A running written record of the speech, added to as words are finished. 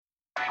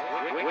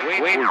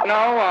We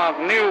know of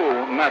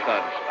new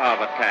methods of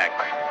attack.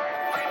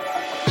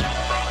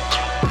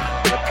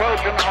 The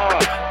Trojan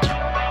horse,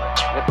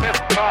 the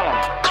fifth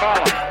column.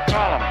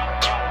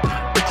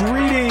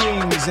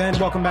 Greetings and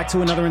welcome back to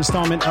another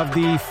installment of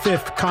the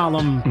Fifth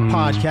Column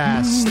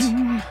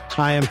podcast.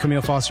 I am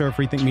Kmele Foster of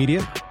Rethink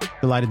Media.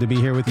 Delighted to be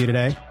here with you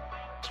today.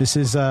 This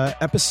is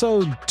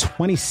episode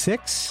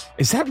 26.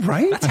 Is that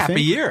right? That's half a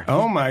year.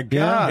 Oh my God.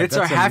 Yeah. It's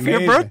our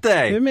half-year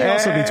birthday. It may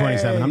also be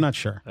 27. I'm not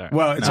sure.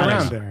 Well, it's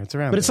around there.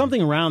 But it's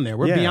something around there.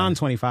 We're beyond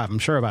 25. I'm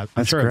sure of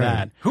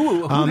that.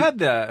 Who had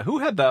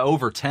the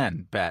over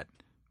 10 bet?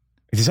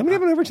 Did somebody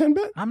have an over 10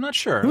 bet? I'm not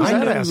sure. I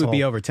knew it would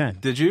be over 10.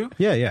 Did you?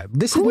 Yeah.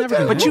 This is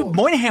never. But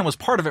Moynihan was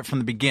part of it from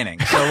the beginning.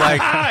 So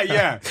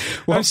yeah.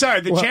 Well, I'm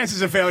sorry. The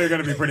chances of failure are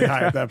going to be pretty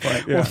high at that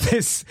point. Yeah. Well,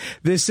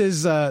 this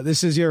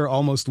is your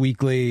almost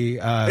weekly.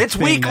 It's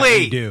thing weekly. That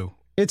we do.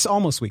 It's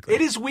almost weekly.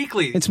 It is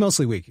weekly. It's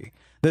mostly weekly.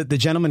 The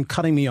gentleman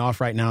cutting me off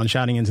right now and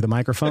shouting into the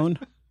microphone.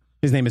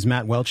 His name is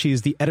Matt Welch. He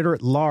is the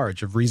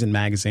editor-at-large of Reason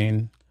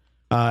Magazine.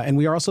 And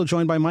we are also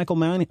joined by Michael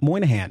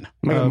Moynihan.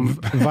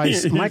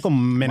 Michael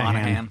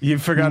Moynihan.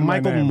 You've forgotten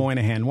Michael my name.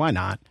 Moynihan. Why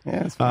not?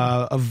 Yeah,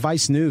 of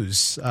Vice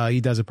News. He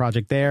does a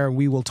project there.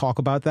 We will talk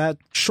about that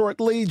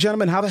shortly.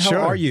 Gentlemen, how the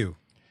hell are you?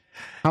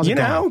 How's it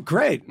going?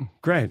 Great.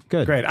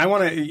 Good. I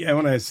want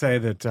to say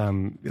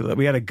that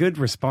we had a good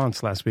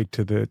response last week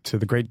to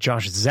the great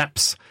Josh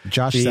Zepps.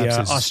 Josh the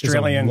Zepps is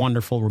Australian, a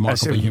wonderful,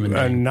 remarkable human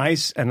being.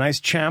 A nice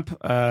chap,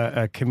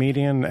 a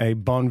comedian, a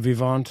bon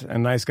vivant, a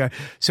nice guy.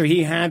 So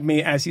he had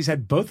me, as he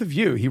said, both of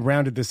you. He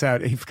rounded this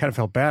out. He kind of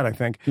felt bad, I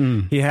think.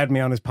 He had me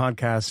on his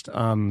podcast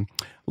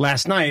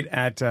last night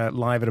at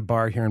live at a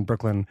bar here in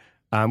Brooklyn.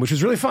 Which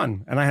was really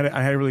fun, and I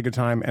had a really good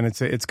time, and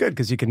it's good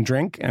because you can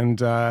drink,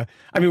 and I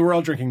mean we're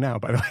all drinking now,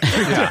 by the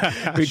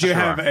way. We do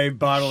have a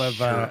bottle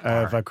of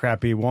a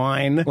crappy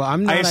wine. Well,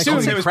 I'm not. I assume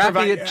it was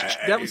crappy.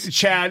 That was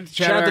Chad,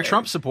 the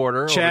Trump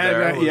supporter. Chad,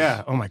 over there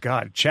yeah. Oh my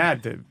God,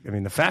 Chad.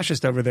 The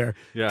fascist over there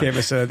gave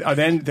us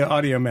then the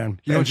audio man.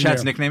 You know what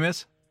Chad's nickname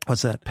is?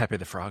 What's that? Pepe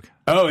the Frog.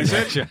 Oh, is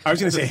it? I was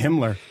going to say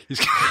Himmler.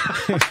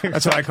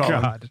 That's what I call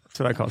him. That's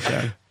what I call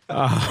Chad.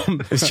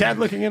 Is Chad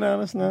looking in on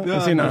us now? No,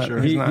 is he not? Sure.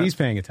 He's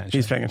paying attention.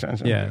 He's paying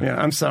attention. Yeah.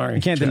 I'm sorry.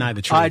 You can't deny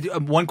the truth.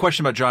 One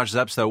question about Josh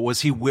Zepps, though.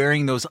 Was he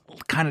wearing those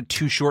kind of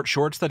too short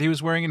shorts that he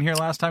was wearing in here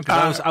last time?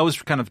 Because I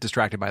was kind of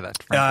distracted by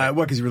that.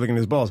 What, because you were looking at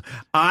his balls?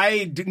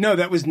 No,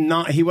 that was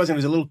not. He wasn't. It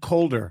was a little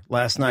colder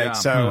last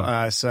night.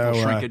 Yeah. So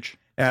shrinkage.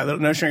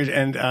 No shrinkage.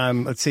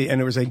 And let's see. And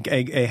there was a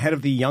head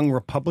of the Young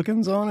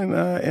Republicans on,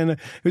 and he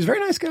was a very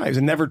nice guy. He was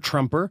a never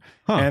Trumper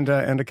and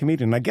a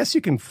comedian. I guess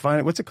you can find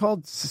it. What's it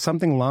called?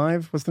 Something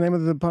Live. What's the name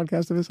of the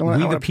podcast of this?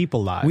 We the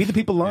People Live. We the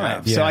People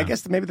Live. Yeah. So I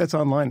guess maybe that's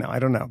online now. I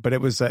don't know, but it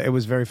was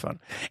very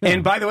fun. Yeah.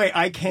 And by the way,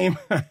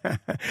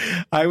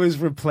 I was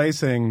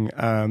replacing.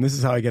 This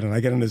is how I get in. I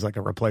get in as like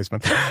a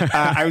replacement.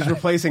 I was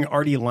replacing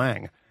Artie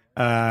Lang.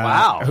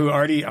 Wow! Who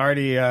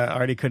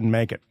Artie couldn't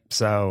make it,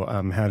 so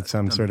had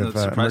some sort of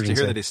surprised emergency. to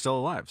hear that he's still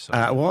alive.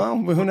 So. Well,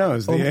 who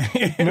knows?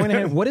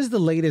 Moynihan, what is the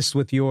latest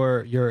with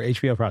your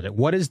HBO project?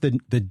 What is the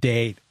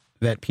date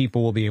that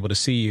people will be able to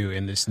see you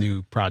in this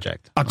new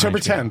project? October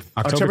 10th.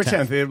 October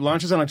 10th. It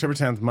launches on October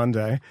 10th,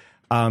 Monday.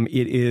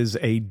 It is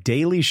a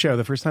daily show.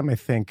 The first time I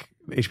think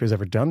HBO's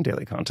ever done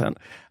daily content,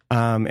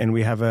 and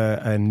we have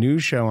a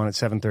news show on at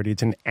 7:30.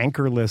 It's an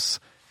anchorless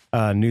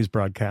news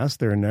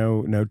broadcast. There are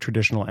no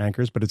traditional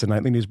anchors, but it's a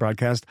nightly news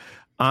broadcast.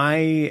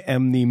 I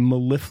am the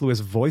mellifluous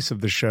voice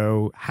of the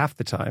show half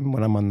the time.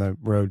 When I'm on the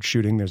road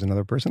shooting, there's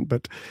another person,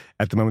 but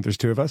at the moment there's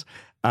two of us.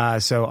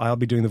 So I'll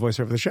be doing the voiceover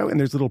of the show, and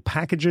there's little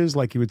packages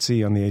like you would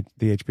see on the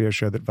HBO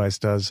show that Vice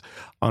does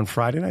on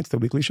Friday nights, the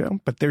weekly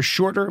show. But they're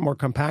shorter, more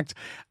compact,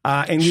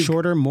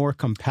 more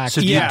compact.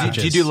 So do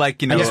you do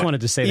like I just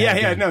wanted to say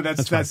that. Yeah. No,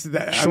 that's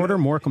that. Shorter,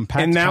 more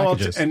compact. And now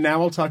packages.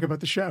 I'll talk about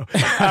the show.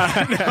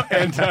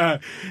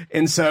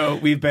 And so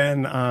we've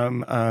been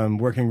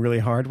working really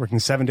hard, working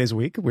 7 days a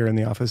week. We're in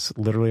the office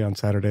literally on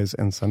Saturdays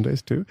and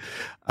Sundays too.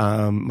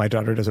 My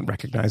daughter doesn't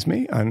recognize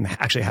me, and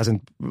actually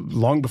hasn't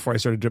long before I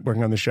started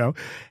working on the show.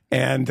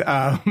 And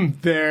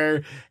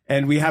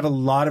we have a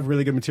lot of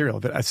really good material,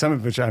 some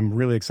of which I'm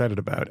really excited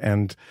about.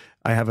 And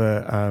I have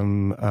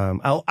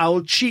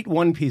I'll cheat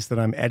one piece that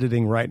I'm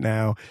editing right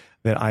now.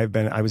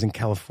 I was in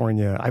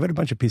California. I've had a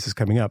bunch of pieces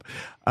coming up.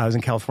 I was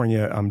in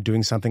California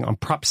doing something on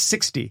Prop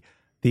 60,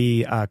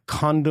 the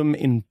condom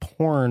in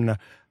porn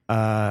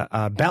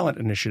ballot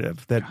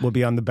initiative that will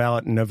be on the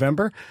ballot in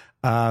November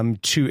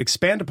to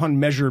expand upon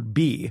Measure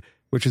B,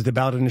 which is the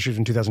ballot initiative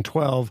in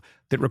 2012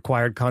 that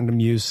required condom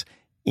use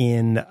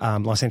in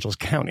Los Angeles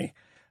County.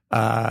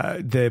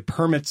 The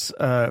permits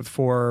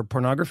for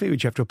pornography,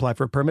 which you have to apply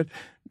for a permit,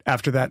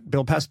 after that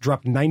bill passed,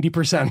 dropped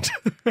 90%.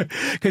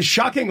 Because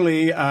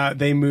shockingly,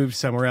 they moved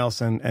somewhere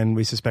else, and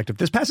we suspect if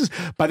this passes,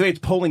 by the way, it's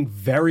polling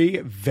very,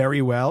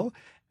 very well.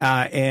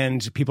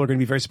 And people are going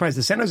to be very surprised.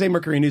 The San Jose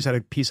Mercury News had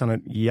a piece on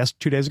it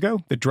 2 days ago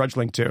that Drudge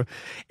linked to.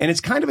 And it's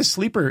kind of a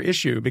sleeper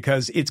issue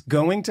because it's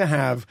going to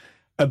have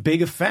a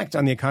big effect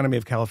on the economy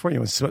of California.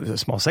 It was a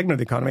small segment of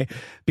the economy,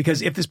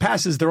 because if this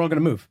passes, they're all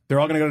going to move. They're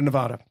all going to go to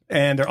Nevada,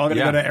 and they're all going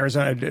to go to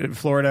Arizona,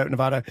 Florida,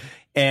 Nevada,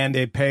 and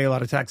they pay a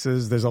lot of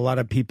taxes. There's a lot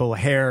of people,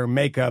 hair,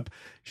 makeup,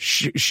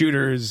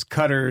 shooters,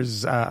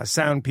 cutters,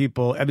 sound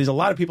people. There's a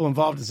lot of people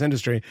involved in this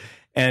industry.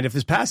 And if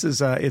this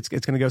passes, it's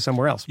going to go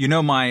somewhere else. You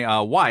know, my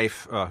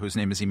wife, whose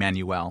name is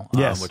Emmanuelle,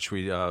 yes. which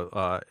we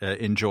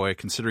enjoy,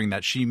 considering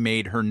that she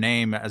made her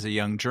name as a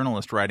young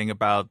journalist writing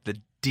about the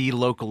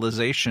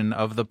delocalization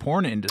of the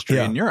porn industry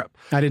in Europe.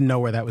 I didn't know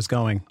where that was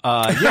going.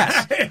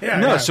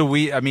 Yes. So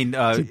we, I mean...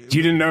 you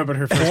didn't know about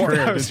her first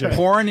career, did you?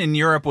 Porn in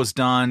Europe was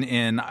done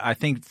in, I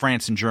think,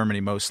 France and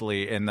Germany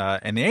mostly in the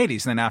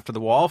 80s. And then after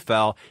the wall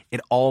fell, it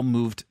all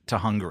moved to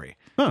Hungary.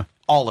 Huh.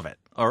 All of it.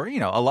 Or, you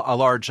know, a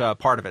large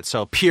part of it.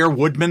 So Pierre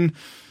Woodman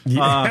came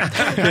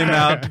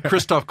out.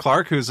 Christoph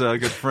Clark, who's a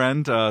good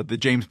friend, the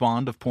James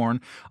Bond of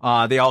porn.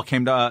 They all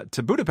came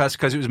to Budapest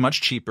because it was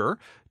much cheaper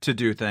to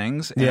do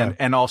things.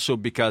 And also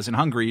because in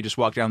Hungary, you just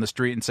walk down the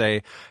street and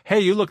say, hey,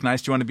 you look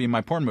nice. Do you want to be in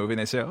my porn movie? And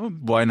they say, oh,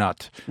 why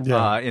not?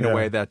 In a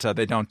way that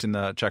they don't in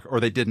the Czech, or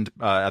they didn't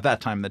at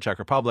that time in the Czech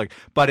Republic.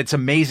 But it's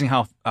amazing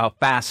how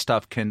fast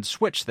stuff can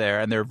switch there.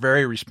 And they're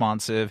very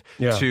responsive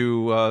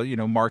to,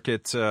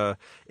 market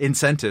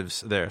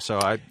incentives there. So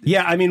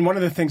I mean, one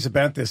of the things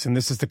about this, and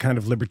this is the kind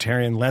of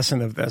libertarian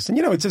lesson of this, and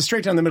it's a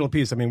straight down the middle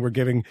piece. I mean, we're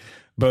giving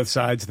both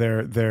sides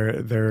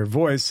their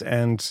voice,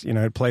 and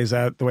it plays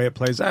out the way it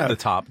plays out. The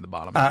top and the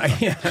bottom.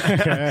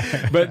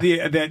 But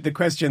the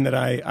question that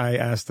I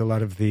asked a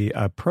lot of the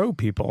pro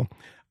people,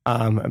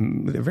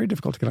 they're very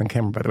difficult to get on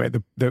camera, by the way.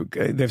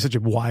 They have such a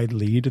wide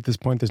lead at this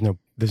point.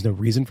 There's no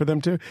reason for them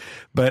to.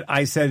 But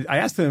I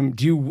asked them,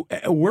 do you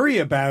worry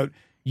about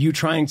you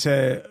trying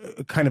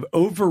to kind of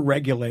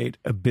over-regulate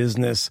a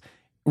business,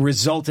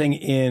 resulting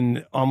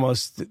in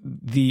almost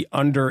the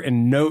under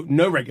and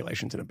no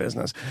regulations in a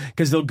business?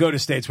 Because they'll go to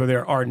states where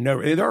there are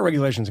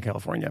regulations in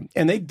California,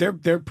 and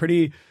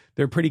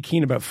they're pretty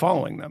keen about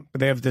following them.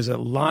 But there's a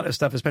lot of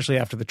stuff, especially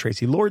after the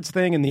Tracy Lords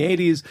thing in the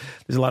 80s.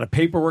 There's a lot of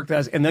paperwork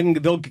and then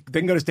they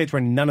can go to states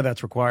where none of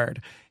that's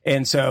required.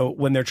 And so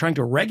when they're trying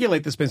to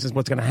regulate this business,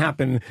 what's going to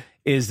happen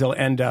is they'll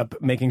end up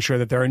making sure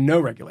that there are no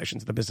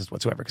regulations in the business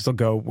whatsoever, because they'll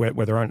go where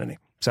there aren't any.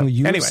 So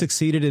you have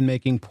succeeded in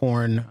making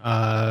porn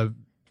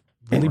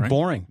really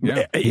boring.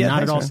 Yeah,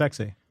 not at all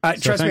sexy.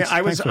 Trust me,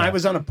 I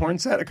was on a porn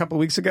set a couple of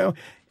weeks ago,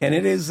 and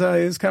it is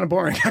kind of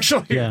boring,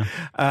 actually. Yeah.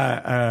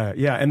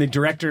 And the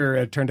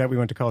director, turned out we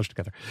went to college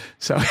together.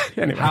 So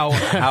anyway,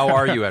 how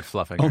are you at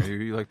fluffing? Are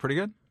you like pretty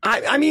good?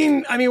 I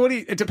mean,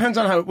 it depends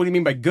on what do you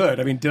mean by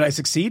good? I mean, did I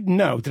succeed?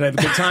 No. Did I have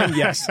a good time?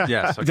 Yes.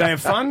 Yes. Okay. Did I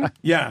have fun?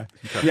 Yeah.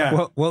 Okay.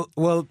 Yeah.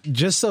 Well,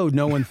 just so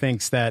no one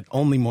thinks that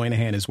only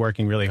Moynihan is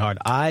working really hard,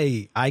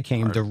 I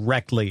came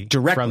directly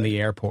from the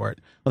airport.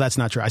 Well, that's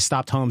not true. I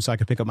stopped home so I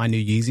could pick up my new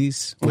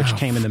Yeezys, which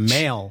came in the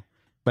mail,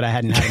 but I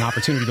hadn't had an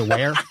opportunity to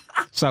wear.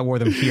 So I wore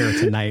them here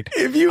tonight.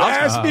 If you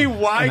asked me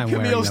why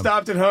Camille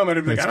stopped at home, I'd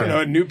be like, I don't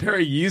know, a new pair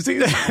of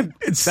Yeezys?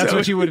 That's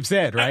what you would have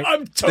said, right?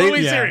 I'm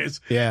totally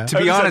serious. Yeah. To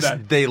be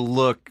honest, they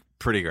look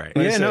pretty great.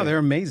 Yeah, no, they're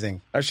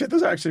amazing. Oh, shit,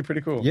 those are actually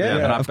pretty cool.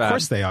 Yeah, of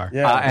course they are.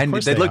 Yeah, and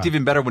they looked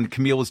even better when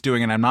Camille was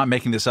doing, and I'm not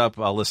making this up,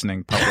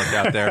 listening public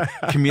out there.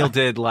 Camille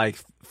did like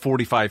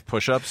 45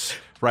 push-ups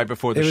right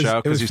before the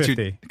show because he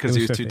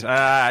was too.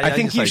 I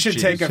think you should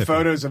take a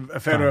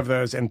photo of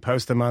those and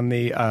post them on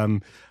the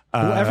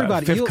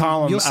everybody, Fifth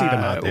Column. You'll see them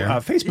out there.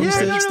 Facebook.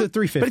 It's the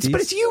 350s.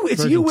 But it's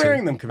you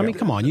wearing them, Camille. I mean,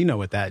 come on, you know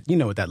what that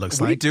looks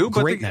like. We do,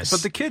 but greatness.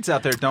 but the kids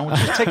out there don't.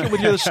 Just take it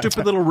with your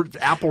stupid little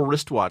Apple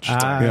wristwatch.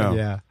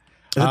 Yeah.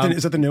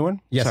 Is that the new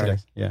one? Yes, Sorry. it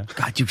is. Yeah.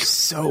 God, you're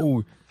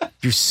so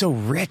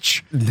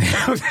rich. You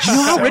know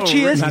how rich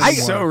he is?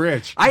 So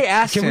rich. I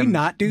asked him. Can we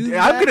not do that?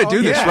 I'm going to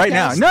do this right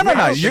now.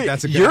 No.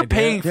 You're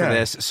paying for idea.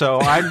 this, so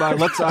we can talk shit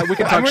about you.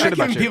 We're not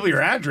giving people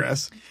your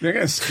address. They're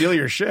going to steal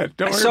your shit.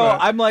 Don't worry so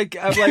about it. I'm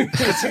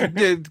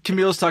like,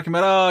 Camille's talking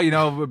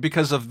about,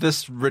 because of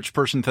this rich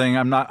person thing,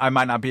 I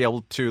might not be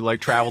able to like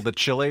travel to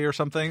Chile or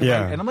something.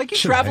 Yeah. And I'm like, you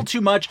travel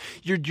too much.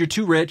 You're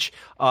too rich.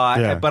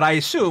 But I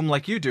assume,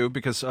 like you do,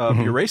 because of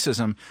your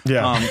racism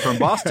from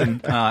Boston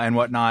and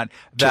whatnot,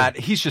 that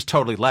he's just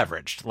totally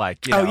leveraged.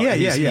 Like,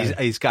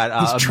 he's got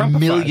 $1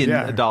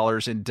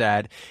 million in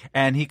debt,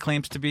 and he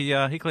claims to be.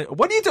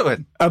 What are you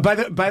doing? By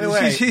the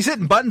way, he's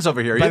hitting buttons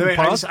over here. By the way,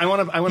 I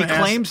want to. He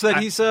claims that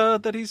he's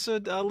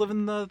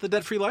living the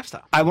debt-free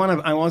lifestyle. I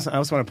also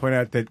want to point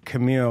out that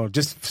Camille,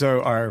 just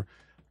so our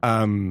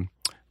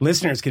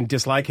listeners can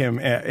dislike him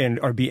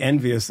or be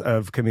envious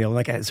of Camille,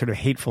 like a sort of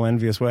hateful,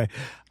 envious way,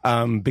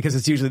 because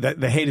it's usually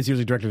the hate is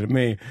usually directed at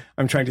me.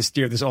 I'm trying to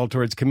steer this all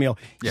towards Camille.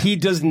 Yeah. He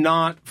does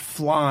not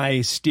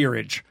fly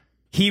steerage.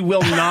 He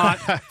will not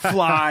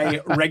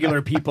fly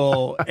regular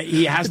people.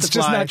 He has to fly. It's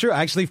just not true.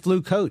 I actually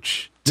flew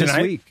coach this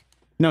week.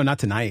 No, not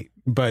tonight.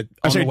 But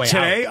I'm on sorry, the way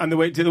today, out, on the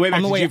way back,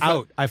 on the did way you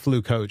out, I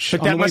flew coach.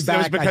 But On that the way was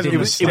back, because I did it a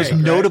was It was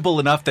mistake.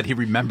 notable enough that he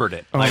remembered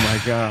it. Oh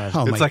my god!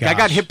 Oh It's my like I got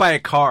gosh. hit by a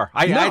car.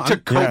 I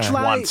took coach Shall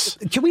I- once.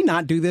 Can we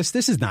not do this?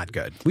 This is not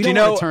good. We Do you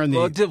don't know? want to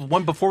turn the.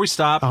 One before we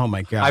stop. Oh,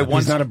 my God. I He's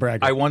once, not a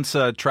bragger. I once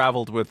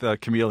traveled with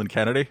Kmele and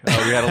Kennedy. We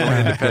had a little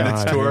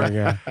Independence God, tour,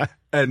 yeah.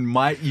 and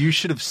you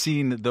should have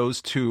seen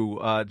those two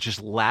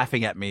just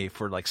laughing at me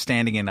for like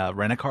standing in a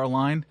rent-a-car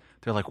line.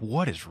 They're like,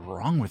 "What is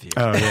wrong with you?"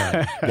 Oh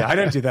yeah, yeah. I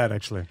don't do that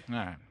actually. All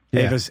right.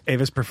 Yeah.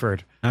 Ava's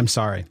preferred. I'm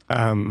sorry.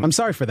 I'm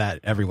sorry for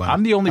that, everyone.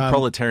 I'm the only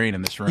proletarian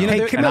in this room.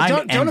 Hey, and Camille, I'm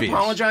don't envious.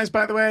 apologize,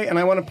 by the way. And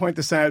I want to point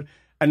this out.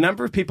 A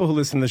number of people who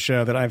listen to the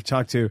show that I've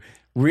talked to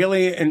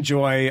really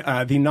enjoy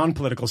the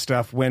non-political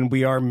stuff when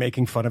we are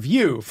making fun of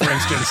you, for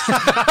instance.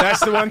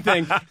 That's the one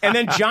thing. And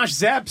then Josh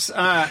Zepps,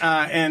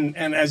 and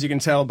as you can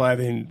tell by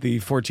the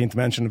 14th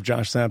mention of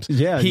Josh Zepps,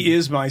 Yeah. he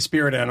is my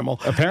spirit animal.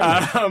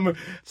 Apparently.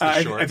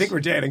 I think we're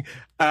dating.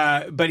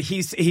 But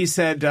he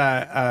said,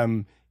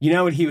 you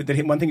know,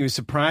 one thing he was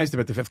surprised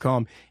about the fifth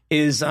column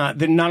is that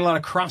not a lot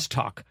of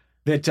crosstalk.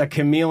 That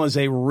Kmele is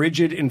a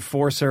rigid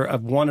enforcer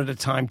of one at a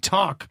time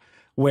talk,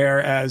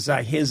 whereas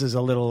his is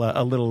a little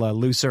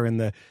looser in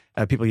the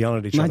people yelling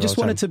at each other. I just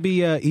want it to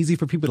be easy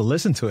for people to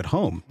listen to at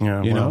home.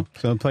 Yeah, you well, know,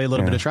 so play a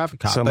little bit of traffic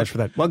cop. So much for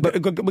that. Well, we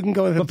can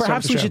go. But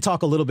perhaps we should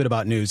talk a little bit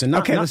about news, and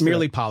not let's do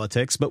merely it.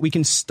 politics. But we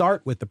can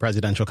start with the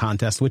presidential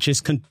contest, which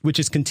is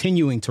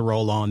continuing to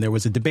roll on. There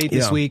was a debate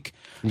this week,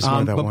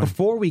 wanted that but one.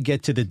 before we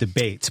get to the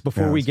debate,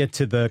 before we get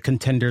to the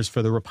contenders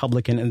for the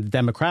Republican and the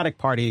Democratic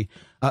Party,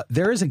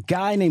 there is a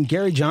guy named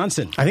Gary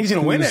Johnson. I think he's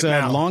going to win whose, it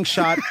now. long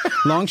shot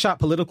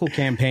political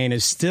campaign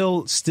is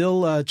still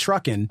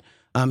trucking.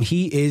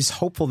 He is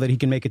hopeful that he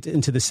can make it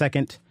into the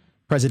second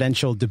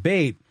presidential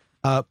debate.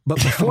 But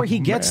before he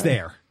gets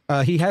there,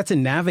 he had to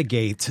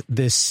navigate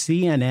this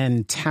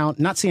MSNBC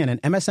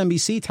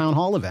town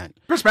hall event.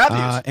 Chris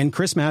Matthews. And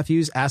Chris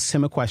Matthews asked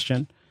him a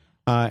question.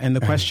 And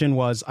the question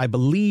was, I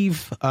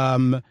believe,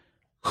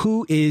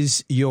 who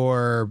is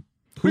your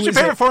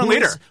favorite foreign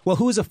leader?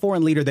 Who is a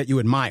foreign leader that you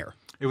admire?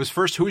 It was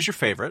first, who's your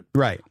favorite?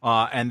 Right.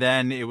 And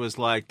then it was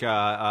like,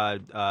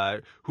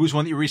 who's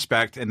one that you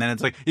respect? And then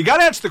it's like, you got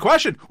to answer the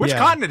question. Which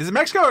continent? Is it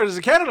Mexico or is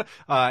it Canada?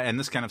 And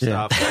this kind of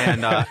stuff.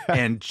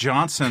 And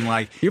Johnson,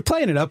 like... You're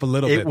playing it up a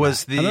little bit. It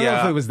was Matt. I don't know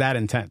if it was that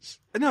intense.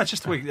 No, it's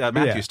just the way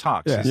Matthews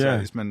talks.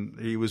 Yeah.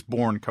 He was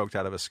born coked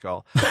out of his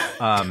skull.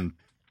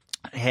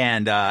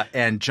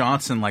 And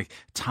Johnson, like,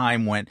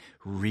 time went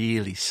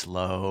really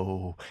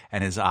slow,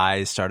 and his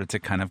eyes started to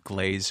kind of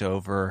glaze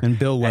over. And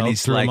Bill Weld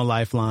he's threw like, him a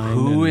lifeline.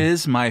 Who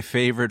is my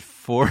favorite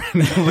foreign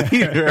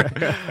leader?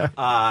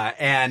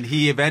 And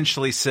he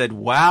eventually said,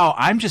 "Wow,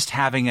 I'm just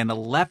having an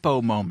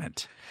Aleppo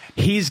moment."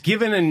 He's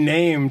given a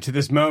name to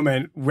this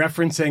moment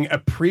referencing a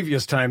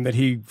previous time that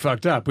he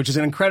fucked up, which is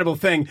an incredible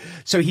thing.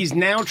 So he's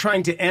now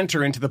trying to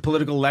enter into the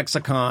political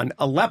lexicon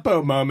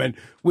Aleppo moment,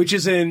 which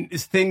is a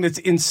thing that's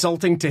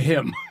insulting to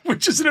him,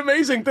 which is an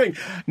amazing thing.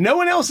 No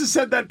one else has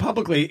said that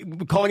publicly,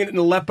 calling it an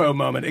Aleppo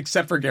moment,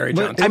 except for Gary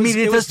Johnson.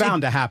 It was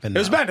bound to happen. It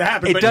was though. bound to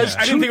happen, but I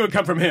didn't think it would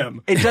come from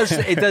him.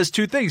 It does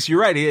two things.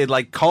 You're right. It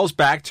like calls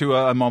back to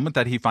a moment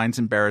that he finds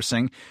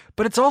embarrassing,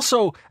 but it's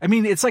also, I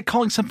mean, it's like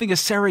calling something a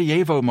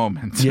Sarajevo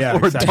moment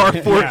or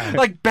exactly. Darfur. Yeah.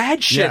 Like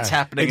bad shit's Yeah,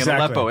 happening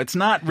exactly. in Aleppo. It's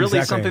not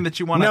really something that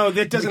you want to. No,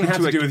 that doesn't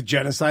have to do with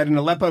genocide. An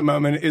Aleppo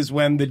moment is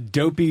when the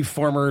dopey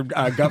former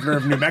governor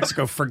of New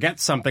Mexico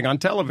forgets something on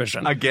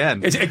television.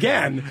 Again.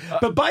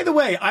 But by the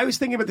way, I was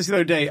thinking about this the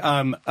other day.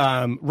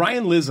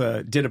 Ryan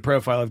Lizza did a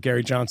profile of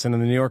Gary Johnson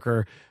in the New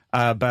Yorker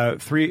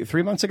about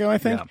three months ago, I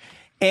think. Yeah.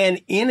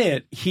 And in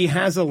it, he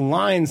has a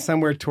line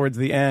somewhere towards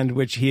the end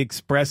which he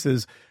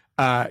expresses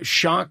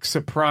shock,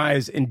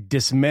 surprise, and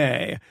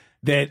dismay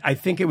that I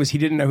think it was he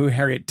didn't know who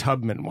Harriet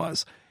Tubman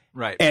was.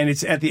 Right. And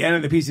it's at the end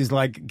of the piece, he's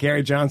like,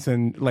 Gary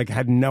Johnson like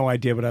had no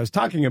idea what I was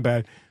talking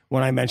about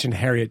when I mentioned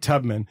Harriet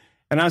Tubman.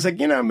 And I was like,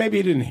 maybe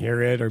he didn't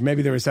hear it, or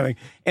maybe there was something.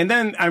 And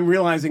then I'm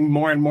realizing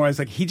more and more, it's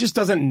like, he just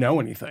doesn't know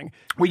anything.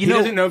 Well, he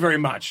doesn't know very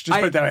much. Just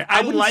put it that way.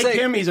 I like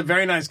him. He's a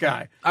very nice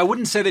guy. I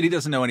wouldn't say that he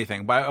doesn't know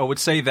anything, but I would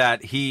say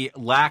that he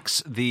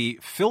lacks the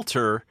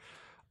filter.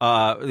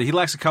 He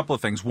lacks a couple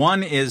of things.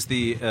 One is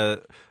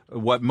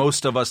what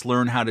most of us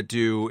learn how to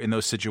do in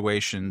those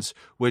situations,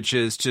 which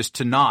is just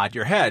to nod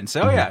your head and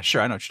say, "Oh yeah,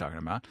 sure, I know what you're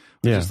talking about."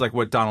 Which is like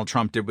what Donald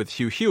Trump did with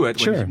Hugh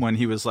Hewitt when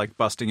he was like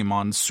busting him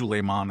on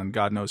Suleiman and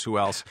God knows who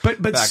else.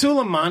 But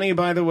Soleimani,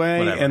 by the way,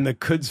 Whatever. and the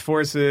Quds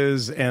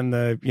forces and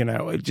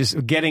the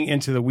just getting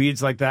into the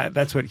weeds like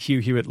that—that's what Hugh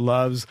Hewitt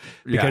loves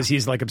because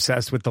he's like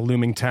obsessed with the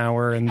Looming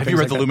Tower. And have you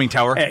read the Looming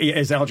Tower?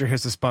 Is Alger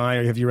Hiss a spy?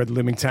 Or have you read the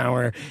Looming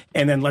Tower?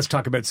 And then let's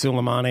talk about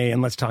Soleimani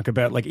and let's talk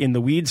about like in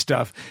the weed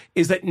stuff.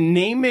 Is that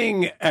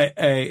naming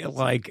a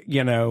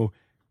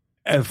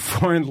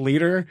foreign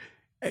leader,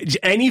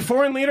 any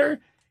foreign leader,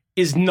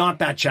 is not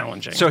that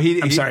challenging. So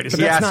I'm sorry to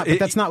But say.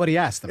 that's not what he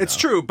asked them. It's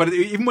though. true, but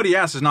even what he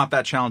asked is not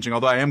that challenging.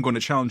 Although I am going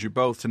to challenge you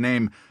both to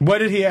name. What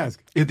did he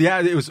ask? It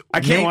was.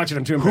 I can't watch it.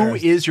 I'm too Who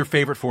embarrassed. is your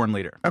favorite foreign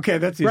leader? Okay,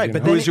 that's easy. Right,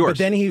 but Who is yours? But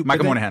then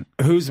Michael Moynihan.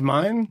 Who's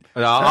mine?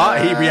 He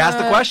asked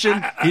the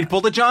question. He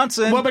pulled a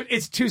Johnson. Well, but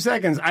it's 2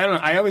 seconds. I don't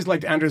know. I always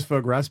liked Anders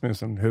Fogh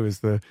Rasmussen, who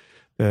is the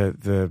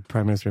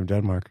Prime Minister of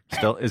Denmark.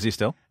 Still, is he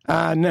still?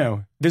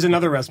 No. There's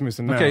another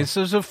Rasmussen now. Okay,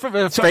 so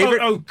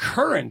favorite.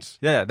 Current.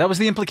 Yeah, that was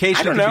the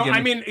implication. I don't at the know.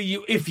 beginning. I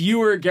mean, if you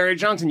were Gary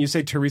Johnson, you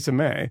say Theresa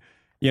May.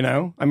 You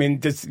know, I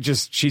mean,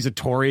 she's a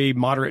Tory,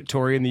 moderate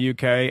Tory in the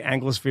UK,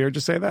 Anglosphere.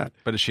 Just say that.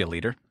 But is she a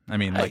leader? I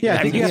mean, like, Yeah,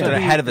 I think you have to the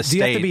be head of the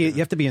state. You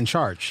have to be in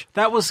charge.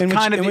 That was in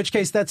which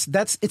case that's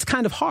it's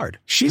kind of hard.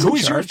 She's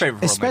Who's your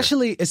favorite?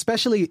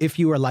 Especially if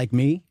you are like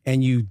me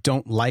and you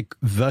don't like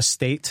the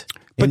state.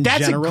 But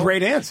that's general, a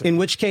great answer. In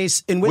which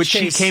case,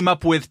 she came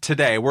up with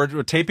today. We're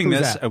taping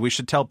this. We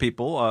should tell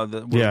people.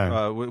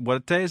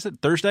 What day is it?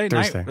 Thursday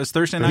night. It's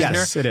Thursday night here.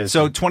 Yes, it is.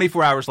 So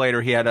 24 hours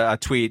later, he had a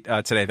tweet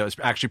today that was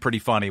actually pretty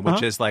funny,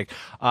 which is like,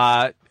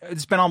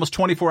 it's been almost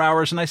 24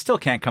 hours and I still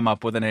can't come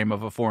up with the name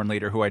of a foreign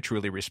leader who I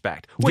truly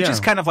respect, which is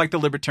kind of like the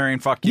libertarian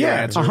fuck you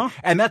answer.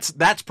 And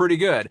that's pretty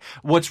good.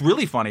 What's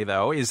really funny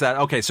though is that,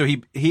 okay, so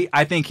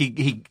I think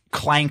he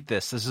clanked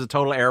this. This is a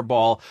total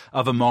airball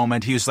of a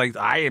moment. He was like,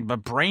 I am a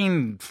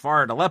brain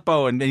fart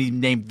Aleppo, and then he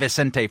named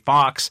Vicente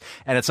Fox,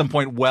 and at some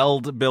point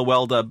Bill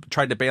Weld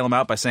tried to bail him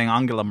out by saying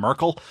Angela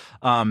Merkel,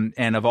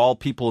 and of all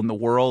people in the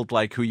world,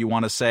 like who you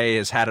want to say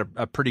has had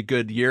a pretty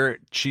good year,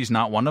 she's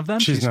not one of them.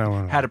 She's not one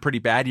of them. Had a pretty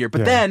bad year.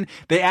 But then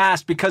they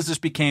asked, because this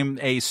became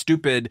a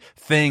stupid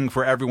thing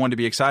for everyone to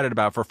be excited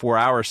about for 4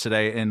 hours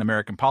today in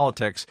American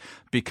politics,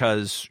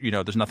 because, you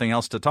know, there's nothing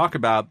else to talk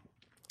about,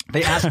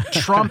 they asked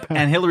Trump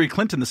and Hillary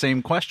Clinton the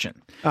same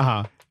question.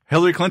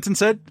 Hillary Clinton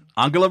said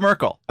Angela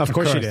Merkel. Of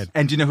course she did.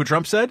 And do you know who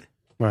Trump said?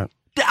 What?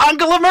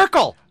 Angela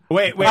Merkel.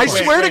 Wait. I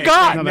swear to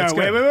God. No, that's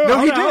wait. No,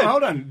 he did.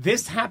 Hold on.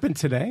 This happened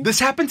today? This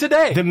happened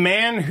today. The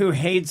man who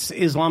hates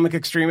Islamic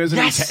extremism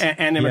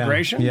and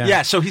immigration?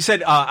 Yeah. So he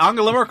said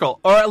Angela Merkel,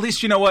 or at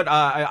least, you know what,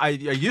 I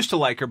used to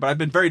like her, but I've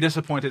been very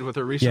disappointed with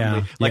her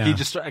recently. He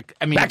just,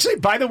 I mean. Actually,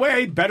 by the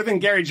way, better than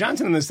Gary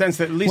Johnson in the sense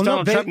that at least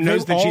Donald Trump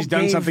knows that she's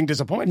done something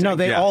disappointing. No,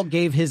 they all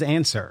gave his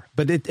answer.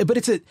 But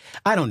it's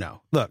I don't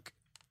know. Look.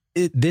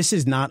 This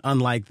is not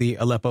unlike the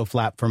Aleppo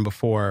flap from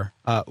before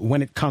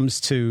when it comes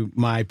to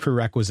my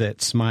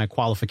prerequisites, my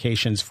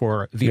qualifications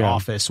for the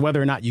office,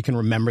 whether or not you can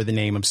remember the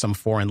name of some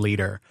foreign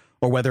leader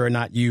or whether or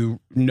not you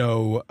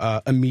know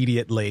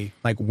immediately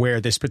like where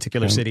this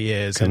particular city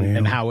is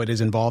and how it is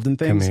involved in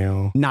things.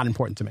 Not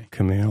important to me.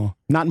 Camille.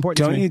 Not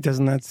important to me.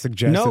 Doesn't that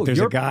suggest that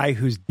there's a guy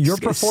who's your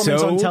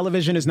performance on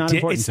television is not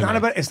important to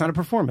me. It's not a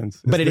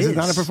performance. But This is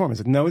not a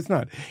performance. No, it's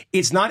not.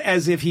 It's not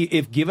as if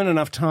if given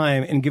enough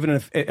time and given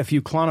a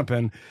few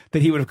Klonopin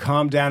that he would have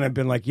calmed down and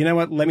been like, you know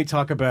what, let me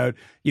talk about,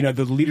 you know,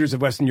 the leaders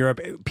of Western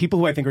Europe, people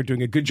who I think are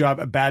doing a good job,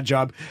 a bad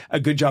job, a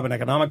good job in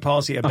economic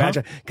policy, a bad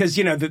job. Because,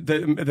 you know,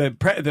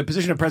 the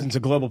position of president's a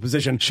global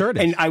position. Sure it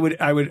is. And I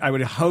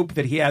would hope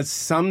that he has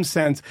some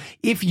sense,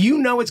 if you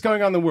know what's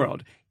going on in the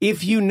world,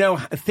 if you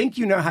think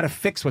you know how to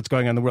fix what's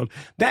going on in the world,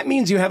 that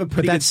means you have a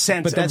pretty good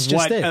sense of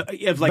what.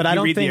 But I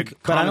don't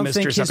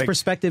think his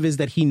perspective is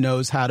that he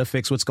knows how to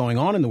fix what's going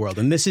on in the world,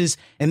 and this is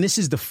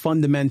the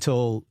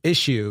fundamental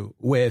issue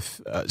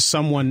with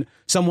someone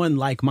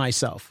like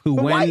myself, who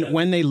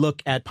when they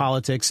look at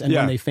politics and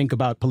when they think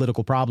about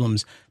political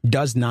problems,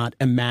 does not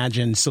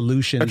imagine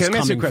solutions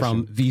coming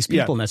from these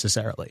people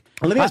necessarily.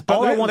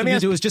 All I want them to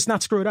do is just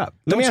not screw it up.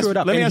 Let me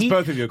ask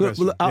both of you a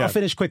question. I'll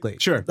finish quickly.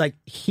 Sure. Like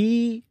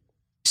he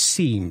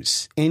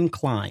seems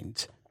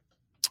inclined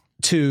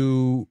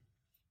to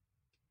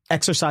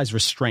exercise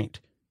restraint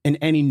in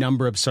any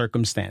number of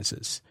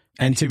circumstances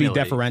and to be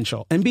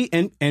deferential and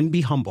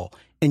be humble.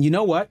 And you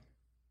know what?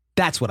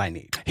 That's what I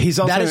need.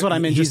 That is what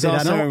I'm interested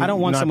in. I don't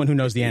want someone who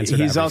knows the answer.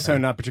 He's also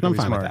not particularly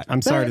smart.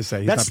 I'm sorry to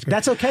say.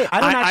 That's okay.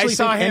 I don't actually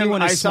think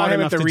anyone is smart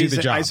enough to do the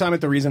job. I saw him at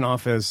the Reason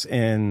office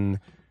in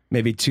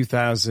maybe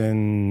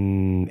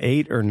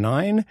 2008 or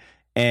 9.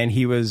 And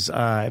he was, it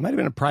might have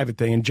been a private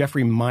thing, and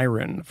Jeffrey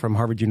Myron from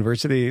Harvard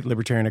University,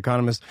 libertarian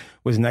economist,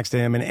 was next to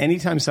him. And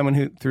anytime someone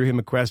who threw him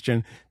a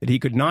question that he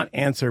could not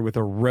answer with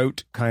a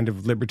rote kind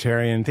of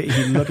libertarian,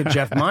 he'd look at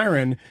Jeff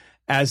Myron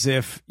as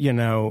if, you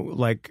know,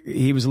 like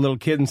he was a little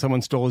kid and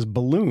someone stole his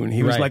balloon.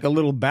 He was like a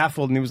little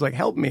baffled, and he was like,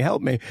 help me.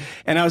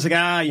 And I was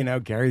like, you know,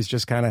 Gary's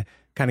just kind of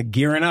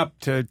gearing up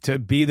to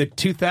be the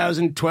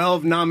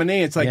 2012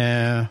 nominee. It's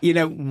like, you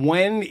know,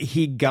 when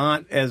he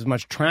got as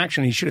much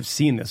traction, he should have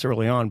seen this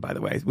early on, by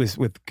the way,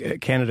 with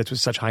candidates with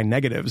such high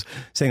negatives,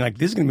 saying like,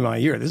 this is going to be my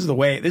year. This is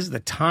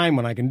the time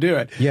when I can do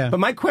it. Yeah. But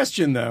my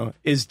question, though,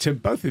 is to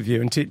both of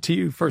you, and to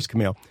you first,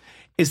 Camille,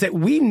 is that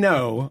we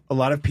know a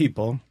lot of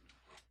people.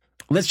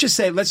 Let's just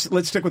say, let's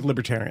stick with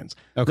libertarians.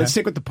 Okay. Let's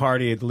stick with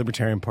the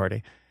Libertarian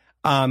Party.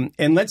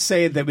 And let's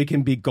say that we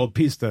can be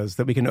golpistas,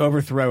 that we can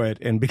overthrow it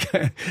and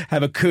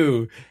have a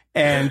coup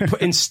and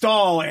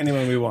install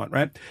anyone we want,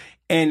 right?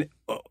 And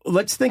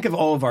let's think of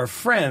all of our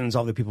friends,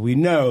 all the people we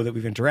know that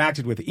we've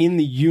interacted with in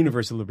the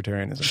universe of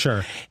libertarianism.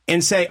 Sure.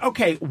 And say,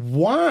 okay,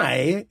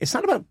 why? It's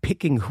not about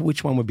picking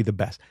which one would be the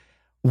best.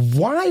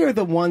 Why are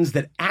the ones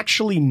that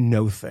actually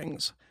know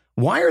things?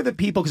 Why are the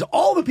people, because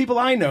all the people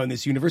I know in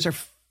this universe are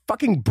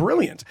fucking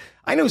brilliant.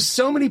 I know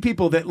so many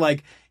people that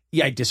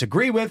I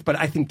disagree with, but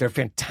I think they're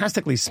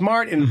fantastically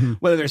smart. And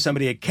whether there's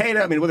somebody at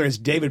Cato, I mean, whether it's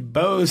David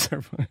Bose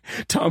or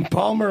Tom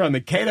Palmer on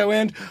the Cato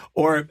end,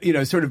 or,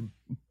 sort of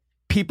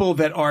people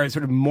that are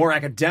sort of more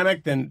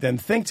academic than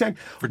think tank.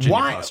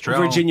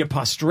 Virginia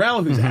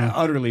Postrel, who's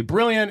utterly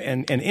brilliant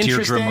and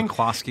interesting.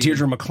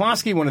 Deirdre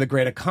McCloskey, one of the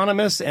great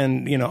economists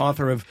and,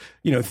 author of,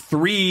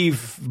 3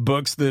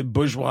 books, The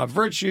Bourgeois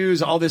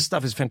Virtues. All this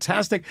stuff is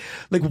fantastic.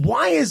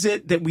 Why is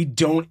it that we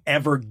don't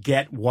ever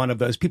get one of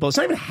those people? It's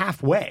not even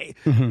halfway.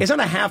 It's not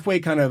a halfway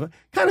kind of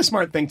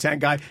smart think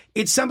tank guy.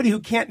 It's somebody who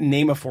can't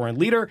name a foreign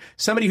leader,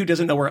 somebody who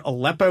doesn't know where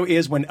Aleppo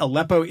is when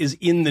Aleppo is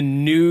in the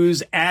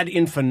news ad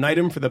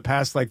infinitum for the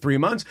past 3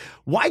 months.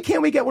 Why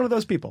can't we get one of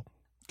those people?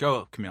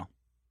 Go, Kmele.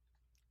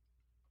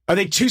 Are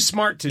they too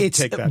smart to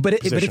take that but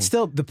position? But it's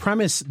still the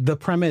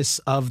premise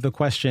of the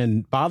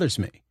question bothers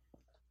me.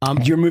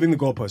 You're moving the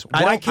goalpost.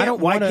 Why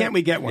can't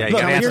we get one? Yeah, you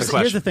gotta answer the question.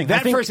 Here's the thing.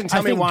 That first, and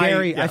tell me why.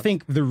 Gary, I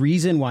think the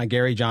reason why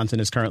Gary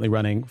Johnson is currently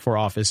running for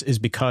office is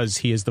because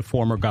he is the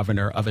former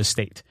governor of a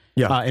state.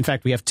 Yeah. In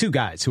fact, we have 2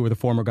 guys who are the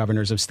former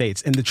governors of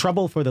states. And the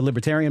trouble for the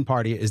Libertarian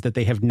Party is that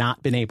they have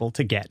not been able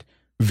to get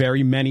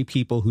very many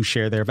people who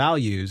share their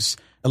values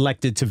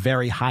elected to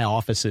very high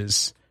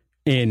offices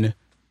in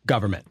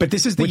government. But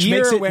this is the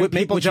year when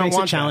people don't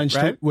want that,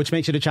 right? Which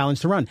makes it a challenge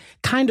to run.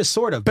 Kind of,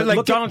 sort of.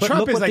 But Donald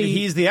Trump is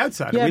he's the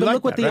outsider. Yeah, but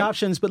look what the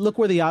options. But look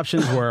where the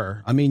options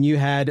were. I mean, you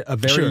had a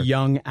very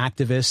young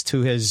activist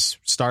who has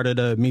started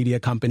a media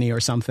company or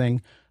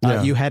something.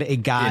 You had a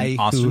guy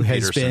who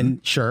has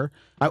been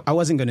I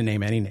wasn't going to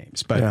name any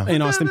names, but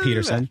in Austin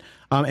Peterson.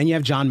 And you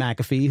have John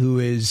McAfee, who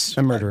is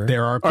a murderer.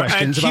 There are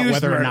questions about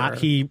whether or not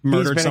he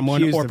murdered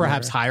someone, or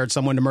perhaps hired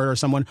someone to murder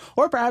someone,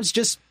 or perhaps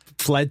just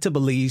fled to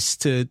Belize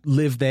to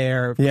live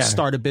there,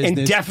 start a business.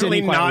 And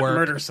definitely not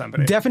murder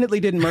somebody. Definitely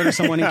didn't murder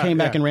someone and came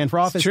back and ran for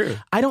office. True.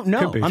 I don't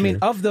know. I mean,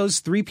 of those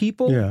 3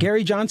 people,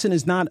 Gary Johnson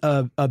is not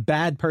a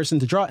bad person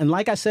to draw. And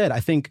like I said, I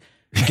think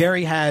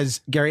Gary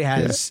has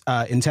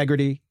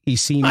integrity. He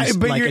seems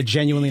like a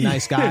genuinely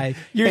nice guy.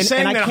 You're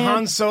saying that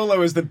Han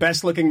Solo is the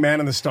best looking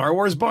man in the Star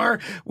Wars bar,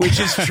 which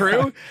is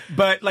true.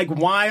 But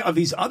why are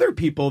these other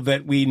people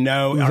that we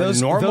know are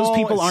normal?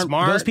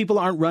 Those people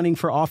aren't running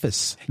for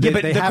office.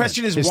 But the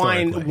question is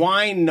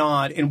why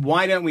not? And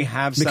why don't we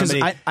have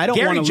somebody? Because I don't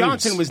want to Gary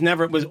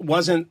Johnson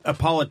wasn't a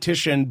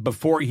politician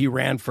before he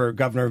ran for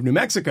governor of New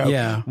Mexico.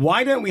 Yeah.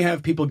 Why don't we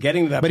have people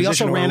getting to that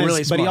position?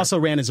 But he also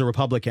ran as a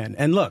Republican.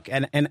 And look,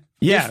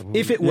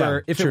 if it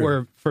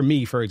were for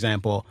me, for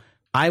example,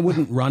 I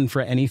wouldn't run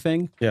for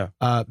anything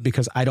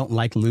because I don't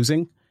like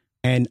losing.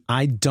 And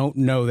I don't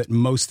know that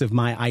most of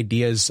my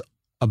ideas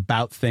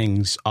about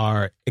things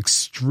are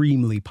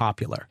extremely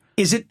popular.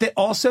 Is it that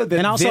also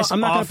that I'm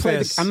not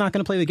going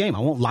to play the game. I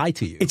won't lie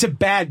to you. It's a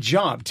bad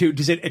job too.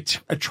 Does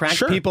it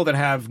attract people that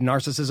have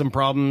narcissism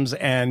problems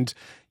and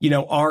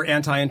are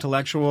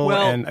anti-intellectual?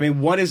 Well, and I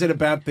mean, what is it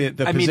about the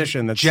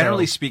position that's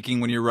generally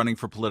speaking, when you're running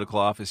for political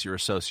office, you're a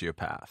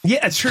sociopath. Yeah,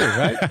 that's true,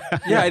 right?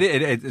 Yeah,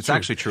 it's true.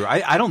 Actually true.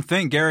 I don't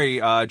think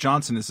Gary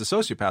Johnson is a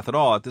sociopath at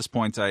all. At this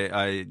point,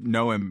 I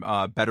know him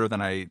better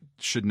than I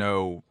should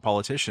know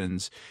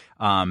politicians,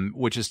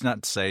 which is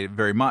not to say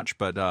very much,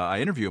 but I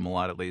interview him a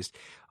lot at least.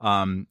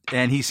 And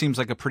he seems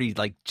like a pretty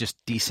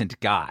just decent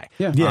guy.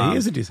 Yeah, he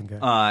is a decent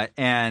guy.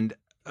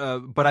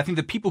 But I think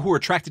the people who are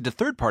attracted to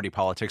third-party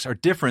politics are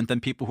different than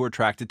people who are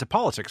attracted to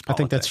politics. I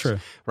think that's true.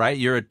 Right?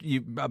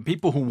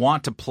 People who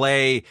want to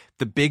play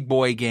the big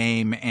boy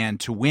game and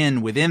to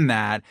win within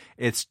that,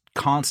 it's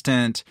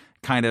constant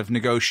kind of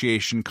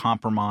negotiation,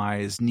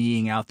 compromise,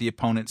 kneeing out the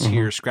opponents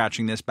here,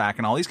 scratching this back,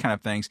 and all these kind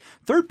of things.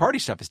 Third-party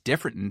stuff is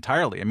different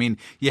entirely. I mean,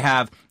 you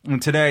have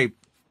today,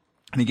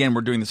 and again,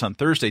 we're doing this on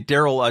Thursday,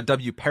 Darrell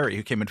W. Perry,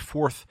 who came in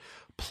 4th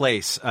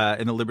place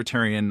in the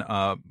Libertarian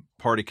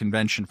Party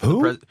convention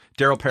for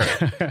Darrell Perry.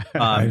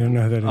 I don't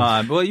know who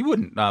that is. Well, you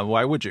wouldn't.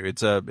 Why would you?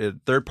 It's a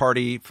third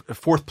party,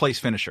 4th place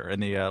finisher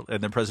in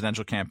the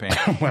presidential campaign.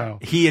 Wow.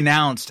 He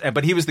announced,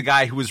 but he was the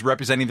guy who was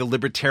representing the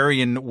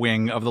Libertarian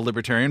wing of the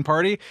Libertarian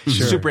Party.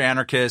 Sure. Super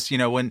anarchist.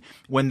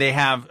 When they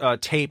have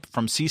tape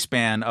from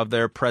C-SPAN of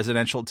their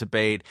presidential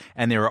debate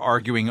and they were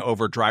arguing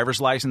over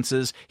driver's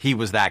licenses, he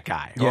was that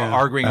guy. Or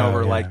arguing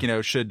over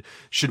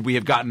should we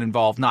have gotten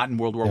involved not in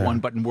World War I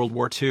but in World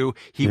War II.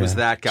 He was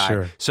that guy.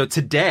 Sure. So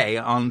today,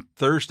 on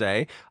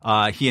Thursday,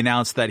 he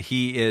announced that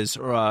he is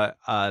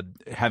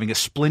having a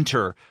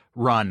splinter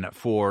run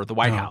for the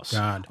White House,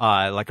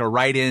 like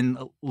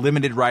a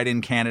limited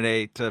write-in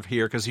candidate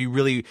here, because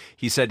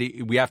he said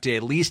we have to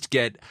at least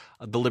get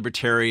the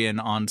libertarian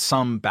on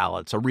some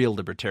ballots. A real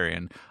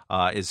libertarian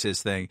is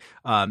his thing.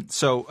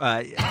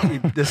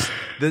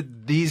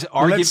 These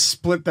arguments. Let's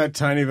split that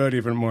tiny vote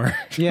even more.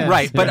 Yeah,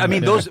 right. But yeah, I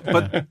mean,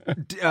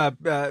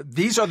 yeah.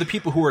 these are the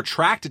people who are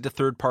attracted to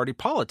third party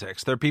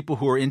politics. They're people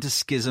who are into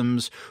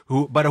schisms,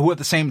 but who at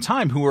the same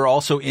time who are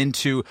also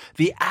into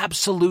the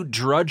absolute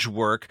drudge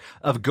work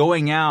of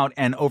going out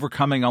and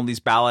overcoming all these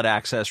ballot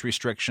access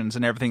restrictions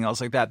and everything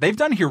else like that. They've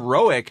done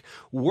heroic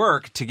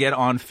work to get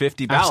on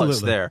 50 ballots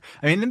Absolutely. there.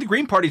 I mean, and the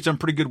Green Party's done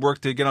pretty good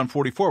work to get on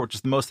 44, which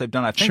is the most they've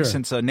done, I think, Sure.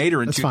 since Nader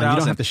in That's 2000. fine. You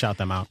don't have to shout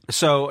them out.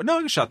 So no, I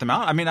can shut them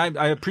out. I mean,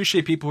 I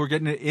appreciate people who are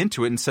getting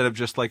into it instead of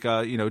just like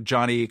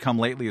Johnny come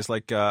lately is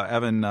like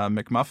Evan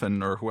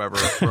McMuffin or whoever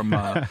from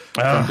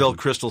Bill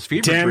Kristol's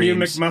Fever Damn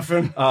Dreams. you,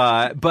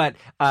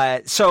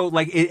 McMuffin. So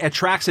like it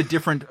attracts a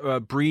different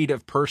breed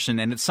of person,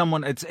 and it's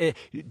someone.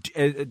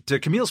 To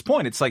Camille's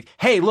point, it's like,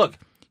 hey, look.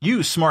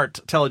 You smart,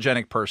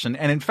 telegenic person.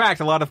 And in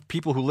fact, a lot of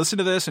people who listen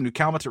to this and who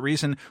comment at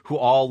Reason who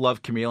all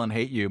love Camille and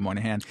hate you,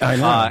 Moynihan. I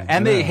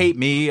know. They hate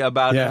me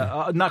about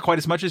Yeah. not quite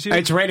as much as you.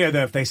 It's radio,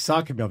 though. If they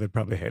saw Camille, they'd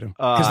probably hate him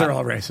because they're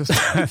all racist.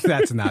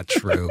 That's not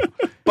true.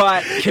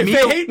 But Camille,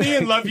 If they hate me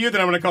and love you, then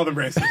I'm going to call them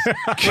racist.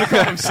 I'm gonna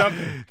call them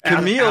something.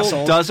 Camille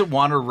Asshole. doesn't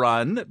want to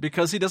run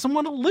because he doesn't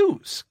want to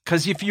lose.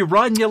 Because if you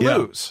run, you Yeah.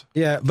 lose.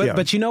 Yeah,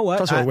 but you know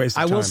what? It's also a waste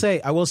of I will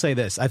time. say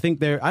this. I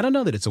think I don't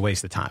know that it's a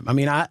waste of time. I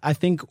mean, I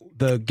think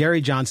the Gary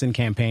Johnson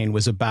campaign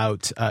was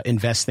about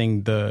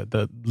investing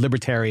the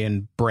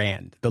libertarian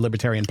brand, the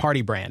Libertarian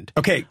Party brand.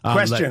 Okay,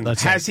 question.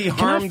 let's Has say. he Can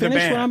I harmed the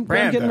finish what I'm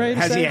brand? getting ready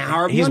to Has say? he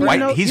harmed He's the white.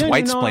 brand? He's You don't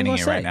white even know what I'm splaining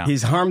gonna it right say. now.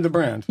 He's harmed the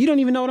brand. You don't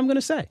even know what I'm going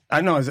to say.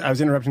 I know. I was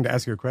interrupting to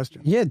ask you a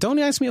question. Yeah, don't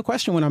ask me a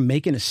question when I'm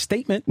making a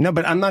statement. No,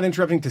 but I'm not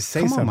interrupting to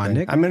say Come on, something. my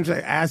Nick. I'm going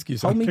to ask you Hold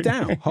something. me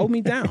down. Hold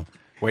me down.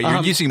 Wait,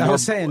 you're using I more.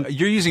 was saying-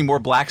 You're using more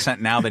black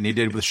scent now than you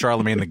did with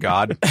Charlemagne the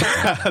God.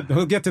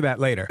 We'll get to that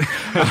later.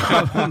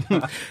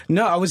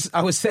 No, I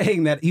was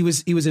saying that he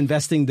was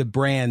investing the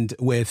brand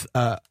with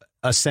a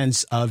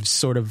sense of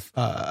sort of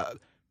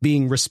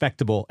being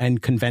respectable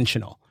and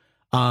conventional,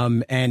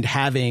 and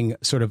having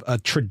sort of a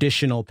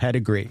traditional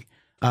pedigree.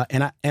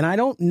 And I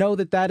don't know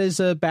that is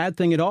a bad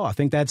thing at all. I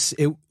think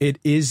it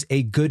is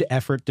a good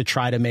effort to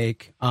try to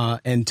make,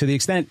 and to the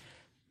extent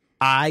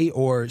I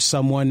or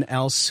someone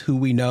else who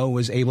we know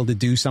was able to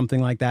do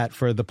something like that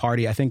for the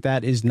party, I think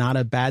that is not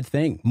a bad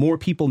thing. More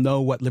people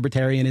know what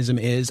libertarianism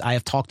is. I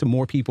have talked to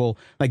more people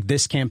like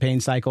this campaign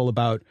cycle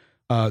about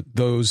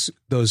those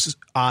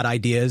odd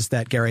ideas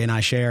that Gary and I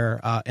share,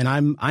 and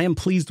I am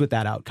pleased with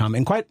that outcome.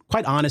 And quite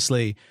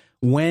honestly,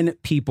 when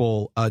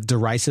people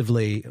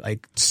derisively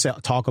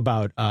talk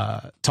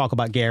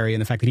about Gary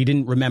and the fact that he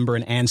didn't remember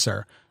an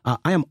answer,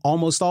 I am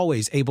almost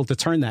always able to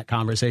turn that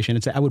conversation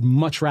and say I would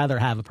much rather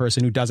have a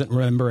person who doesn't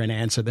remember an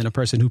answer than a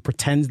person who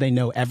pretends they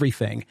know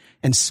everything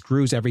and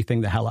screws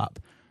everything the hell up.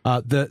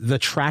 The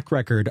track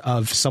record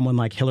of someone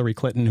like Hillary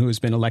Clinton, who has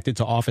been elected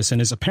to office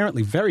and is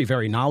apparently very,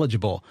 very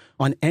knowledgeable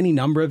on any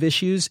number of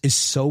issues, is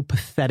so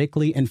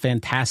pathetically and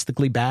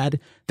fantastically bad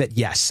that,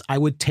 yes, I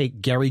would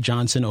take Gary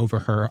Johnson over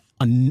her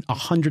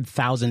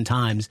 100,000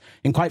 times.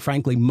 And quite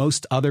frankly,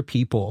 most other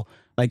people,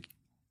 like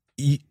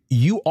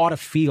you ought to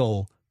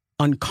feel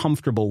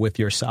uncomfortable with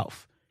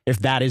yourself if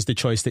that is the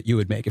choice that you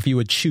would make, if you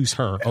would choose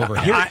her over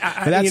him.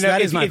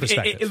 That is my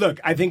perspective. Look,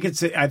 I think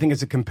it's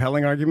a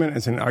compelling argument.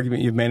 It's an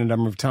argument you've made a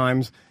number of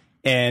times,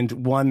 and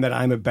one that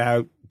I'm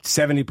about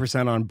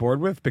 70% on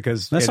board with,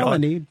 because that's all I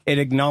need. It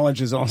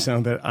acknowledges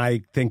also that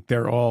I think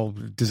they're all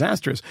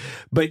disastrous,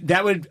 but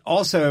that would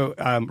also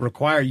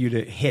require you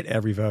to hit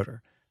every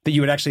voter. That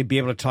you would actually be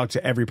able to talk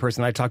to every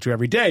person I talk to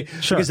every day.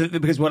 Sure.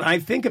 Because what I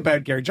think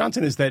about Gary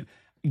Johnson is that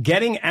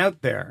getting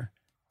out there,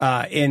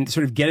 and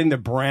sort of getting the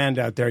brand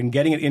out there and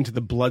getting it into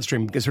the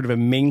bloodstream, is sort of a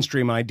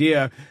mainstream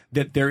idea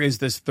that there is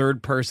this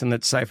third person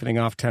that's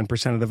siphoning off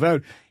 10% of the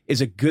vote,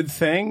 is a good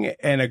thing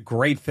and a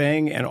great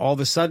thing. And all of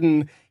a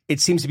sudden, it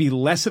seems to be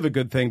less of a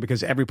good thing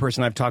because every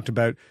person I've talked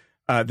about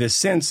this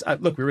since,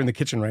 look, we were in the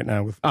kitchen right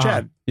now with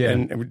Chad. Yeah.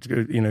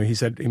 And he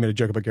said, he made a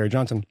joke about Gary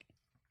Johnson.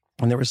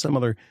 And there was some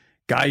other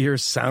guy here,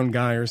 sound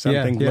guy or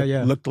something,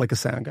 looked like a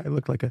sound guy,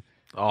 looked like a...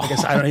 I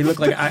guess I don't. He looked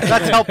like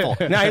that's helpful.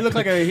 No,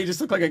 he just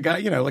looked like a guy,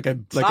 like a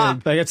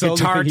That's the only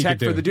guitar thing he tech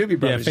could for do. the Doobie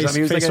Brothers. Yeah,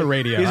 He was face like for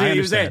radio. He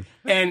was there.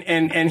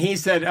 And he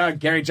said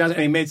Gary Johnson,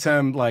 and he made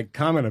some like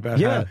comment about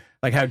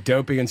how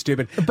dopey and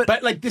stupid.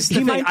 But like this is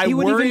the thing. He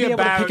wouldn't worry even be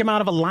able about, to pick him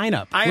out of a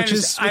lineup. I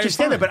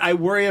understand that, but I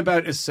worry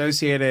about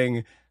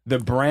associating the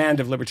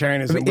brand of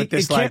libertarianism with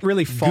this it can't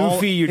really fall,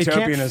 goofy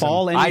utopianism. It can't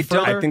fall any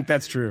further. I think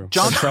that's true.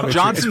 Johnson,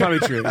 It's probably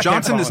true.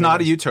 Johnson is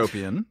not a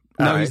utopian.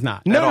 No, he's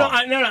not. No,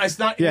 it's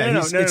not. Yeah, no,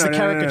 it's the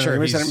caricature.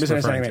 No, he's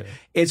misunderstanding me.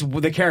 It's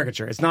the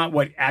caricature. It's not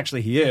what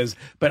actually he is.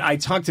 But I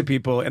talk to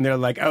people, and they're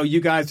like, "Oh, you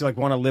guys like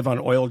want to live on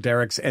oil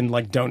derricks and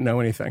like don't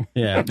know anything."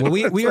 Yeah. Well,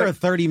 we are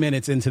 30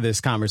 minutes into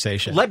this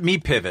conversation. Let me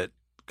pivot,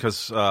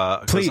 Because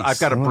Please. I've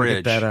got a I wanna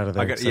bridge. get that out of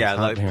there. It's so hot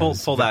like, here.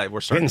 pull that. We're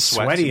starting Getting to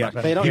sweat. sweaty too up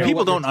much. in here.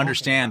 People don't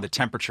understand the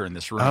temperature in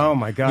this room. Oh,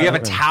 my God. We have a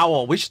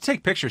towel. We should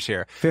take pictures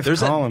here. Fifth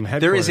column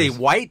there is a headquarters.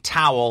 white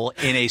towel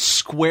in a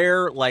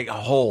square like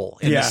hole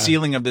in the Yeah.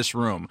 ceiling of this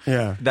room.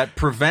 Yeah. That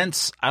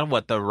prevents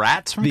the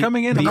rats from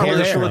coming in. the I'm not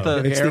really air- sure what the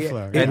It's the And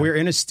airflow. Yeah. we're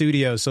in a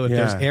studio, so if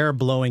there's Yeah. air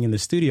blowing in the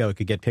studio, it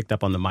could get picked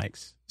up on the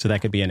mics. So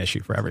that could be an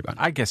issue for everybody.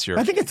 I guess you're.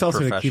 I think it's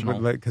also to keep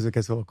professional. it because it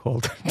gets a little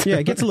cold. Yeah,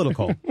 it gets a little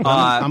cold.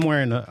 I'm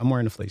wearing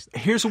a fleece.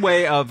 Here's a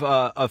way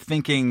of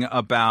thinking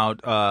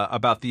about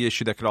the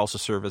issue that could also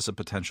serve as a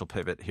potential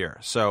pivot here.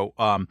 So,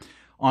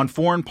 on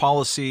foreign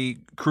policy,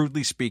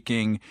 crudely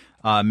speaking,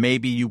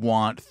 maybe you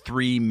want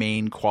three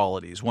main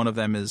qualities. One of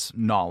them is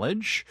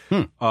knowledge.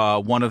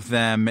 One of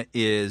them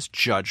is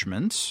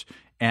judgment,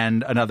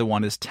 and another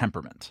one is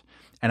temperament.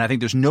 And I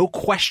think there's no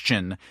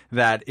question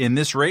that in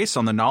this race,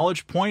 on the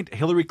knowledge point,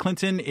 Hillary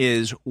Clinton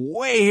is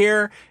way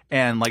here,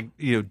 and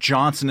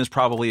Johnson is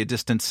probably a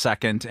distant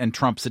second, and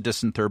Trump's a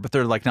distant third. But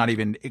they're not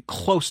even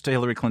close to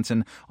Hillary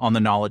Clinton on the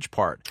knowledge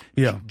part.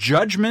 Yeah.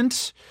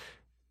 Judgment.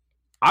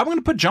 I'm going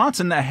to put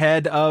Johnson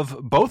ahead of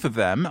both of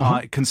them,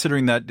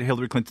 considering that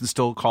Hillary Clinton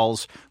still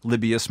calls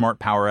Libya smart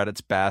power at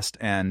its best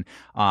and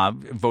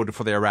voted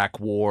for the Iraq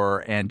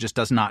war and just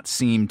does not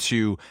seem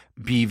to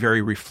be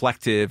very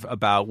reflective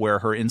about where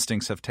her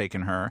instincts have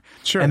taken her.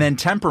 Sure. And then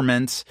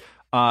temperament,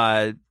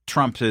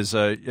 Trump is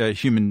a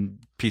human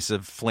piece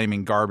of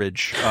flaming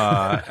garbage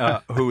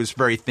who is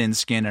very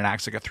thin-skinned and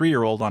acts like a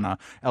 3-year-old on a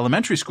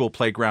elementary school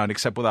playground,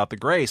 except without the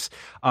grace.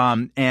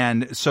 And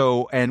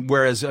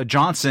whereas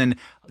Johnson,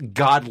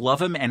 God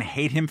love him and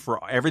hate him for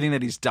everything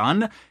that he's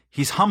done,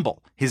 he's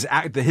humble.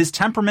 His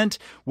temperament,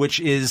 which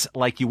is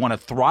like you want to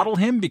throttle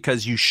him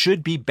because you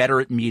should be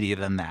better at media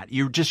than that.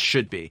 You just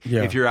should be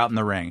if you're out in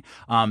the ring.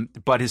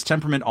 But his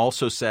temperament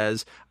also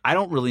says, I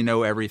don't really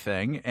know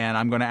everything, and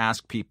I'm going to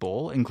ask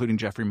people, including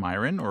Jeffrey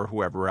Myron or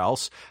whoever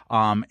else,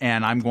 and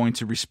I'm going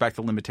to respect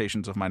the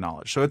limitations of my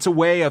knowledge. So it's a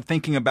way of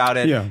thinking about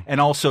it, and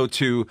also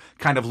to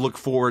kind of look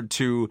forward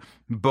to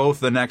both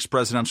the next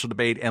presidential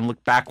debate and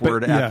look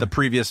backward at the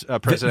previous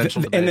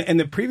presidential debate. And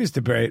the previous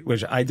debate,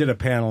 which I did a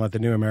panel at the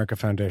New America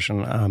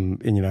Foundation, and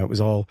it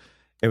was all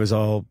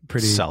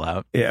pretty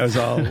sellout. It was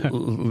all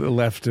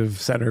left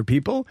of center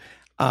people,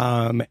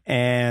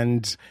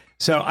 and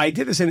so I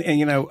did this,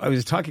 and I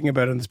was talking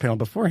about it on this panel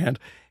beforehand.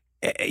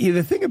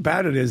 The thing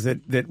about it is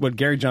that what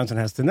Gary Johnson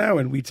has to know,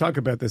 and we talk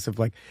about this of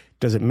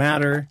does it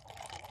matter?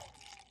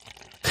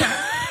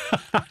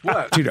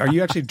 What? Dude, are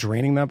you actually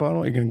draining that bottle?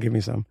 Or are you going to give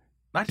me some?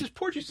 I just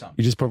poured you some.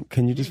 You just pour,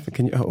 can you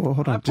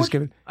hold on, just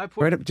give it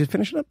right up, just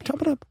finish it up,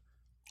 top it up.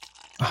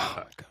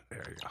 Oh, God.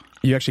 There you go.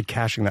 You're actually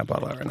cashing that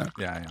bottle out right now.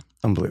 Yeah, I am.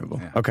 Unbelievable.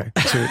 Yeah. Okay.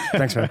 Sweet.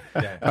 Thanks, man.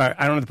 Yeah. All right.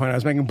 I don't know the point I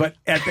was making, but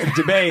at the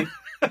debate,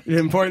 the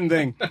important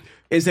thing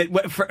is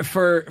that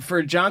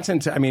for Johnson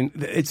to,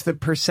 it's the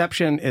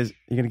perception is,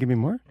 you going to give me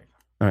more?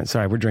 All right.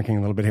 Sorry. We're drinking a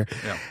little bit here.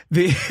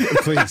 Yeah.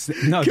 Please.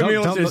 No,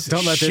 Camille's don't just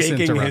let this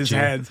shaking interrupt his you.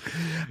 heads.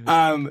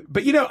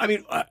 But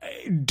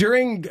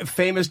during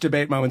famous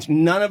debate moments,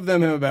 none of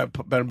them have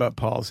been about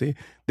policy.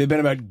 They've been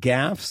about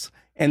gaffes.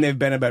 And they've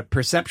been about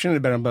perception.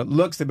 They've been about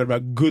looks. They've been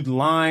about good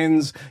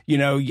lines.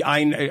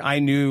 I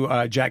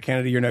knew Jack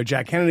Kennedy.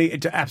 Jack Kennedy.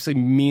 It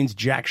absolutely means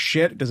jack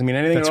shit. It doesn't mean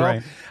anything That's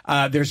at all.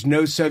 right. There's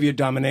no Soviet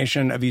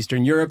domination of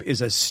Eastern Europe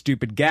is a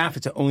stupid gaffe.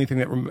 It's the only thing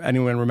that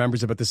anyone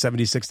remembers about the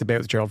 76 debate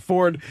with Gerald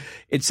Ford,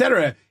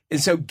 etc. And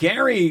so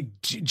Gary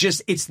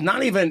it's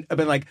not even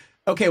about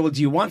okay, well, do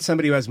you want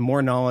somebody who has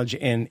more knowledge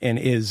and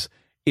is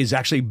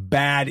actually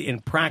bad in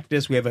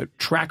practice? We have a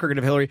track record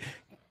of Hillary.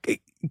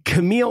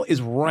 Camille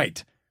is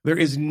right.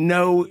 There's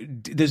no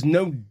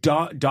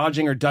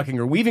dodging or ducking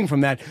or weaving from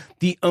that.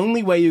 The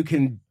only way you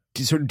can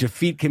sort of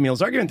defeat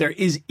Camille's argument there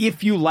is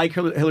if you like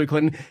Hillary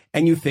Clinton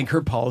and you think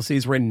her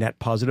policies were a net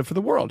positive for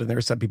the world. And there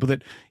are some people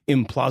that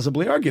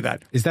implausibly argue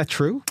that. Is that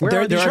true? Where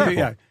There are these are-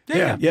 people?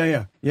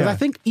 yeah. But I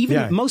think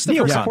even most of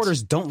her Neocons.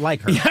 supporters don't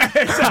like her.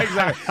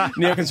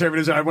 Exactly.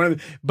 Neoconservatives are one of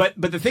them. But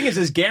the thing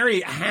is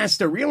Gary has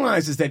to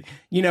realize is that,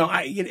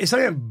 it's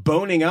not like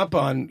boning up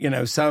on,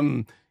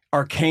 some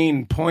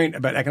arcane point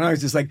about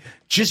economics. Is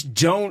just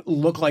don't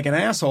look like an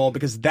asshole,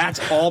 because that's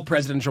all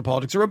presidential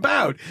politics are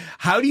about.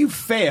 How do you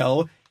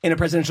fail in a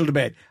presidential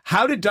debate?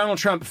 How did Donald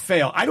Trump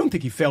fail? I don't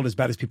think he failed as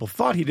bad as people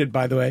thought he did,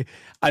 by the way.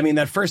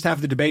 That first half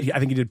of the debate, I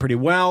think he did pretty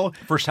well.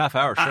 First half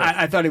hour, sure.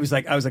 I thought I was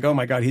like, oh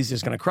my God, he's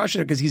just going to crush it,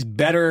 because he's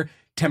better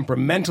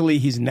temperamentally.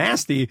 He's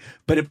nasty,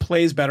 but it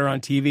plays better on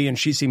TV. And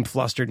she seemed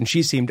flustered and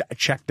she seemed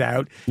checked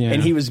out. Yeah.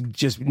 And he was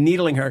just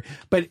needling her.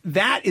 But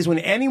that is when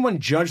anyone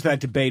judged that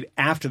debate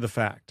after the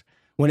fact.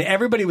 When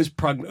everybody was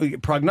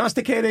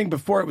prognosticating,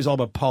 before it was all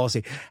about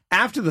policy.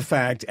 After the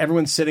fact,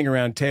 everyone's sitting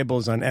around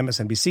tables on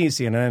MSNBC,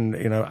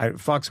 CNN,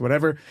 Fox,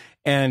 whatever,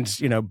 and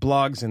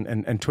blogs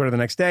and Twitter the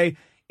next day.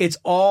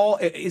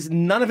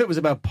 None of it was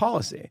about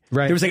policy.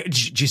 Right. There was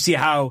do you see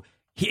how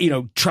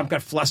Trump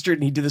got flustered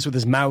and he did this with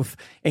his mouth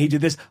and he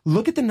did this.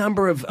 Look at the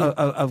number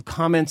of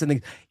comments and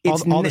things.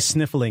 All the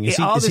sniffling. Is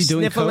he doing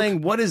sniffling?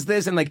 coke? What is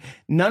this? And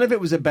none of it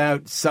was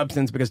about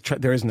substance because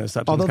there is no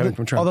substance coming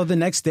from Trump. Although the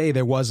next day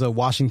there was a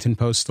Washington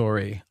Post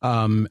story.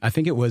 I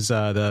think it was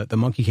the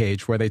monkey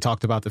cage where they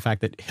talked about the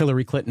fact that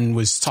Hillary Clinton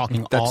was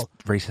talking That's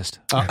racist.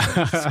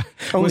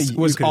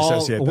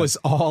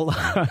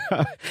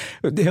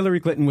 Hillary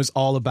Clinton was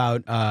all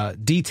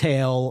about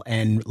detail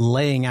and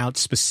laying out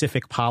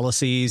specific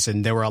policies,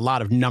 and there were a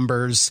lot of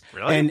numbers.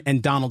 Really?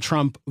 And Donald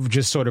Trump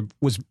just sort of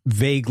was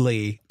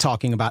vaguely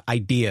talking about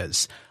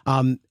ideas.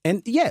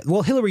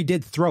 Hillary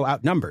did throw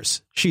out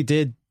numbers. She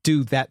did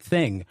do that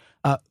thing.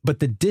 But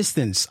the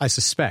distance, I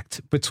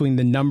suspect, between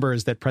the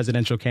numbers that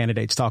presidential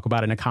candidates talk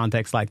about in a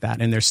context like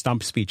that and their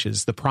stump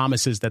speeches, the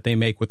promises that they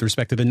make with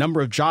respect to the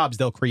number of jobs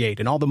they'll create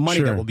and all the money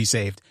that will be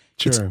saved,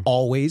 it's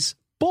always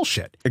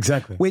bullshit.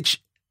 Exactly.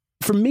 Which,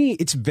 for me,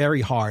 it's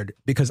very hard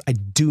because I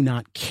do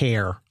not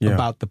care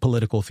about the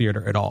political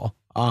theater at all.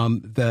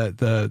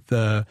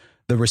 The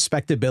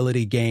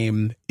respectability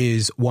game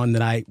is one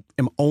that I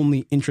am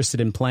only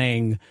interested in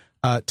playing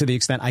to the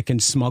extent I can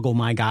smuggle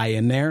my guy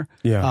in there.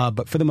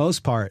 But for the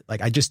most part,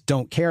 I just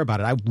don't care about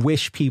it. I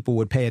wish people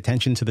would pay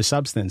attention to the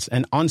substance.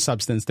 And on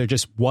substance, there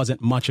just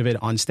wasn't much of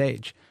it on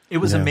stage. It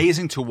was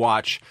amazing to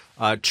watch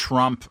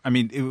Trump. I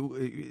mean,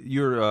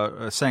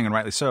 you're saying, and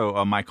rightly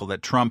so, Michael,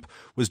 that Trump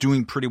was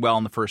doing pretty well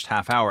in the first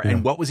half hour.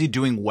 And what was he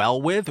doing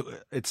well with?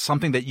 It's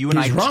something that you and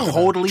I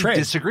totally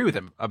disagree with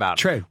him about.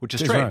 Trade. Which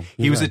is trade.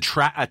 He was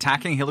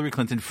attacking Hillary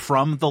Clinton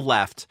from the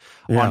left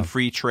on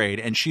free trade.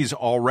 And she's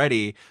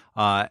already,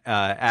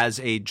 as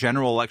a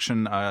general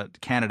election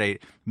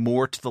candidate,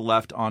 more to the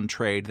left on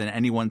trade than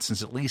anyone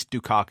since at least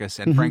Dukakis.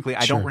 And frankly,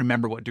 I don't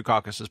remember what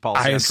Dukakis'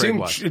 policy on trade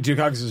was. I assume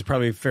Dukakis is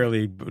probably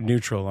fairly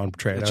neutral on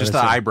trade. It's just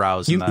the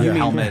eyebrows and the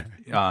helmet.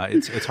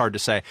 It's hard to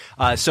say.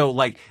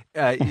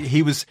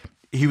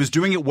 He was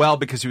doing it well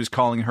because he was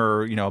calling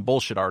her, a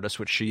bullshit artist,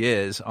 which she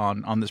is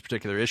on this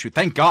particular issue.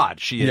 Thank God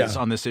she is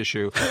on this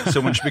issue.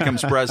 So when she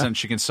becomes president,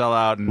 she can sell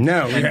out.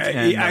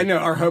 I know.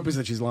 Our hope is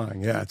that she's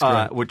lying. Yeah, it's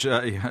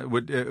great.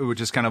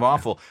 Which is kind of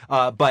awful.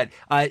 But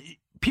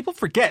people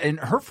forget in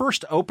her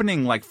first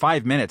opening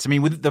 5 minutes. I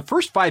mean, with the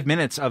first 5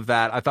 minutes of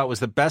that, I thought was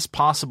the best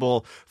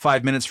possible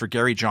 5 minutes for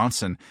Gary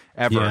Johnson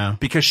ever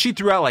because she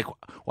threw out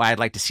I'd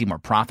like to see more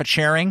profit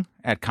sharing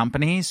at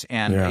companies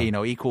and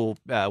equal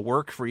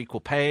work for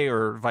equal pay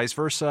or vice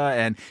versa,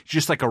 and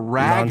just a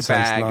rag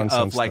bag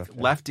of stuff,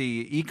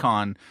 lefty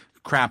econ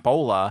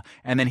crapola.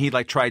 And then he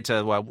tried to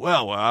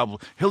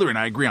Hillary and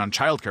I agree on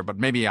childcare, but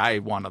maybe I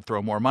want to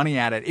throw more money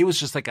at it. It was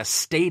just a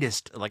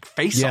statist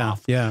face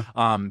off.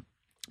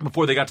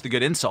 Before they got to the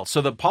good insults.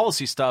 So the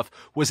policy stuff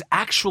was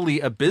actually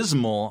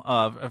abysmal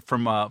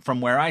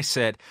from where I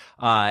sit,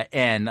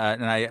 and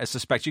I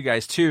suspect you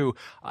guys too.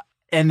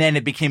 And then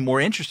it became more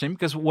interesting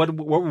because what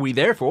were we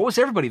there for? What was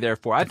everybody there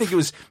for? I think it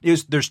was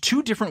there's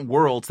two different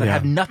worlds that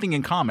have nothing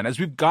in common. As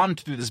we've gone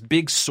through this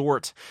big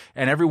sort,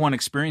 and everyone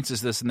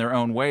experiences this in their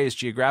own ways,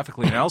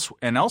 geographically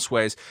and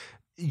elsewise,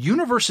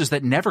 universes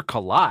that never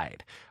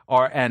collide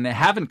and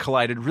haven't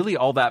collided really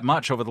all that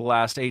much over the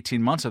last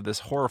 18 months of this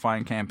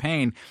horrifying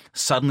campaign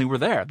suddenly were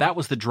there. That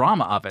was the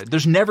drama of it.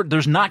 There's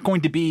not going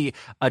to be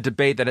a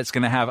debate that it's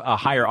going to have a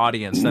higher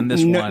audience than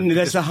this one.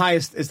 That's the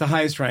highest. It's the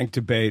highest ranked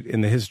debate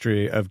in the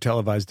history of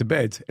televised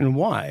debates. And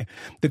why?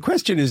 The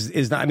question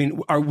is not, I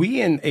mean, are we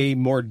in a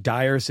more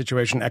dire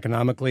situation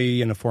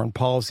economically, in a foreign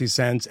policy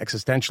sense,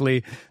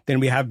 existentially,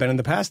 than we have been in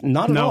the past?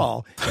 Not at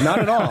all. Not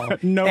at all.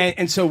 No.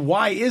 And so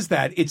why is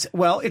that? It's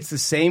the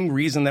same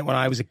reason that when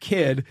I was a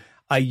kid,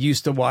 I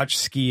used to watch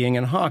skiing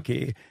and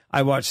hockey.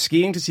 I watched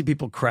skiing to see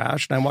people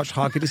crash, and I watched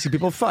hockey to see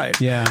people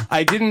fight. Yeah.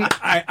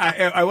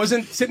 I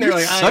wasn't sitting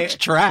there such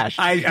trash.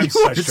 I'm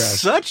such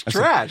trash. Such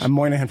trash. I'm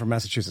Moynihan from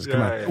Massachusetts.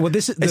 Come on. Yeah. Well,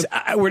 this is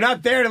we're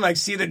not there to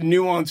see the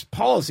nuanced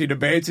policy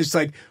debates. It's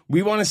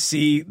we want to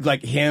see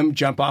him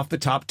jump off the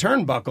top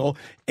turnbuckle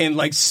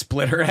and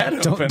split her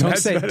head open.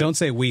 Don't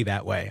say we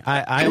that way.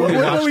 I only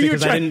watched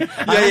because I didn't.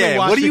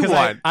 What do you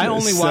want? I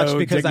only watched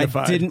because I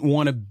didn't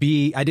want to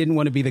be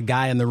the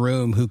guy in the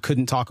room who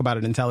couldn't talk about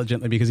it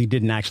intelligently because he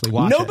didn't actually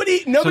watch it.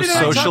 Nobody that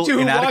I talked to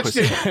who watched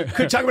it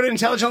could talk about it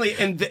intelligently.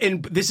 And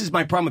this is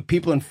my problem with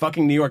people in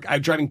fucking New York. I'm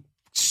driving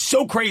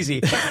so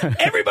crazy.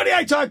 Everybody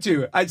I talk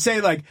to, I'd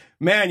say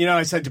man,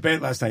 I said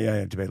debate last night.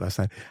 Yeah, debate last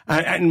night.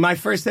 And my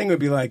first thing would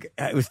be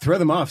it would throw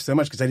them off so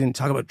much because I didn't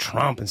talk about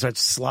Trump and start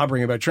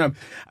slobbering about Trump.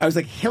 I was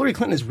Hillary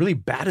Clinton is really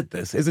bad at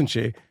this, isn't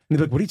she? And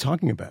they're what are you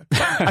talking about?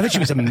 I thought she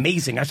was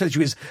amazing. I thought she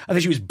was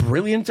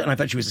brilliant, and I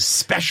thought she was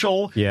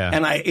special. Yeah.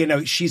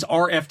 And she's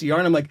our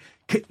FDR, and I'm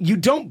you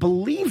don't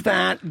believe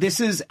that.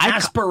 This is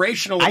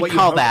aspirational. I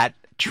call that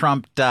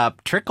trumped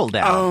up trickle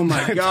down. Oh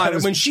my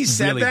God. When she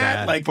said really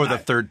that, bad. For the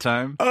third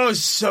time. Oh,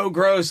 so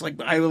gross.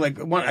 I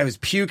was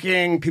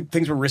puking.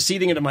 Things were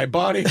receding into my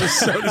body. It was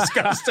so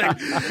disgusting.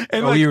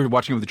 And you were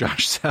watching with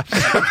Josh Sepp.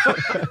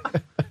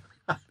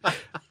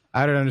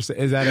 I don't understand.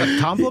 Is that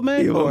a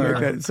compliment You won't or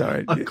make that,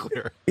 sorry.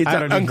 Unclear. It's I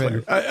don't unclear.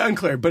 even-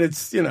 Unclear, but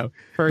it's, First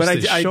but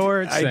is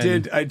shorts I and-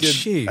 did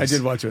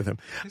Jeez. watch it with him.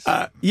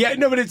 But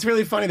it's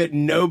really funny that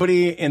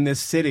nobody in this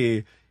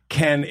city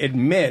can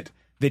admit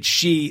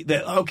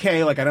that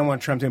okay, like I don't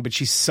want Trump to, but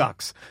she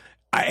sucks.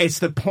 It's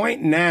the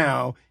point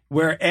now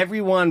where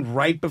everyone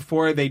right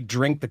before they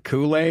drink the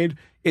Kool-Aid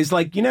is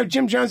like,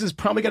 Jim Jones has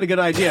probably got a good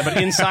idea, but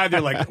inside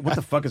they're like, what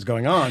the fuck is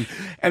going on?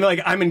 And they're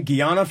like, I'm in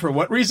Guyana for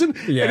what reason?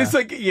 Yeah. And it's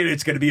like,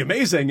 it's going to be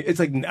amazing. It's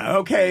like,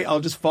 okay, I'll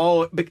just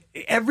follow. But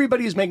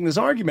everybody who's making this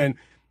argument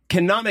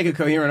cannot make a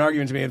coherent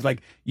argument to me. It's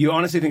like, you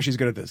honestly think she's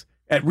good at this?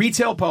 At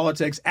retail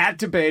politics, at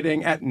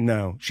debating,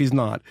 no, she's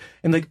not.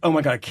 And like, oh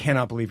my God, I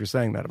cannot believe you're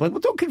saying that. I'm like,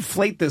 well, don't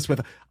conflate this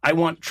with, I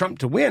want Trump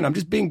to win. I'm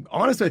just being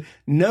honest with you.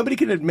 Nobody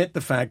can admit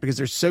the fact because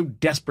they're so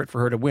desperate for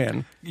her to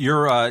win.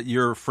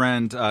 Your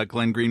friend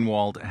Glenn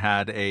Greenwald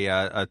had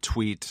a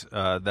tweet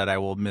that I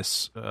will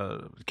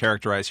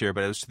mischaracterize here,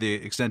 but it was to the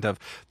extent of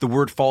the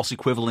word false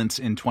equivalence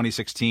in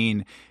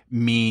 2016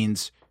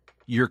 means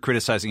you're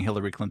criticizing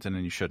Hillary Clinton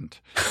and you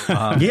shouldn't.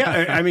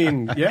 Yeah.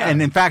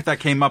 And in fact, that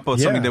came up with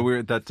something Yeah.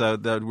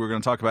 that we're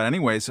going to talk about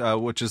anyways,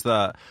 which is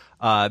the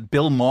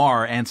Bill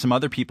Maher and some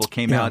other people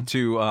came out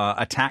to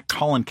attack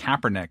Colin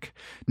Kaepernick,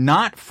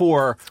 not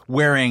for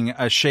wearing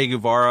a Che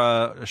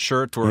Guevara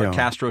shirt or a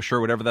Castro shirt,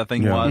 whatever that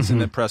thing was in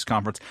the press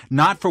conference,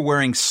 not for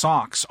wearing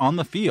socks on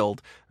the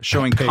field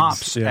showing Pigs,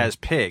 cops yeah. as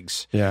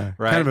pigs. Yeah.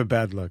 Right? Kind of a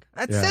bad look.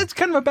 That's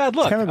kind of a bad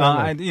look. kind of a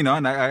bad look.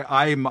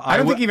 I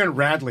don't think even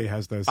Radley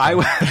has those. I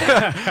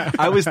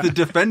was the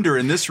defender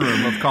in this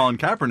room of Colin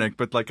Kaepernick,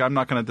 but like I'm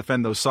not going to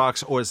defend those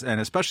socks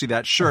and especially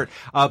that shirt.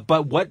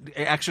 But what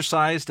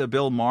exercised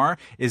Bill Maher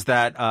is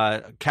that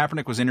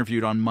Kaepernick was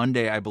interviewed on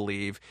Monday, I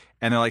believe,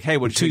 and they're like, "Hey,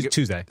 what do you think?"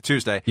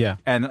 Tuesday, Yeah.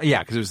 and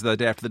because it was the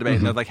day after the debate,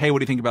 and they're like, "Hey, what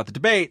do you think about the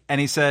debate?"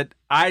 And he said,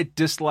 "I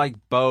dislike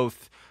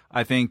both.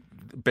 I think."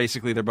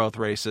 Basically, they're both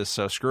racist,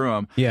 so screw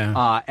them.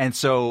 Yeah. And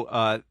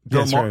so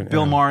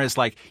Bill Maher is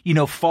like,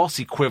 false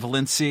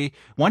equivalency.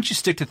 Once you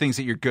stick to things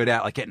that you're good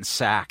at, like getting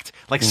sacked,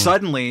 like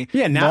suddenly,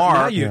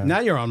 now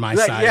you're on my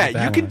side. Yeah, with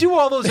that you can one. do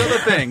all those other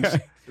things.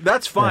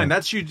 That's fine.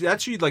 That's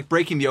you like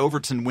breaking the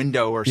Overton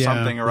window or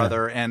something or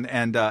other,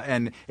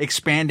 and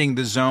expanding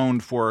the zone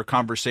for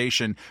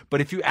conversation. But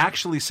if you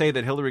actually say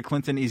that Hillary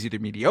Clinton is either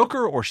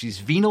mediocre or she's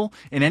venal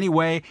in any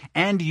way,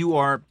 and you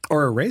are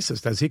or a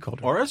racist, as he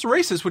called her, or as a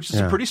racist, which is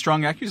a pretty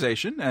strong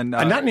accusation, and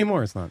not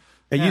anymore. It's not.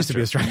 It used to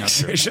be a strong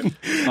accusation.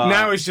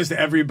 Now it's just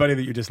everybody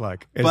that you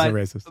dislike is a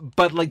racist.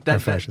 But like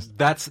fascist.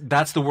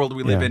 that's the world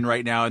we live in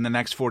right now. In the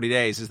next 40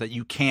 days, is that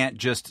you can't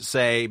just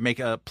make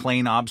a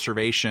plain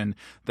observation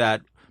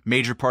that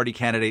major party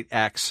candidate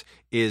X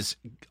is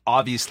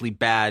obviously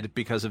bad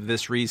because of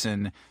this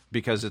reason,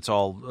 because it's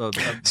all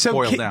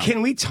boiled down.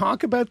 Can we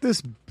talk about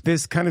this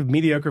kind of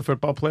mediocre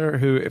football player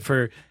who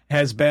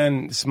has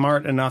been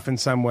smart enough in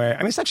some way? I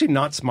mean, it's actually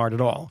not smart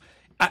at all.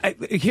 I'm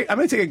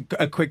going to take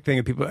a quick thing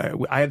of people.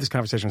 I had this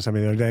conversation with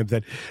somebody the other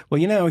day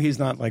that, he's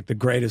not like the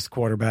greatest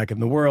quarterback in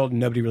the world.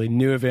 Nobody really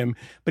knew of him,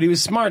 but he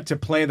was smart to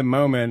play the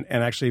moment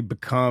and actually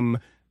become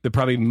the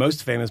probably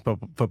most famous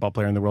football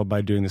player in the world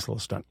by doing this little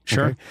stunt.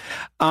 Sure.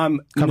 Okay?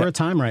 Cover of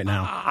Time right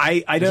now.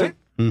 I don't.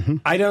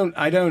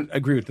 I don't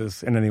agree with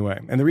this in any way,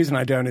 and the reason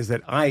I don't is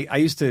that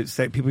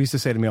people used to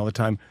say to me all the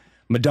time,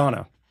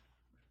 Madonna.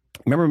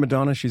 Remember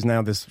Madonna? She's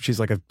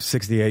like a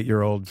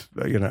 68-year-old,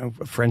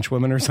 French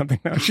woman or something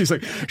now. She's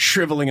like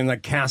shriveling in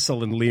that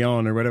castle in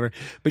Lyon or whatever.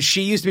 But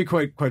she used to be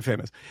quite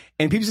famous.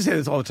 And people used to say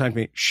this all the time to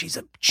me. She's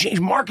a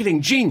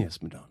marketing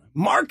genius, Madonna.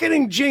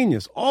 Marketing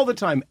genius all the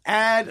time.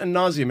 Ad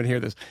nauseum and hear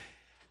this.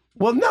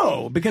 Well,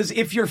 no, because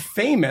if you're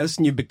famous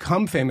and you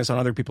become famous on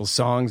other people's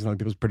songs and other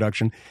people's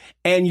production,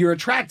 and you're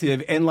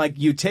attractive, and like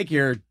you take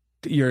your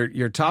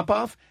top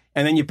off,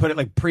 and then you put it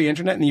like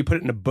pre-internet, and then you put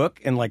it in a book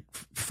and like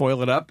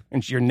foil it up,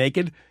 and you're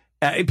naked,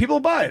 people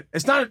will buy it.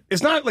 It's not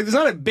like there's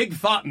not a big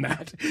thought in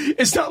that.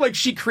 It's not like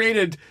she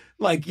created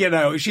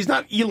she's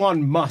not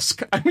Elon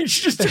Musk. I mean,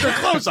 she just took her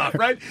clothes off,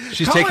 right?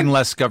 She's taking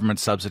less government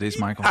subsidies,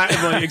 Michael.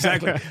 Well,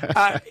 exactly.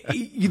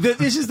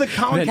 This is the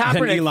Colin Kaepernick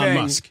than Elon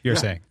thing. Musk, you're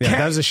saying. Yeah,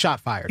 that was a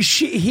shot fired.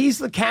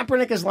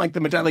 Kaepernick is like the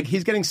Madonna. Like,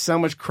 he's getting so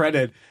much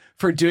credit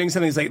for doing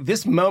something. It's like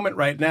this moment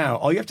right now,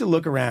 all you have to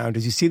look around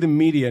is you see the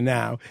media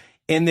now,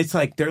 and it's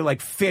like they're like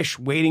fish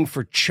waiting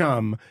for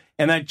chum.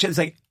 And that just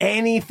like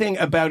anything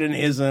about an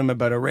ism,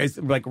 about a race,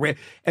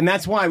 and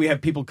that's why we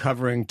have people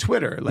covering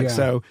Twitter.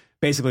 So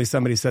basically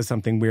somebody says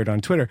something weird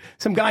on Twitter.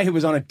 Some guy who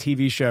was on a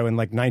TV show in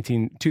like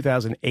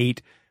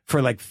 2008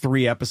 for like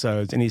 3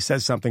 episodes, and he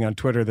says something on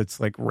Twitter that's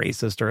like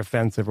racist or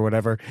offensive or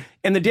whatever,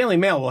 and the Daily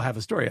Mail will have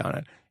a story on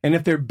it. And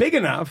if they're big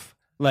enough,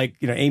 like,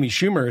 Amy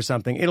Schumer or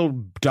something,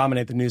 it'll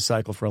dominate the news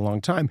cycle for a long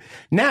time.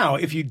 Now,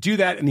 if you do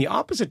that in the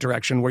opposite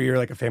direction, where you're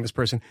like a famous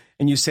person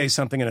and you say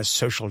something in a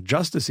social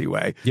justice-y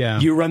way,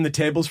 you run the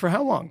tables for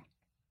how long?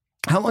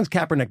 How long's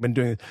Kaepernick been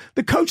doing this?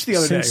 The coach the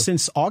other day.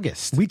 Since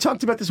August. We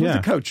talked about this with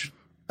the coach.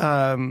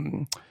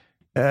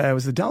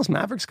 Was the Dallas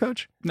Mavericks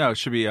coach? No, it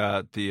should be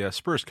the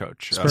Spurs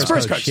coach.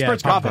 Spurs coach. Yeah,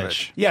 Spurs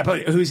Popovich. Yeah,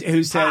 but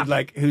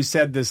who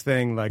said this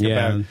thing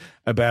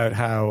about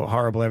how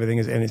horrible everything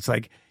is, and it's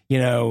like,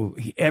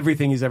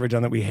 everything he's ever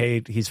done that we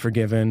hate, he's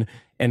forgiven,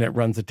 and it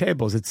runs the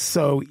tables. It's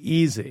so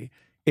easy.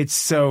 It's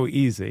so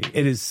easy.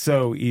 It is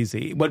so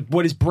easy.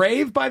 What is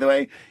brave, by the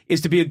way,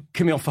 is to be a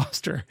Kmele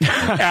Foster.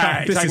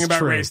 Talking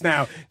about race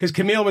now. Because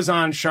Kmele was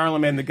on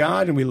Charlemagne the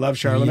God, and we love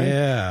Charlemagne.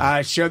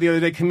 Yeah. Show the other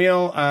day,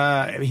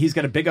 Kmele, he's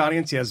got a big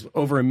audience. He has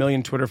over 1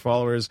 million Twitter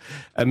followers,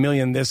 1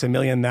 million this, 1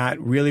 million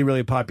that. Really,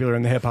 really popular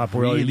in the hip-hop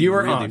world. You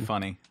were really on.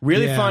 funny.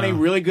 Really funny,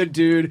 really good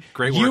dude.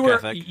 Great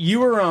work ethic.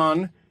 You were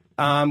on.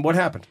 What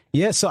happened?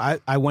 Yeah, so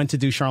I went to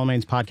do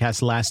Charlemagne's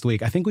podcast last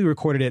week. I think we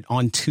recorded it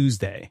on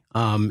Tuesday.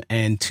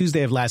 And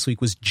Tuesday of last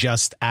week was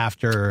just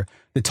after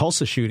the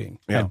Tulsa shooting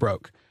had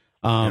broke.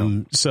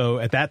 So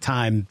at that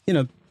time,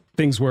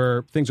 things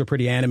were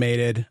pretty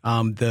animated.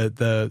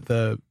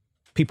 The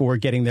people were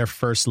getting their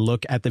first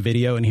look at the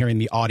video and hearing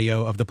the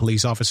audio of the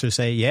police officer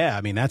say, "Yeah,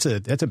 I mean that's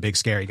a big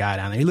scary guy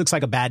down there. He looks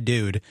like a bad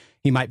dude.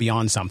 He might be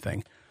on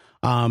something."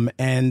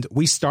 And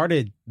we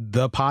started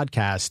the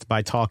podcast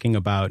by talking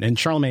about, and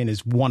Charlemagne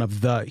is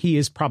he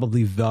is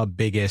probably the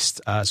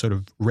biggest sort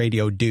of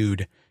radio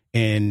dude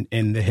in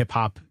the hip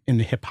hop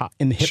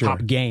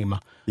game.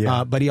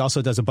 Yeah. But he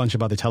also does a bunch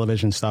of other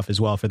television stuff as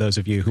well. For those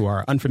of you who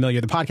are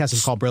unfamiliar, the podcast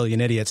is called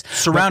Brilliant Idiots.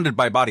 Surrounded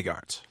by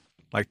bodyguards.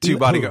 Like two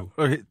bodyguards.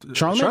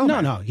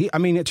 Charlemagne? No.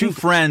 Two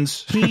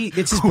friends.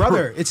 It's his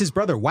brother. It's his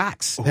brother,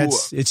 Wax.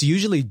 It's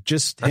usually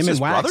just him and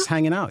Wax brother?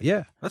 hanging out.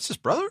 Yeah. That's his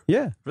brother?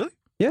 Yeah. Really?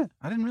 Yeah.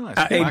 I didn't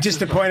realize. Just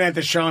to point out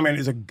that Charlemagne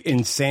is an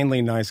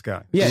insanely nice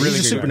guy. Yeah, really he's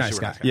a super nice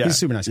guy. Yeah. He's a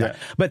super nice guy.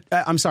 But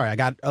I'm sorry, I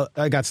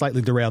got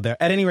slightly derailed there.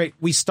 At any rate,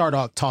 we start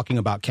off talking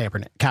about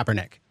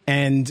Kaepernick.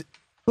 And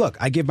look,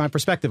 I give my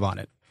perspective on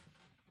it.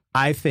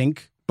 I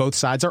think both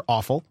sides are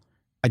awful.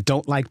 I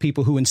don't like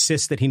people who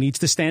insist that he needs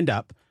to stand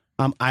up.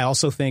 I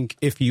also think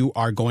if you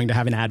are going to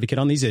have an advocate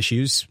on these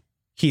issues,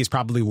 he is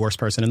probably the worst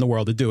person in the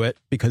world to do it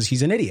because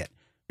he's an idiot.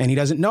 And he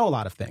doesn't know a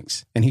lot of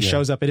things. And he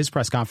shows up at his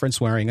press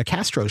conference wearing a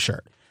Castro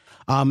shirt.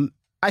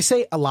 I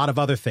say a lot of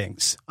other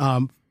things,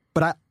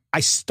 but I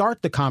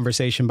start the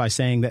conversation by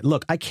saying that,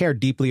 look, I care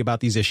deeply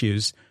about these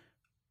issues.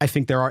 I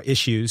think there are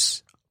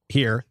issues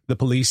here. The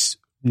police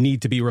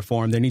need to be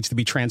reformed. There needs to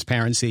be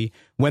transparency.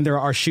 When there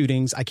are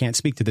shootings, I can't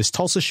speak to this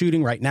Tulsa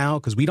shooting right now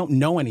because we don't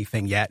know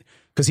anything yet.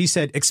 Because he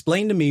said,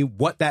 explain to me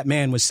what that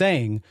man was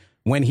saying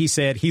when he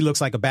said he looks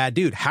like a bad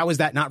dude. How is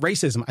that not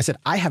racism? I said,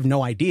 I have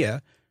no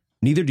idea.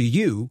 Neither do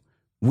you.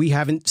 We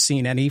haven't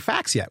seen any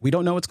facts yet. We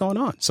don't know what's going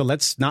on. So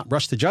let's not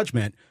rush to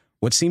judgment.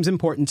 What seems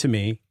important to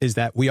me is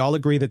that we all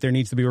agree that there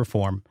needs to be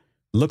reform.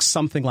 Looks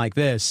something like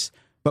this,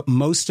 but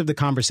most of the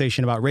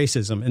conversation about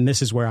racism, and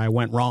this is where I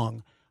went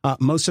wrong,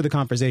 most of the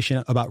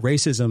conversation about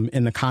racism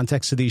in the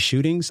context of these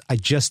shootings, I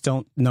just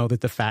don't know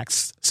that the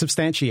facts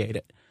substantiate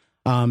it.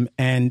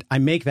 And I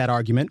make that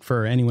argument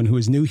for anyone who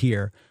is new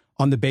here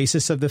on the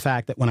basis of the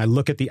fact that when I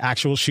look at the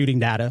actual shooting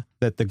data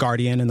that the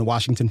Guardian and the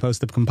Washington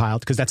Post have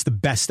compiled, because that's the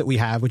best that we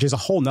have, which is a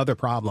whole nother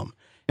problem.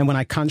 And when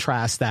I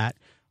contrast that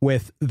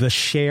with the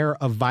share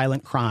of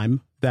violent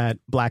crime that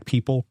black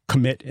people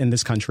commit in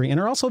this country and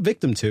are also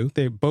victim to,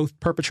 they're both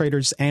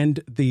perpetrators and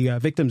the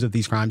victims of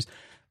these crimes.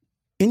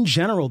 In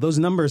general, those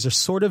numbers are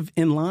sort of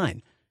in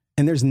line.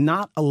 And there's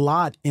not a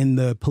lot in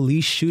the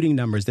police shooting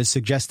numbers that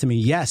suggest to me,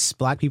 yes,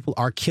 black people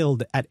are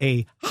killed at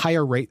a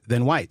higher rate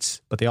than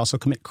whites, but they also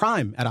commit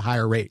crime at a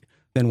higher rate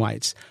than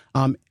whites.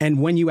 And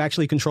when you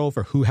actually control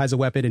for who has a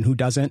weapon and who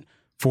doesn't,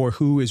 for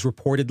who is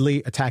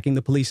reportedly attacking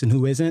the police and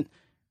who isn't,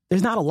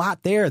 there's not a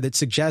lot there that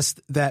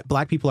suggests that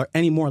black people are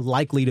any more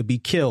likely to be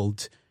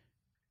killed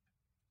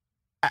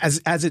as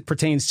it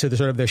pertains to the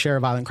sort of their share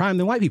of violent crime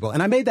than white people.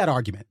 And I made that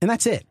argument, and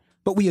that's it.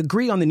 But we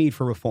agree on the need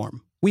for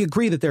reform. We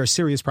agree that there are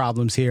serious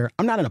problems here.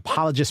 I'm not an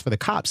apologist for the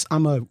cops.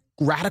 I'm a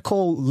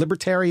radical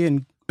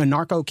libertarian,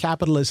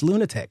 anarcho-capitalist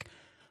lunatic.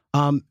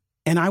 And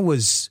I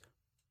was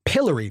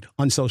pilloried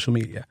on social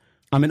media.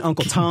 I'm an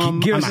Uncle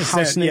Tom. I'm a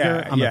house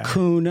nigger. I'm a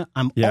coon.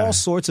 I'm all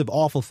sorts of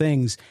awful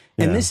things.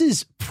 And this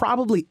is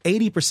probably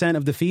 80%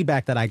 of the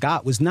feedback that I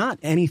got was not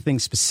anything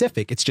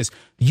specific. It's just,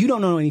 you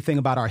don't know anything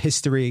about our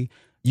history.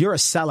 You're a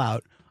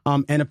sellout.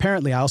 And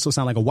apparently I also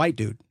sound like a white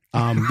dude.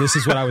 This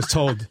is what I was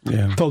told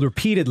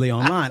repeatedly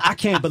online. I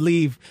can't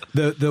believe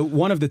the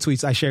one of the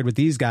tweets I shared with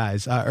these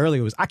guys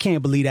earlier was, I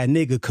can't believe that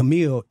nigga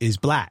Kmele is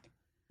black.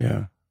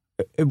 Yeah.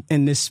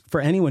 And this,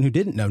 for anyone who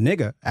didn't know,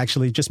 nigga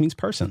actually just means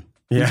person.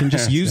 You can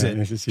just use it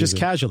just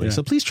casually.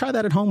 So please try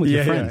that at home with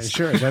your friends.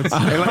 Sure. That's,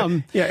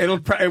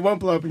 it won't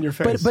blow up in your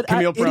face. But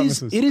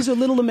it is a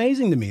little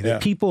amazing to me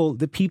that people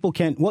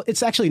can. Well,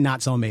 it's actually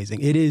not so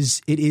amazing. It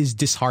is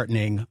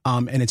disheartening,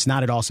 and it's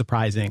not at all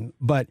surprising.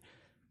 But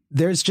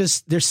there's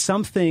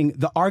something.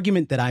 The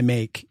argument that I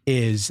make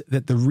is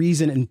that the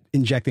reason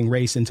injecting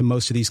race into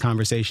most of these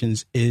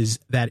conversations is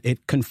that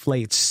it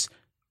conflates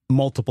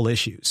multiple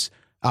issues.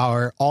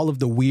 All of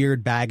the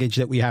weird baggage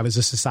that we have as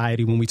a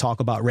society when we talk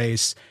about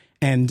race.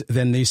 and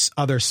then this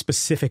other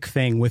specific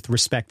thing with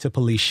respect to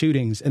police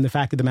shootings. And the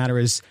fact of the matter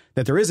is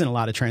that there isn't a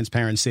lot of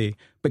transparency,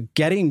 but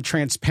getting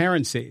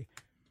transparency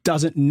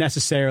doesn't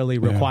necessarily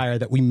require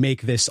that we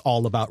make this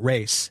all about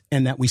race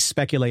and that we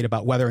speculate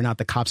about whether or not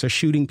the cops are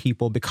shooting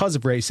people because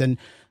of race. And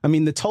I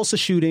mean, the Tulsa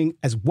shooting,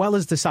 as well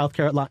as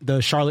the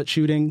Charlotte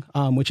shooting,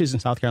 which is in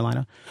South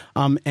Carolina,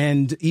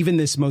 and even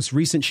this most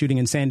recent shooting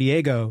in San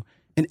Diego,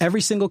 in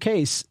every single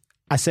case,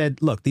 I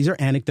said, look, these are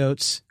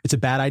anecdotes. It's a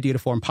bad idea to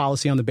form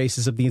policy on the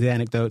basis of these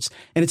anecdotes.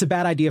 And it's a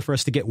bad idea for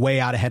us to get way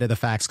out ahead of the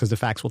facts because the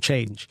facts will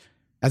change.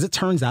 As it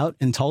turns out,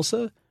 in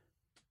Tulsa,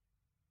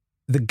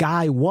 the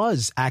guy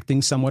was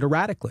acting somewhat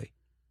erratically.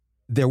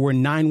 There were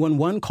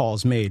 911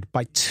 calls made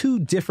by 2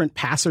 different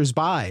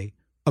passersby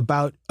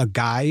about a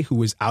guy who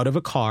was out of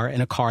a car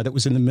in a car that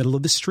was in the middle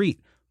of the street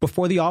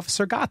before the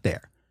officer got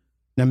there.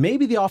 Now,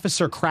 maybe the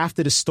officer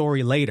crafted a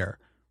story later,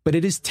 but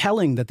it is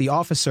telling that the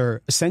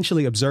officer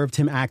essentially observed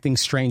him acting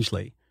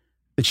strangely,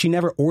 that she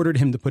never ordered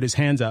him to put his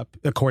hands up,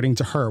 according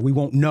to her. We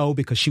won't know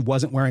because she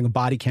wasn't wearing a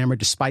body camera,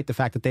 despite the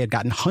fact that they had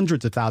gotten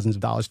hundreds of thousands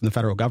of dollars from the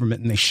federal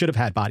government, and they should have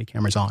had body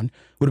cameras on.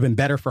 Would have been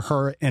better for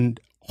her and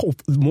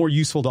more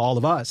useful to all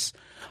of us.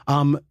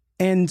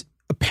 And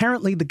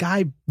apparently the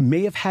guy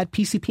may have had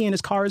PCP in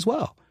his car as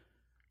well.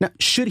 Now,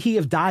 should he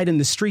have died in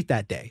the street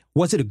that day?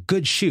 Was it a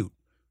good shoot?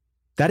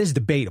 That is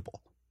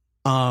debatable.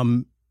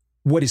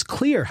 What is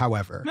clear,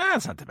 however... No,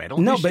 that's not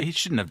debatable. No, He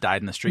shouldn't have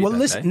died in the street Well, that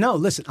listen, day. no,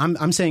 listen.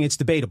 I'm saying it's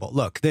debatable.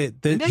 Look,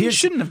 He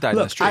shouldn't have died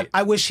in the street.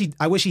 I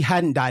wish he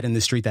hadn't died in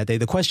the street that day.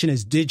 The question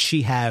is, did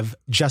she have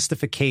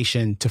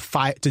justification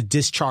to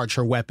discharge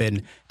her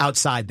weapon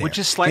outside there? Which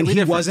is slightly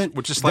different.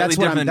 Which is slightly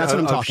different. That's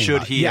what I'm talking should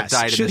about. he have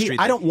died in the street?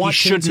 I don't want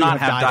he him should to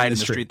not have died in in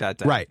the street that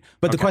day. Right.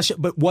 But the question,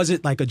 was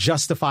it like a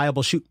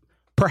justifiable shoot?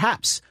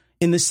 Perhaps,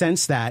 in the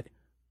sense that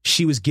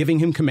she was giving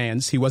him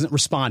commands. He wasn't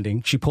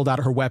responding. She pulled out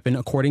her weapon,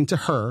 according to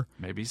her.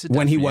 Maybe he's a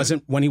when he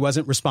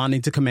wasn't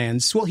responding to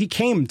commands. Well, he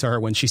came to her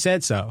when she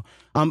said so.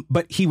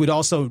 But he would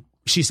also,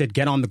 she said,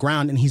 get on the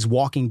ground, and he's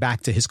walking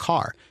back to his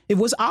car. It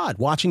was odd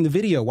watching the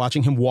video,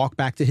 watching him walk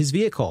back to his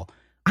vehicle.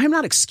 I'm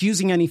not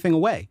excusing anything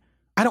away.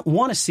 I don't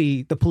want to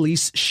see the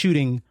police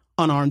shooting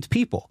unarmed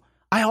people.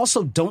 I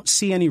also don't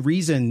see any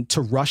reason to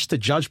rush to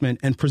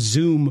judgment and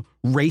presume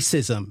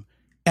racism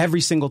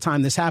every single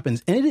time this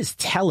happens. And it is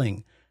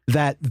telling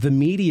that the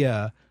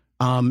media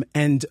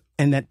and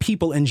that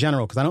people in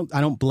general, because I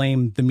don't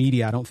blame the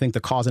media. I don't think the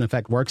cause and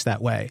effect works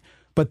that way.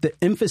 But the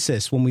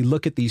emphasis when we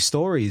look at these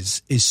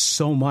stories is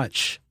so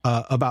much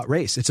about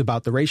race. It's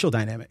about the racial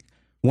dynamic.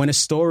 When a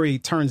story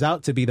turns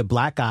out to be a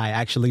black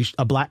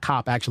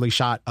cop actually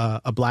shot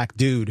a black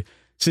dude,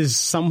 this is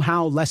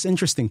somehow less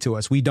interesting to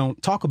us. We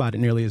don't talk about it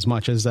nearly as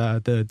much as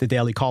the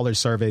Daily Caller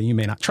survey. You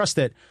may not trust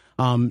it.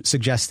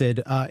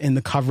 Suggested in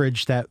the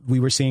coverage that we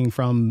were seeing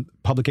from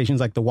publications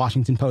like the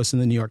Washington Post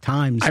and the New York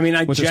Times. I mean,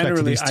 I with respect to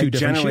generally, these two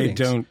different shootings.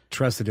 don't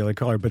trust the Daily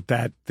Caller, but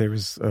that there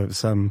was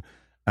some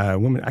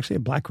woman, actually a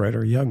black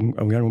writer, a young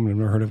woman I've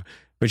never heard of,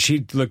 but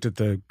she looked at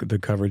the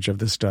coverage of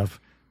this stuff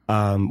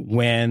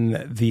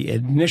when the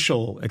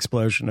initial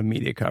explosion of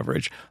media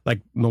coverage, like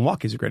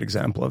Milwaukee's a great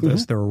example of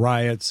this. There were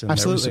riots and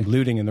there was some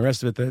looting and the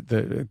rest of it.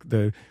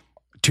 The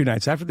 2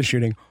 nights after the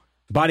shooting,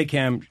 body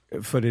cam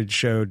footage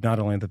showed not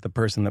only that the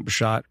person that was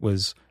shot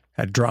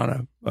had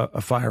drawn a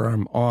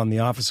firearm on the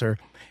officer,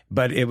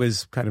 but it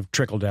was kind of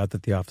trickled out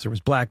that the officer was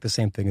black. The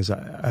same thing is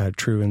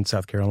true in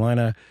South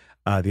Carolina.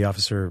 The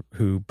officer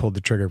who pulled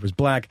the trigger was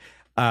black.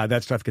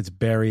 That stuff gets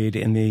buried,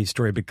 and the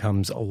story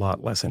becomes a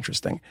lot less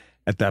interesting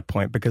at that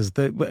point because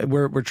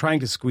we're trying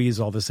to squeeze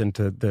all this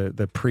into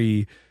the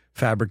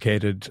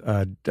prefabricated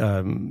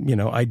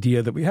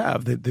idea that we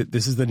have. That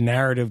this is the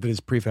narrative that is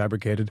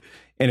prefabricated,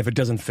 and if it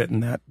doesn't fit in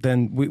that,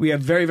 then we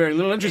have very, very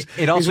little interest.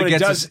 It also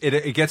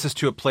gets us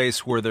to a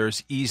place where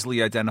there's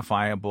easily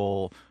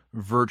identifiable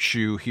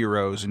virtue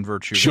heroes and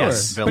virtue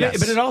villains.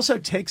 But it also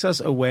takes us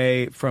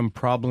away from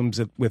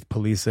problems with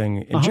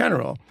policing in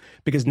general,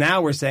 because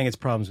now we're saying it's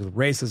problems with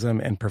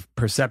racism and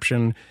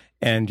perception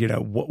and,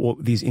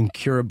 what these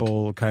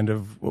incurable kind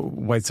of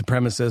white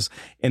supremacists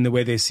in the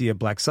way they see a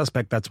black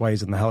suspect. That's why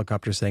he's in the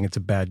helicopter saying it's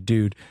a bad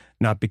dude,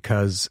 not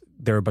because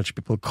there were a bunch of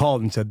people who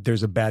called and said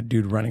there's a bad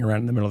dude running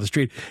around in the middle of the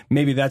street.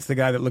 Maybe that's the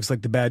guy that looks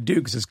like the bad dude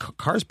because his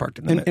car's parked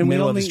in the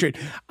middle of the street.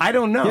 I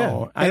don't know.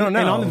 Yeah. I don't know.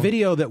 And on the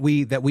video that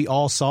we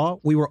all saw,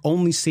 we were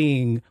only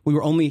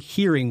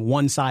hearing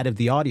one side of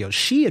the audio.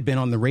 She had been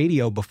on the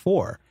radio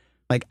before,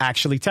 like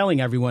actually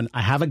telling everyone,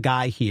 I have a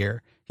guy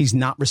here. He's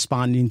not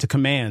responding to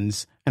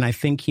commands, and I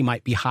think he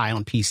might be high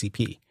on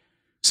PCP.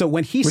 So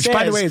when he says,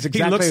 by the way, is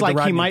exactly he looks the like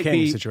Rodney he might King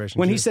be. situation,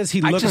 When too. he says he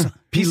PCP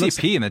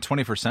looks in the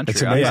 21st century.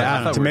 It's amazing.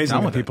 I thought It's we were amazing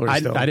done that with it. people are I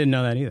still. didn't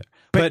know that either.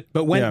 But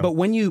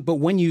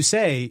when you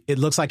say it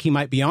looks like he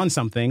might be on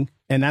something,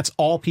 and that's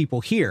all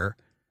people hear,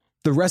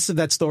 the rest of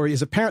that story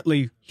is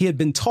apparently he had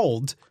been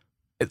told,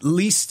 at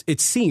least it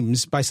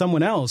seems by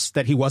someone else,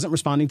 that he wasn't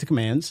responding to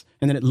commands,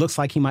 and then it looks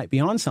like he might be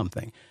on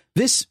something.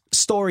 this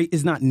story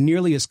is not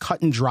nearly as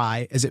cut and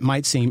dry as it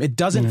might seem. It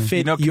doesn't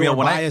fit Camille, your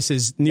when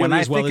biases nearly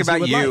as well as When I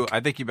think about you would you, like. I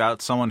think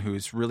about someone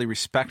who's really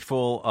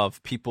respectful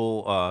of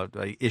people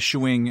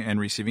issuing and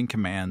receiving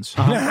commands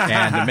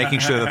and making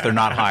sure that they're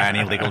not high on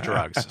illegal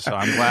drugs. So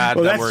I'm glad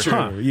that that's we're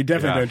true. You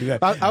definitely don't do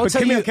that. I'll But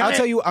tell Camille, you. can I'll I-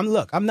 tell you.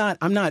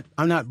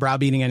 I'm not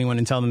browbeating anyone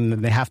and telling them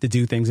that they have to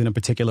do things in a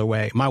particular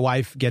way. My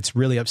wife gets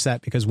really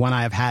upset because when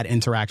I have had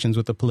interactions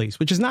with the police,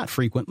 which is not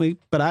frequently,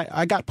 but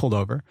I got pulled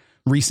over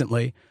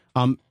recently.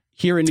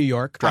 Here in New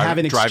York, I have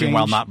an exchange. Driving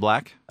while not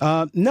black?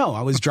 No,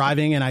 I was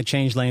driving and I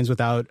changed lanes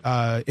without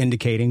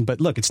indicating.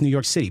 But look, it's New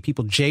York City.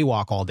 People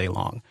jaywalk all day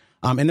long.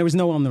 And there was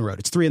no one on the road.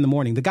 It's 3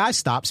 a.m. The guy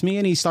stops me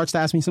and he starts to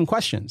ask me some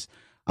questions.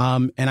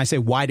 And I say,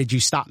 "Why did you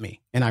stop me?"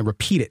 And I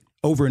repeat it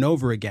over and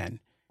over again.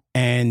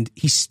 And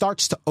he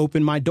starts to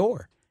open my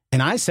door.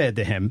 And I said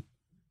to him,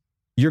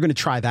 "You're going to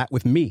try that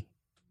with me."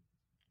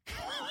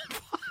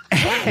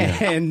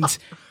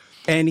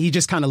 And he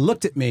just kind of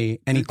looked at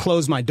me and he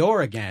closed my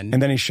door again. And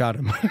then he shot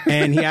him.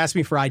 And he asked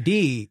me for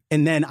ID.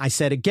 And then I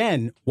said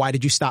again, "Why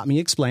did you stop me?"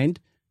 He explained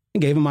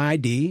and gave him my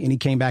ID. And he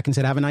came back and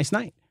said, "Have a nice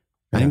night."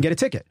 I didn't get a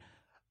ticket.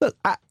 Look,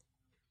 I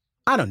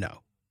don't know.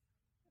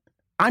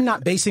 I'm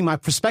not basing my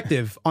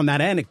perspective on that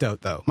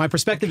anecdote, though. My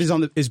perspective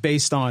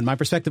my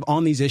perspective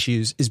on these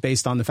issues is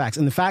based on the facts.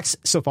 And the facts,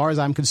 so far as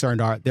I'm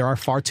concerned, are there are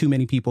far too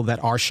many people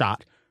that are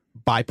shot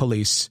by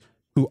police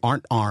who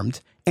aren't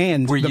armed.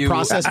 And the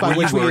process by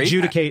which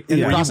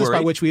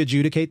we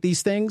adjudicate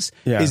these things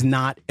is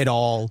not at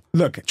all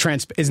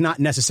is not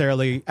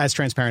necessarily as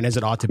transparent as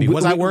it ought to be.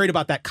 Was I worried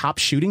about that cop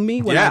shooting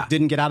me when I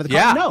didn't get out of the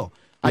car? Yeah. No.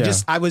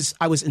 I was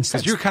incensed.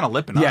 Because you're kind of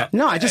lipping up.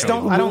 No, I just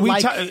don't. I don't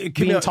like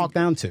being talked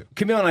down to.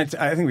 Camille and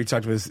I think we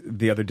talked about this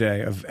the other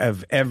day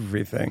of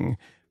everything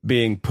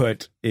being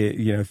put,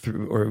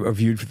 through or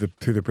viewed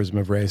through the prism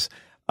of race.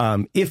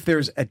 If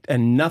there's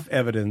enough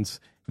evidence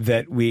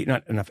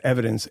not enough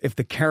evidence, if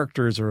the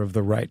characters are of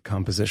the right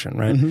composition,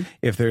 right? Mm-hmm.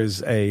 If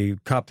there's a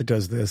cop that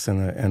does this and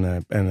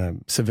a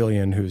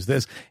civilian who's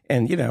this,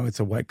 and it's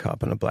a white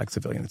cop and a black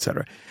civilian, et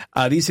cetera.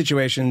 These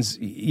situations,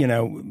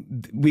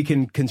 we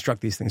can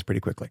construct these things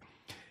pretty quickly.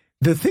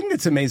 The thing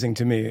that's amazing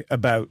to me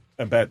about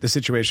the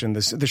situation,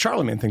 the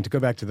Charlemagne thing, to go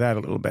back to that a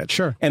little bit,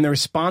 sure, and the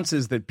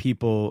responses that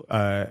people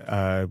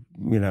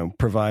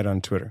provide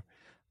on Twitter,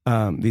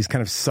 these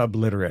kind of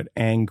subliterate,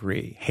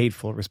 angry,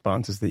 hateful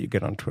responses that you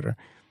get on Twitter,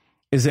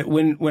 is that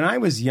when I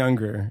was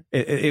younger,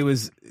 it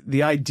was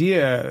the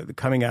idea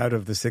coming out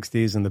of the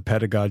 60s and the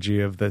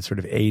pedagogy of the sort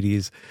of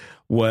 80s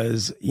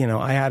was,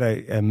 I had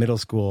a middle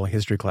school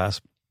history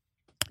class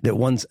that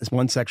one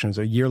section was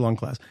a year-long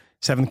class,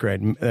 7th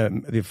grade.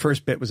 The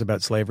first bit was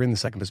about slavery and the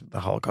second was the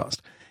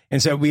Holocaust. And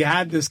so we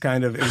had this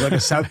kind of, it was like a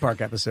South Park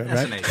episode,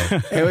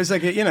 right? It was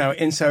like,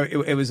 and so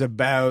it was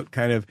about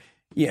kind of,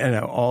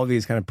 all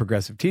these kind of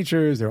progressive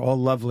teachers, they're all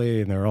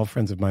lovely and they're all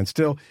friends of mine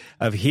still,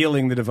 of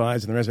healing the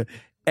divides and the rest of it.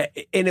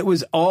 And it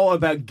was all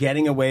about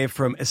getting away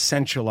from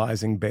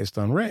essentializing based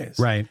on race,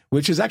 right?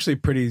 Which is actually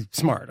pretty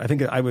smart. I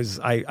think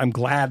I'm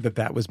glad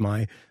that was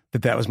my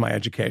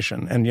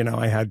education. And,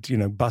 I had,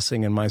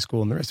 busing in my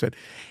school and the rest of it.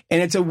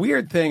 And it's a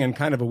weird thing and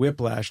kind of a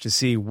whiplash to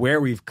see where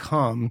we've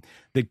come,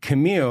 that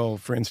Kmele,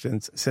 for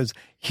instance, says,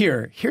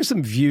 here's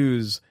some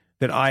views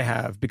that I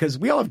have, because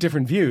we all have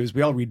different views.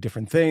 We all read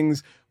different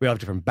things. We all have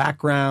different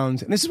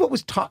backgrounds. And this is what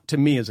was taught to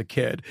me as a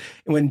kid.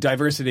 When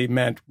diversity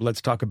meant,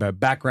 let's talk about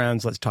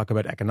backgrounds. Let's talk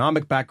about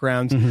economic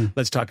backgrounds. Mm-hmm.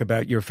 Let's talk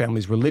about your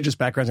family's religious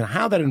backgrounds and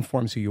how that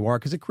informs who you are,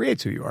 because it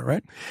creates who you are,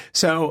 right?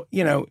 So,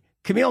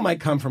 Kmele might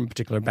come from a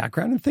particular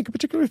background and think a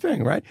particular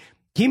thing, right?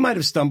 He might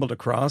have stumbled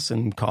across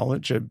in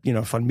college,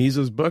 Von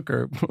Mises' book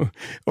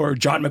or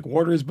John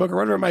McWhorter's book or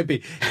whatever it might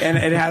be, and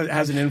it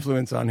has an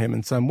influence on him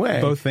in some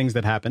way. Both things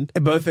that happened,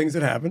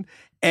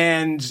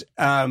 and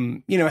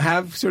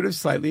have sort of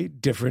slightly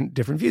different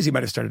views. He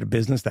might have started a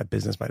business. That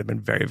business might have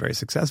been very, very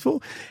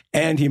successful,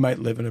 and he might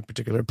live in a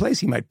particular place.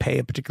 He might pay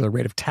a particular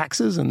rate of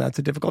taxes, and that's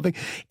a difficult thing.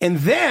 And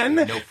then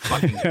no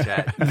fucking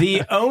debt.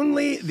 The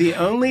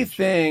only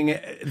thing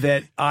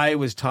that I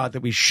was taught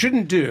that we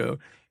shouldn't do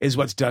is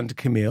what's done to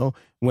Kmele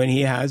when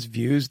he has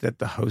views that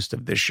the host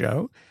of this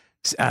show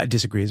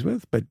disagrees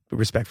with, but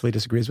respectfully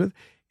disagrees with,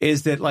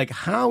 is that, like,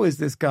 how is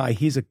this guy,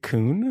 he's a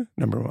coon,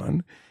 number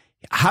one.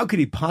 How could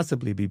he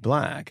possibly be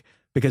black?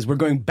 Because we're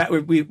going back,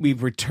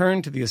 we've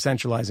returned to the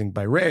essentializing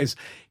by race,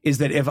 is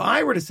that if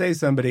I were to say to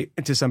somebody,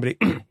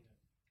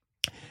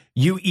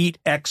 you eat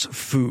X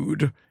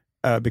food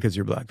because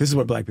you're black. This is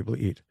what black people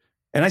eat.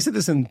 And I said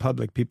this in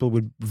public, people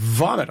would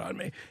vomit on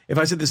me. If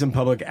I said this in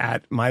public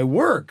at my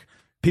work,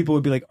 people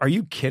would be like, "Are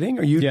you kidding?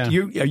 Are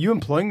you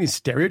employing these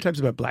stereotypes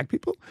about black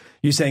people?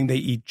 You're saying they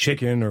eat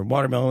chicken or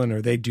watermelon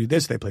or they do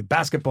this, they play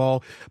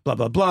basketball, blah,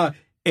 blah, blah."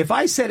 If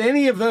I said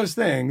any of those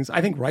things,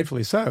 I think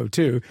rightfully so,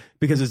 too,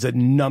 because it's a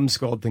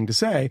numbskulled thing to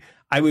say,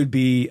 I would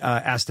be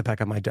asked to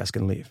pack up my desk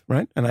and leave,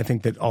 right? And I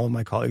think that all of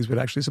my colleagues would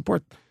actually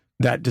support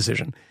that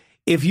decision.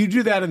 If you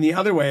do that in the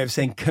other way of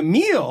saying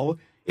Kmele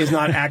is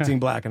not acting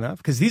black enough,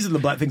 because these are the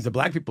black things that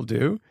black people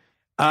do,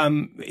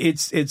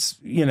 It's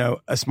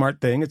a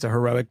smart thing. It's a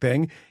heroic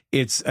thing.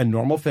 It's a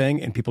normal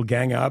thing, and people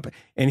gang up,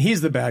 and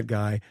he's the bad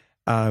guy.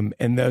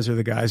 And those are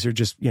the guys who are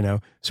just,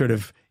 sort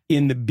of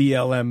in the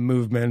BLM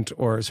movement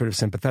or sort of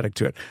sympathetic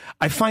to it.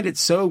 I find it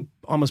so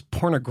almost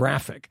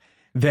pornographic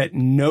that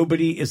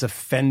nobody is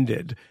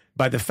offended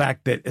by the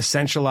fact that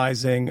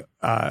essentializing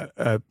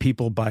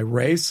people by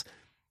race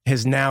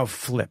has now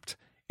flipped.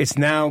 It's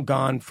now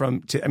gone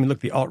look,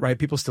 the alt-right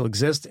people still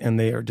exist and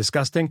they are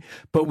disgusting,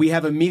 but we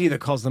have a media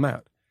that calls them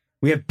out.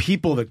 We have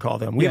people that call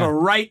them. We have a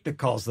right that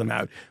calls them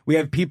out. We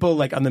have people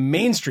like on the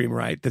mainstream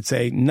right that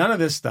say none of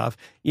this stuff,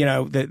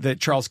 the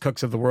Charles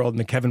Cooks of the world and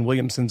the Kevin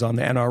Williamsons on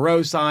the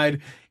NRO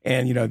side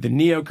and, the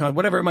neocon,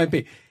 whatever it might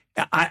be.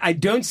 I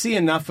don't see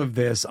enough of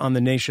this on the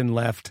nation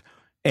left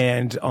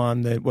and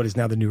on what is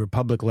now the New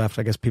Republic left,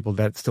 I guess people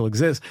that still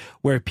exist,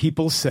 where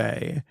people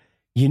say,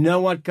 you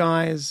know what,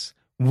 guys?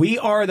 We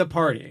are the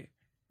party.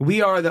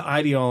 We are the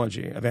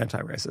ideology of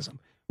anti-racism.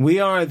 We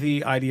are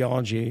the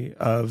ideology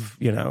of,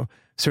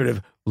 sort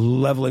of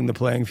leveling the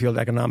playing field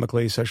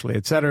economically, socially,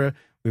 et cetera.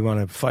 We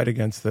want to fight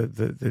against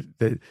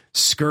the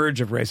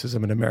scourge of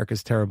racism in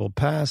America's terrible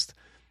past.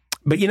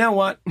 But you know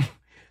what?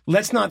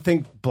 Let's not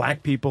think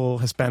black people,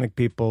 Hispanic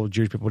people,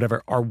 Jewish people,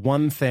 whatever, are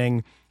one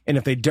thing. And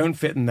if they don't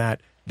fit in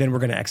that, then we're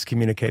going to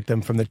excommunicate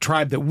them from the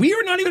tribe that we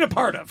are not even a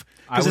part of.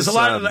 Because it's a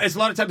lot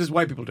of times it's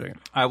white people doing it.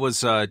 I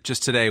was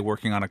just today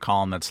working on a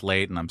column that's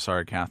late, and I'm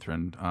sorry,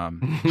 Catherine.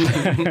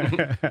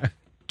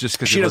 Just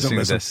because you're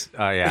listening to this.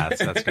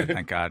 That's good.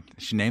 Thank God.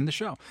 She named the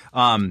show.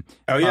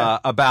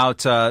 About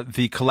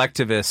the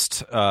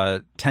collectivist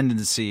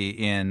tendency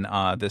in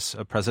this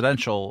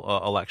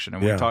presidential election.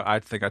 And I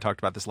think I talked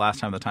about this last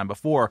time, the time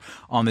before,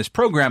 on this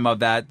program of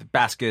that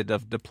basket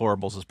of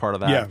deplorables as part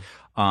of that. Yeah.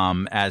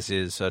 As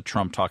is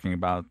Trump talking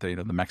about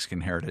the Mexican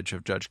heritage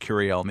of Judge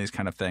Curiel and these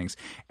kind of things.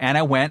 And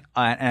I went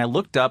and I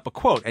looked up a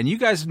quote. And you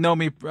guys know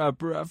me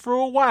for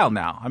a while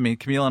now. I mean,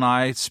 Kmele and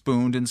I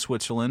spooned in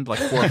Switzerland like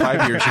 4 or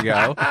 5 years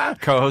ago.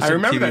 Co-hosted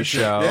a TV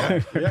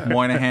show. Yeah.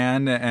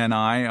 Moynihan and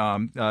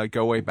I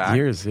go way back.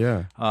 Years,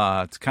 yeah.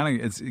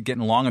 It's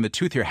getting long in the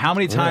tooth here. How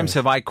many times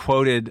have I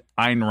quoted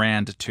Ayn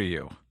Rand to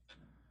you?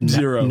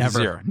 Zero.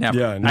 Never.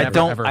 Yeah,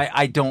 never.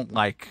 I don't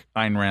like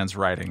Ayn Rand's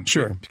writing.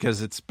 Sure.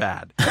 Because it's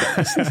bad.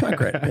 It's not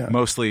great. Yeah.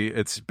 Mostly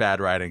it's bad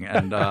writing.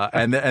 And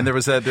there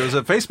was a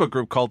Facebook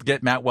group called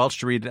Get Matt Welch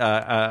to read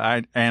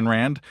Ayn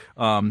Rand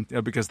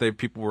because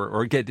people were,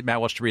 or Get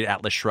Matt Welch to read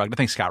Atlas Shrugged. I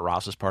think Scott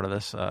Ross is part of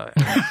this.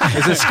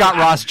 Is it Scott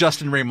Ross,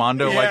 Justin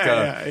Raimondo?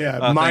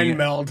 Mind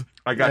meld.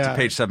 I got to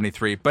page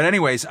 73. But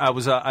anyways,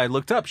 I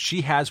looked up.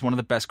 She has one of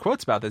the best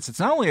quotes about this. It's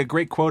not only a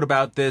great quote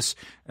about this,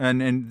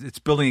 and it's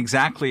building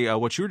exactly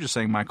what you were just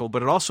saying, Michael,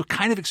 but it also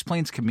kind of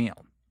explains Kmele.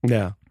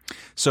 Yeah.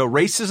 So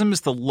racism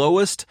is the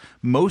lowest,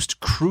 most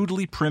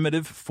crudely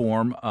primitive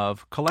form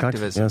of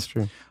collectivism. That's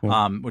true.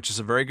 Yeah. Which is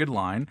a very good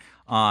line.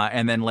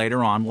 And then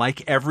later on,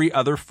 like every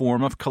other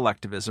form of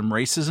collectivism,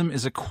 racism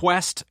is a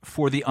quest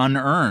for the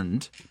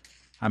unearned.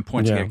 I'm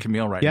pointing at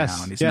Kmele right now,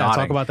 and he's nodding. I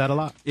talk about that a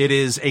lot. It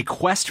is a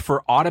quest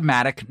for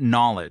automatic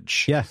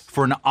knowledge. Yes.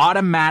 For an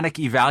automatic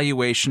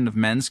evaluation of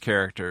men's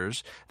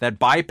characters that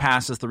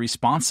bypasses the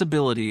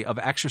responsibility of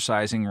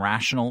exercising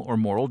rational or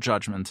moral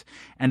judgment,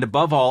 and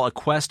above all, a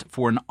quest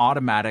for an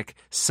automatic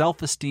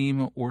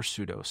self-esteem or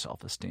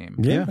pseudo-self-esteem.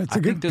 Yeah, I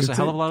think there's a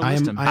hell of a lot of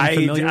wisdom. I'm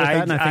familiar with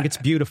that, and I think it's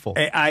beautiful.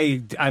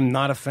 I'm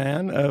not a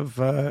fan of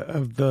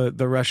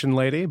the Russian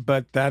lady,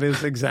 but that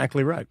is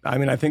exactly right. I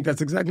mean, I think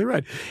that's exactly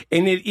right.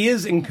 And it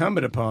is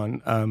incumbent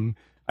upon,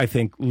 I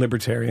think,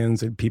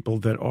 libertarians and people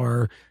that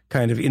are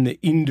kind of in the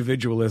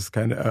individualist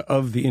kind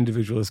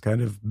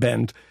of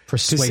bent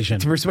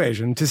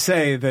persuasion to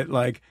say that,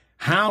 like,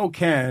 how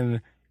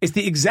can it's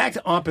the exact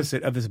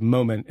opposite of this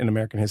moment in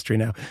American history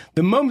now.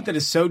 The moment that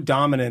is so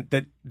dominant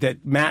that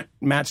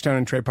Matt Stone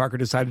and Trey Parker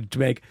decided to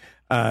make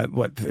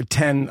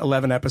 10,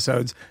 11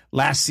 episodes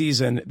last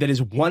season that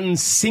is one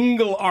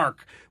single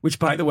arc, which,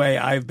 by the way,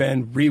 I've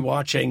been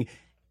rewatching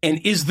and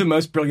is the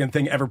most brilliant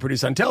thing ever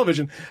produced on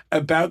television,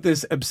 about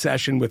this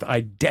obsession with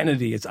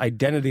identity. It's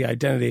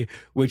identity,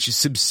 which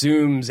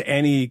subsumes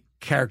any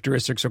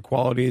characteristics or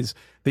qualities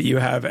that you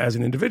have as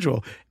an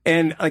individual.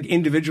 And like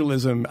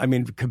individualism, I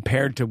mean,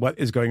 compared to what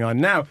is going on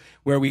now,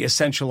 where we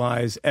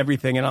essentialize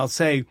everything. And I'll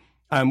say,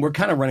 we're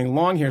kind of running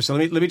long here. So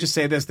let me just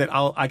say this, that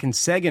I can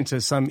seg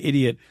into some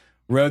idiot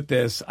wrote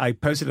this. I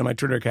posted it on my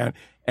Twitter account,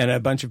 and a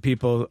bunch of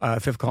people,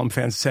 Fifth Column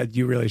fans, said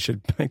you really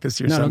should make this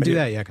your. No, don't do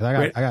that yet, because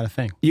I got a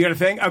thing. You got a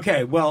thing?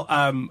 Okay. Well,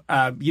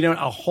 you know what?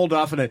 I'll hold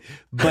off on it.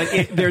 But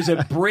there's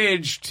a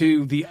bridge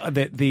to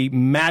the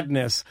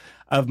madness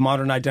of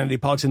modern identity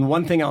politics. And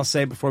one thing I'll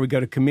say before we go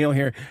to Kmele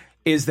here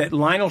is that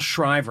Lionel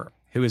Shriver,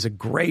 who is a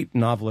great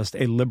novelist,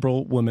 a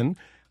liberal woman,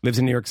 lives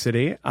in New York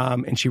City,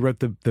 and she wrote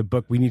the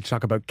book We Need to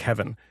Talk About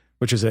Kevin,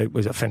 which was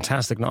a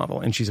fantastic novel,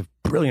 and she's a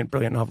brilliant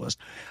novelist.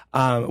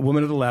 A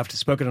woman of the left,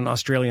 spoke at an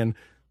Australian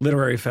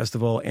literary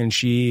festival, and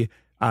she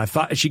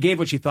gave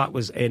what she thought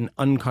was an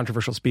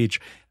uncontroversial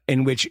speech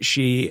in which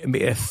she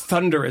made a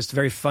thunderous,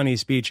 very funny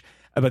speech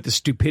about the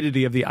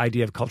stupidity of the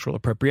idea of cultural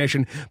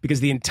appropriation, because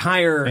the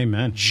entire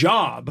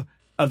job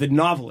of the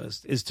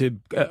novelist is to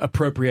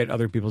appropriate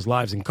other people's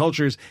lives and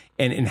cultures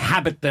and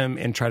inhabit them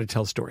and try to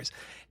tell stories.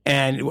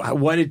 And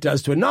what it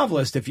does to a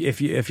novelist if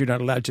you're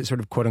not allowed to sort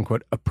of quote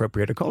unquote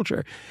appropriate a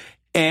culture.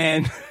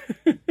 And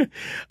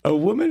a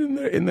woman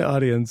in the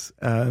audience,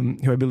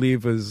 who I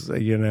believe was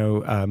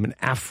an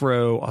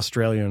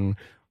Afro-Australian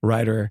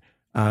writer,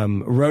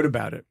 wrote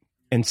about it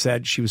and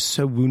said she was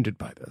so wounded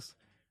by this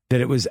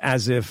that it was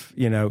as if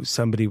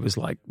somebody was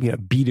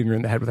beating her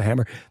in the head with a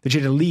hammer, that she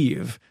had to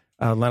leave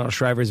Lionel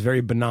Shriver's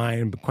very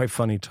benign but quite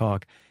funny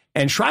talk.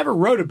 And Shriver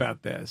wrote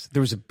about this.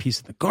 There was a piece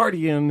in The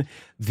Guardian.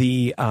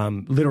 The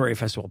literary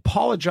festival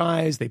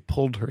apologized. They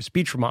pulled her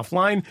speech from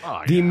offline.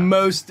 The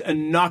most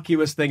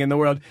innocuous thing in the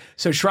world.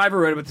 So Shriver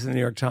wrote about this in the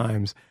New York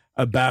Times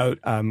about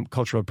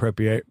cultural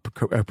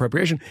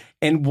appropriation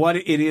and what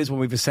it is when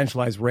we've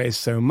essentialized race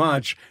so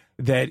much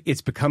that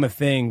it's become a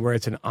thing where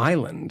it's an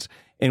island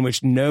in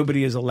which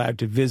nobody is allowed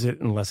to visit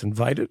unless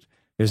invited.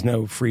 There's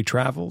no free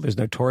travel. There's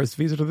no tourist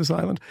visa to this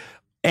island.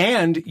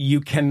 And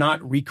you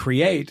cannot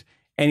recreate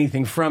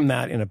anything from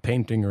that in a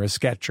painting or a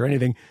sketch or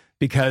anything,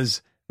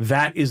 because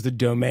that is the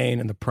domain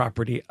and the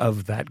property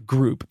of that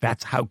group.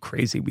 That's how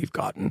crazy we've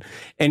gotten.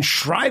 And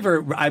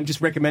Shriver, I'm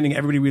just recommending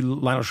everybody read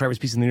Lionel Shriver's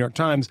piece in the New York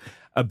Times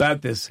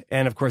about this.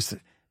 And of course,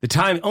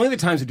 only the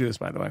Times would do this,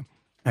 by the way.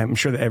 I'm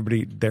sure that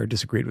everybody there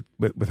disagreed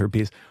with her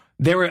piece.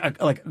 There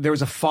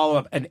was a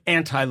follow-up, an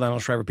anti-Lionel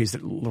Shriver piece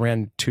that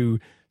ran 2-3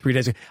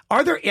 days ago.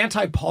 Are there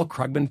anti-Paul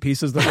Krugman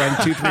pieces that ran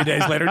 2-3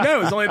 days later?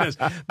 No, it's only this.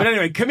 But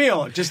anyway,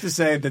 Camille, just to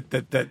say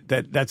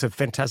that's a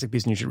fantastic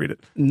piece and you should read it.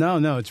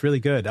 No, it's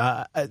really good.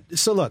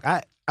 So look,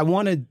 I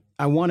want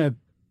to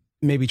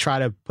maybe try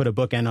to put a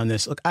bookend on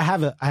this. Look, I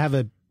have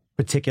a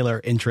particular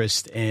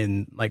interest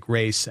in like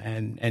race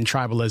and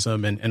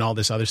tribalism and all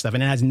this other stuff,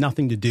 and it has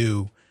nothing to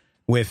do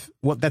with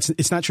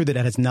it's not true that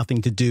it has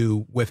nothing to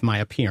do with my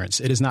appearance.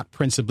 It is not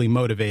principally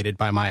motivated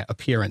by my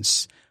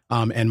appearance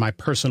and my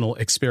personal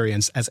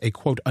experience as a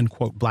quote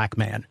unquote black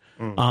man.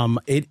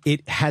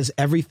 It has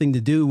everything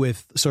to do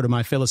with sort of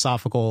my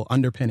philosophical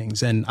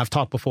underpinnings. And I've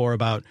talked before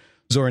about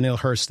Zora Neale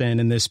Hurston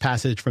and this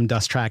passage from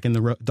Dust Tracks in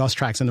the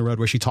Road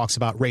where she talks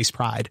about race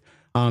pride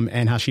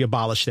and how she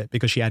abolished it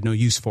because she had no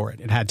use for it.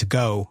 It had to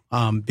go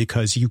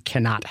because you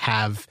cannot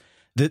have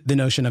the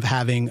notion of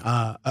having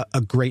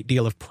a great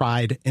deal of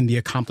pride in the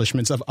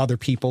accomplishments of other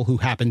people who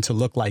happen to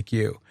look like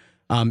you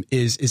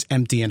is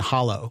empty and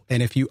hollow.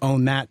 And if you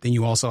own that, then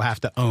you also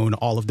have to own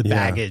all of the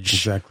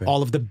baggage,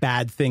 all of the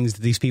bad things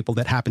that these people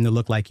that happen to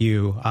look like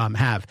you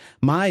have.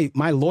 My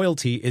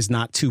loyalty is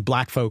not to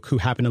black folk who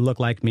happen to look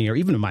like me, or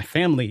even to my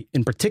family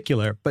in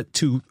particular, but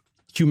to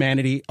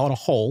humanity on a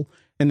whole.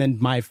 And then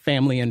my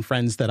family and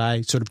friends that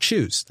I sort of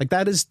choose. Like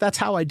that's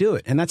how I do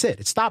it. And that's it.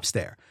 It stops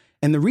there.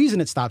 And the reason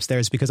it stops there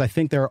is because I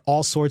think there are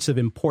all sorts of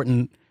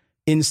important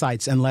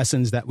insights and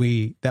lessons that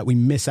we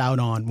miss out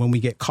on when we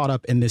get caught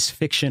up in this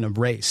fiction of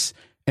race.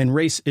 And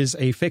race is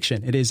a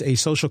fiction. It is a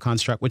social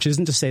construct, which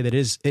isn't to say that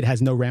it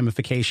has no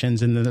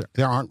ramifications and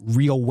there aren't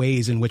real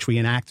ways in which we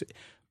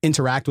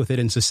interact with it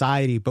in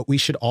society. But we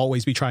should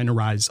always be trying to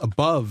rise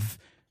above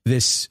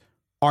this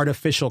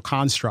artificial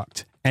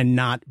construct and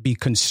not be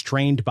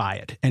constrained by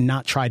it and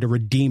not try to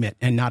redeem it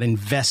and not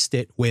invest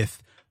it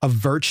with a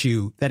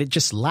virtue that it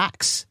just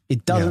lacks.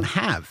 It doesn't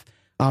have.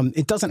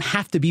 It doesn't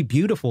have to be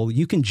beautiful.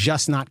 You can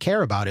just not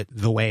care about it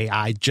the way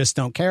I just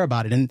don't care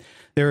about it. And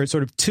there are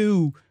sort of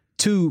two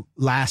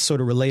last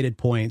sort of related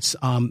points.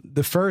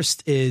 The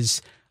first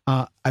is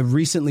I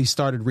recently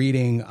started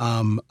reading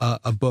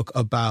a book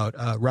about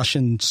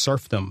Russian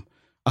serfdom.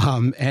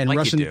 And like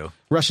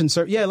Russian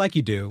like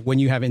you do when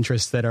you have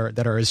interests that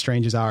are as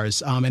strange as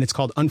ours. And it's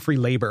called Unfree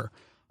Labor.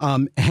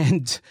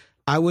 And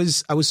I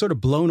was sort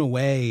of blown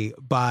away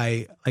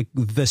by like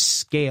the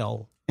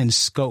scale and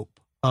scope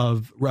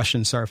of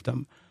Russian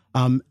serfdom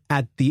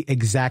at the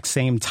exact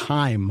same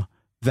time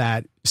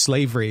that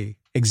slavery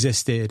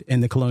existed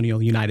in the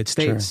colonial United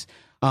States.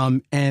 Sure.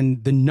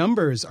 And the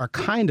numbers are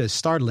kind of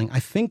startling. I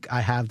think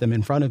I have them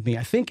in front of me.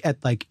 I think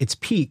at like its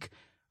peak,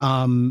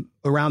 around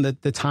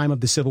the time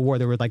of the Civil War,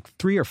 there were like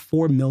 3 or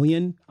 4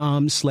 million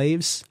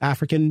slaves,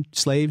 African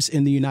slaves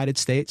in the United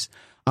States.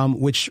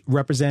 Which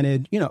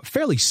represented,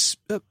 fairly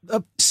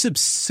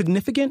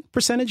significant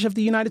percentage of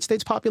the United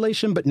States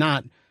population, but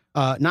not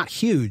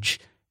huge.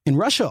 In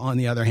Russia, on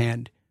the other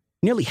hand,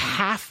 nearly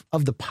half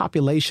of the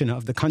population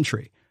of the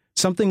country,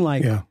 something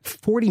like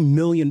 40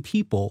 million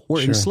people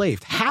were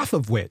enslaved, half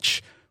of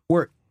which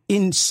were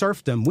in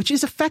serfdom, which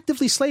is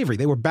effectively slavery.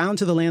 They were bound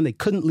to the land. They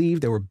couldn't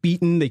leave. They were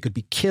beaten. They could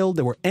be killed.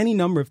 There were any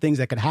number of things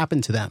that could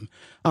happen to them,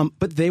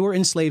 but they were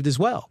enslaved as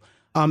well.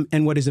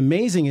 And what is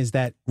amazing is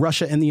that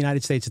Russia and the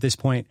United States at this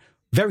point,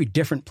 very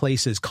different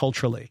places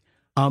culturally,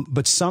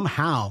 but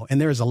somehow, and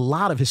there is a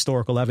lot of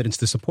historical evidence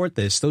to support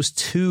this, those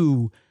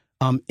two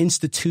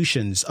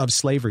institutions of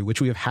slavery,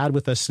 which we have had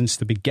with us since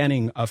the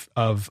beginning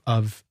of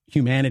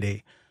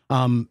humanity,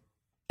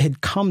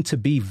 had come to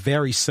be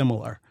very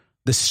similar.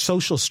 The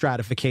social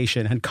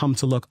stratification had come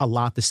to look a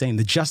lot the same.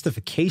 The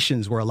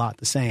justifications were a lot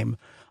the same.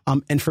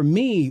 And for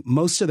me,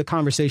 most of the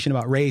conversation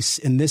about race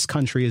in this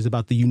country is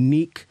about the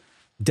unique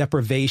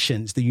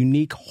deprivations, the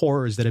unique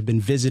horrors that have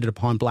been visited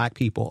upon Black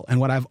people. And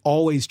what I've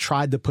always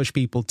tried to push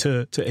people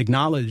to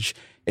acknowledge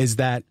is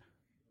that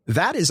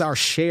is our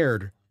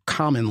shared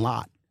common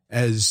lot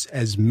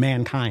as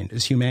mankind,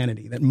 as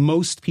humanity, that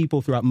most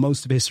people throughout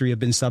most of history have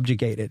been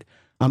subjugated.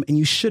 And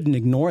you shouldn't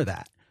ignore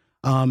that.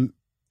 And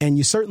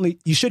you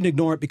shouldn't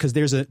ignore it because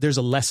there's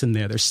a lesson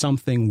there. There's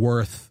something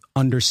worth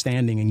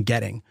understanding and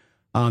getting,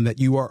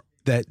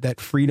 that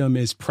freedom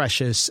is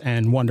precious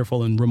and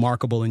wonderful and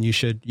remarkable, and you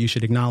should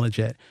acknowledge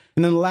it.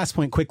 And then the last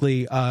point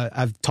quickly,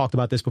 I've talked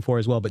about this before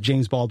as well, but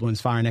James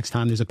Baldwin's Fire Next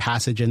Time, there's a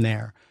passage in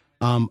there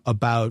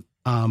about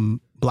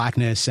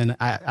Blackness, and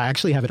I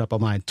actually have it up on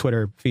my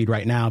Twitter feed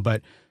right now,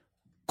 but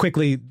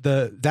quickly,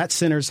 that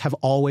sinners have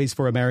always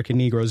for American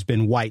Negroes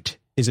been white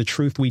is a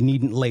truth we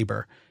needn't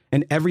labor,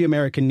 and every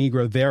American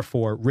Negro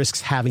therefore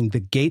risks having the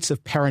gates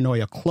of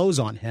paranoia close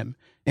on him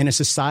in a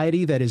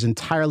society that is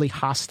entirely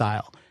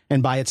hostile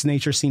and by its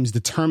nature seems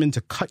determined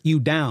to cut you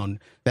down,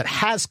 that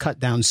has cut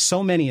down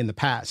so many in the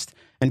past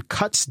and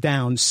cuts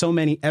down so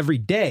many every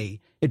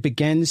day, it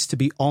begins to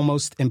be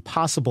almost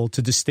impossible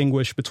to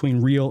distinguish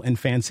between real and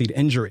fancied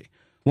injury.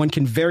 One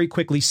can very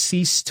quickly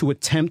cease to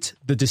attempt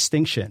the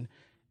distinction.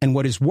 And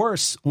what is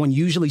worse, one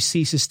usually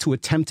ceases to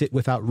attempt it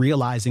without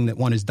realizing that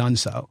one has done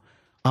so.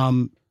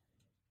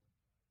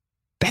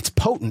 That's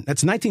potent.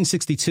 That's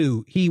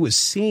 1962. He was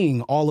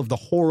seeing all of the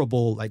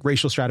horrible, like,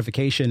 racial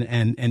stratification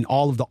and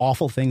all of the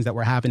awful things that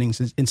were happening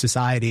in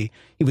society.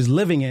 He was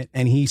living it,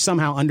 and he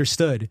somehow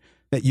understood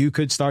that you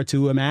could start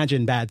to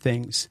imagine bad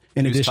things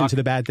in addition to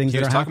the bad things that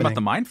are happening. He was talking about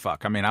the mind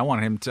fuck. I mean, I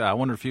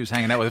wonder if he was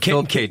hanging out with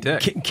Philip K.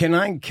 Dick. Can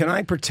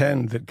I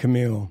pretend that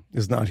Camille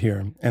is not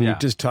here and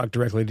just talk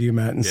directly to you,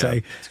 Matt, and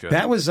say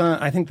that was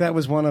I think that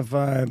was one of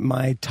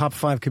my top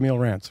 5 Camille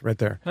rants right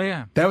there. Oh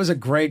yeah, that was a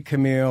great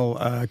Camille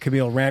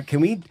rant.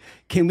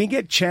 Can we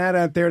get Chad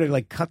out there to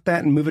like cut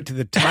that and move it to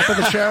the top of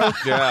the show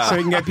so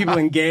we can get people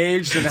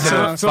engaged and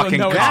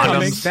fucking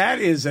condoms. That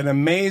is an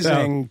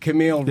amazing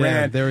Camille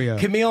rant. There we go.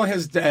 Camille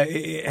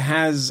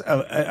has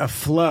a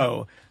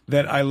flow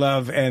that I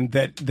love, and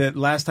that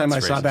last time I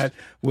saw that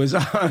was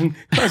on.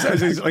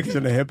 Like he's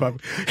in a hip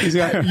hop. He's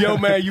like, "Yo,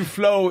 man, you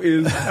flow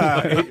is."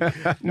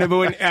 No, but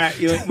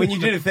when you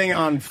did a thing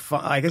on,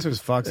 I guess it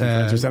was Fox and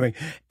Friends or something,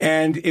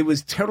 and it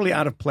was totally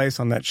out of place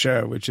on that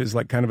show, which is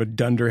like kind of a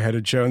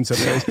dunder-headed show in some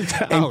ways.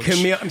 And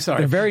Camille, I'm sorry,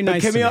 they're very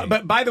nice. Camille,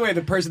 but by the way,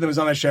 the person that was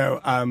on that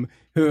show,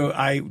 who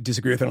I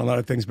disagree with on a lot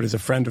of things, but is a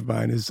friend of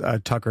mine, is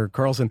Tucker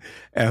Carlson,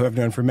 who I've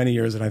known for many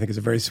years, and I think is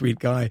a very sweet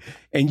guy.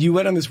 And you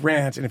went on this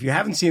rant, and if you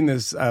haven't seen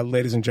this,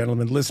 ladies and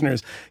gentlemen,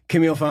 listeners,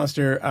 Camille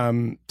Foster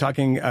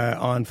talking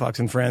on Fox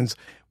and Friends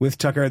with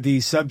Tucker. The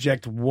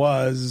subject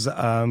was,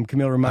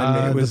 Camille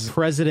reminded me, it was... The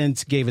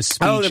president gave a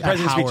speech at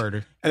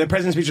Howard. The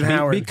president's speech at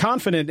Howard. Be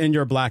confident in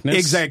your blackness.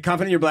 Exactly,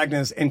 confident in your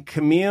blackness. And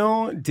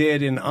Camille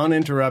did an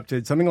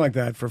uninterrupted, something like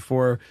that,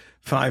 for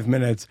 4-5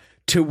 minutes,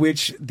 to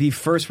which the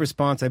first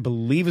response, I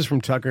believe, is from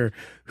Tucker,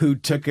 who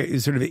took a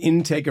sort of an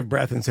intake of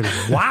breath and said,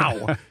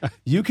 "Wow,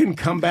 you can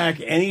come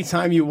back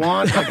anytime you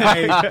want. Like,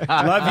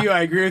 I love you.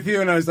 I agree with you."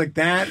 And I was like,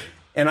 that.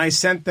 And I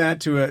sent that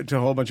to a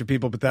whole bunch of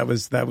people, but that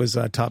was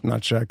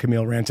top-notch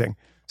Camille ranting.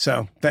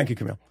 So thank you,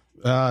 Camille.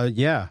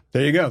 Yeah.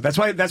 There you go. That's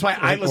why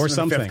I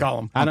listen to the Fifth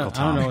Column. I don't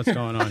know what's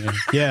going on here.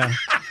 Yeah.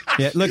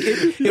 Yeah, look,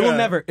 it will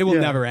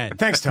never end.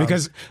 Thanks, Tom.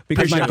 Because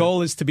my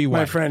goal is to be white.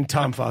 My friend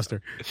Tom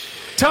Foster.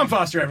 Tom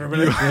Foster,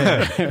 everybody. You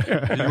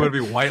want to be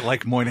white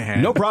like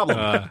Moynihan. No problem.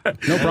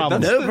 No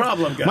problem. No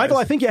problem, guys. Michael,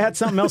 I think you had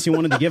something else you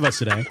wanted to give us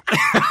today.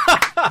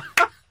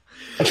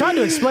 I tried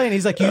to explain.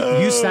 He's like,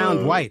 you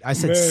sound white. I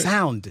said,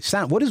 sound.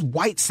 What does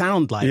white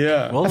sound like?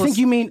 Yeah. Well, I think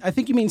you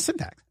mean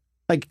syntax.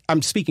 Like,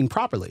 I'm speaking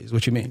properly is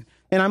what you mean.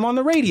 And I'm on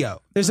the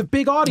radio. There's a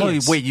big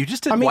audience. Wait, you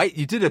just did white.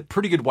 You did a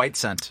pretty good white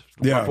scent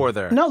before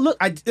there. No, look,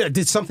 I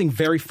did something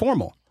very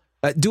formal.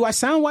 Do I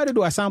sound white or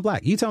do I sound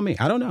black? You tell me.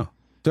 I don't know.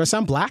 Do I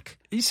sound black?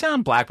 You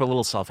sound black, but a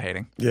little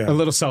self-hating. Yeah. A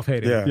little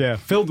self-hating. Yeah.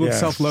 Filled with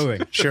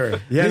self-loathing. Sure.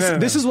 Yeah.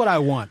 This is what I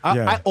want.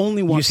 I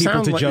only want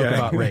people to joke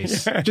about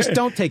race. Just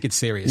don't take it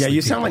seriously. Yeah,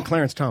 you sound like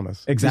Clarence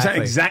Thomas.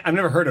 Exactly. I've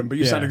never heard him, but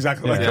you sound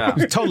exactly like him.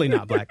 He's totally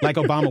not black. Like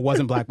Obama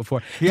wasn't black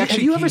before. Have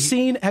you ever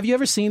seen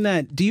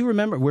that? Do you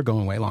remember? We're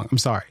going way long. I'm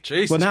sorry.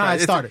 Jesus well, now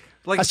Christ.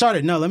 I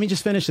started. No, let me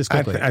just finish this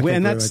quickly.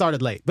 And that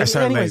started late. But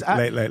anyways,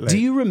 late. Do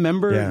you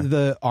remember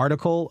the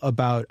article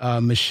about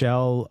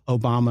Michelle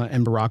Obama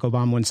and Barack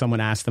Obama when someone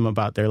asked them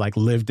about their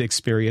lived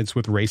experience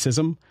with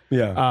racism?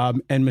 Yeah.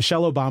 And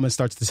Michelle Obama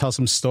starts to tell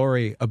some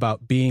story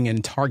about being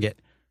in Target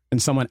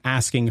and someone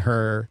asking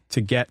her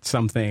to get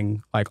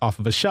something off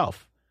of a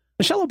shelf.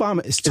 Michelle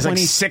Obama is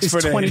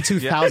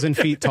 22,000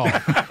 feet tall.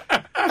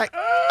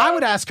 I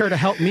would ask her to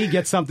help me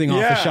get something off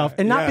the Yeah, shelf,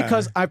 and not yeah.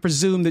 because I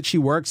presume that she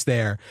works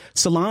there.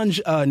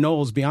 Solange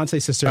Knowles,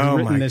 Beyonce's sister, has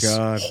written my this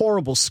God.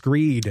 horrible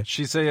screed.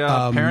 She's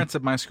a parents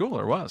at my school,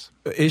 or was.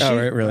 Is she? Oh,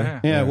 right, really?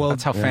 Yeah, well,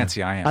 That's how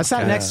fancy I am. I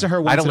sat next to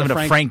her once I don't live at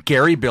in a Frank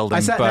Gehry building.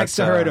 I sat but, next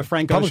to her at a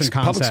Frank public- Ocean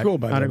public concert. school,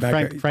 by the at a way,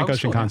 Frank, back- Frank public Ocean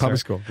school, concert. public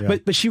school, yeah.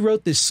 But she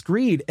wrote this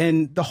screed,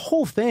 and the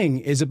whole thing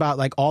is about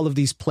like all of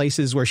these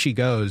places where she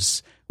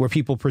goes, where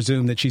people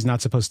presume that she's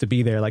not supposed to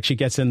be there. Like she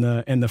gets in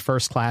the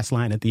first class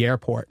line at the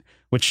airport,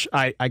 which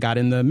I got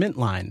in the Mint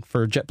line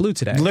for JetBlue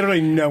today.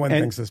 Literally no one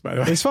And thinks this, by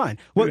the way. It's fine.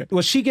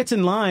 Well, she gets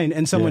in line,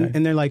 and someone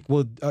and they're like,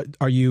 "Well,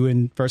 are you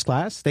in first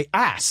class?" They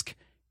ask,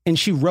 and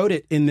she wrote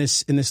it in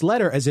this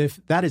letter as if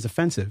that is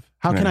offensive.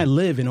 How can I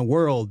live in a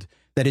world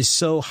that is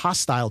so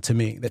hostile to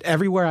me, that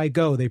everywhere I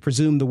go, they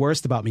presume the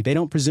worst about me? They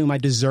don't presume I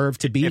deserve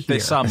to be If here. they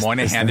saw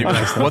Moynihan, they'd be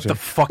like, what the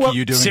fuck are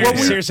you doing Seriously,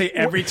 here? seriously,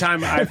 every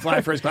time I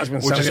fly first class,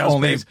 when Which is somebody else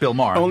only pays- Bill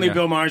Maher. only Yeah.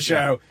 Bill Maher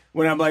show.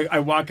 When I'm like, I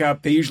walk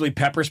up, they usually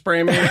pepper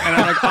spray me, and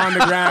I'm like on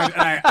the ground,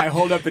 and I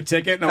hold up the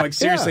ticket, and I'm like,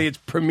 seriously, it's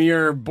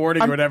premier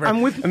boarding or whatever,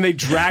 and they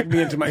drag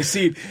me into my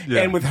seat.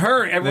 Yeah. And with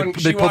her, everyone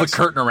They pull the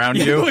curtain around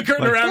yeah, you. pull the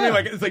curtain Like, around me yeah.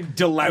 like it's like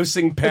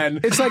delousing pen.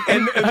 It's like-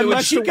 and then when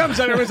unless she the- comes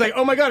out, everyone's like,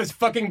 oh my god, it's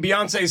fucking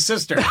Beyonce's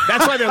sister.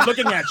 That's why they're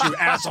looking at you,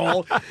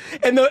 asshole.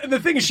 And the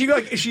thing is,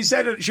 she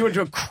said she went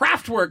to a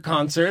Kraftwerk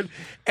concert,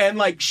 and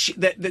like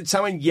that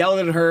someone yelled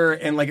at her,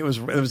 and like it was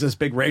this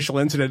big racial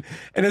incident,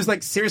 and it was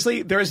like,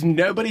 seriously, there is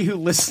nobody who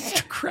listens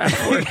to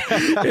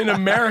Kraftwerk in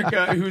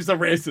America who's a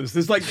racist.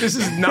 It's like this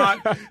is not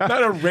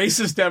a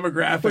racist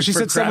demographic. But she for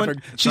said someone.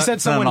 Kraftwerk. She said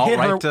It's not someone an hit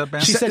her. alt-right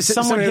band? She said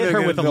someone hit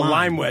her with a the lime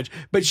lime wedge.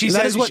 But she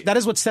that said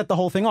is what set the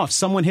whole thing off.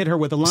 Someone hit her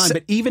with a lime,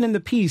 but even in the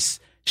piece,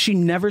 she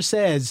never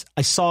says,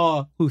 "I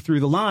saw who threw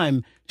the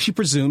lime." She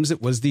presumes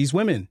it was these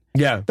women.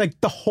 Yeah. like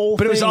the whole.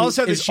 But it was thing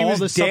also that is she all was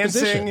the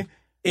supposition. dancing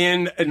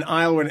in an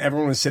aisle when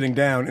everyone was sitting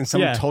down, and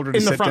someone told her to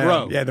in the sit front down.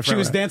 row. Yeah, the She front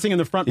was row. dancing in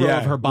the front row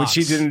of her box.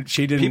 Which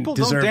she didn't People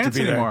don't deserve dance to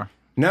be there. anymore.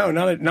 No,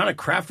 not at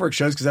Kraftwerk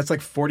shows, because that's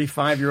like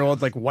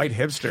 45-year-old like white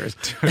hipsters.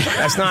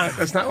 That's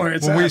not where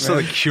it's When at. we saw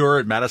the man. Cure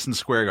at Madison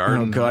Square Garden.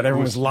 Oh god,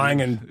 everyone was lying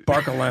in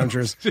Barca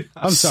loungers,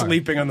 I'm sorry.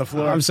 sleeping on the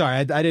floor. I'm sorry,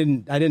 I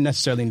didn't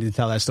necessarily need to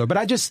tell that story, but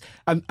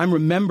I'm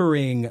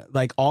remembering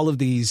like all of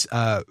these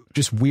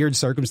just weird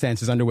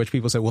circumstances under which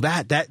people say, well,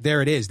 that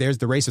there it is, there's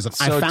the racism.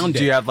 So I found do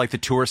it. you have like the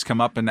tourists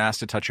come up and ask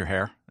to touch your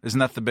hair? Isn't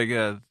that the big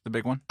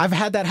one? I've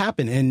had that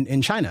happen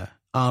in China.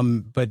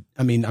 But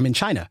I mean, I'm in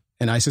China,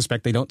 and I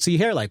suspect they don't see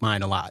hair like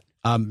mine a lot.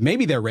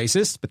 Maybe they're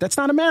racist, but that's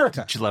not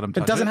America. Did you let them It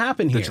touch doesn't it?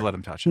 happen here. Did you let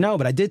them touch it? No,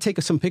 but I did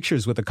take some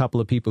pictures with a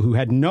couple of people who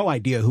had no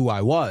idea who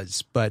I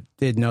was, but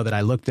did know that I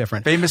looked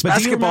different. Famous But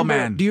basketball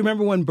man. Do you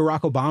remember when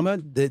Barack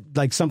Obama,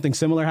 like something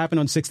similar happened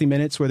on 60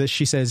 Minutes, where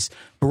she says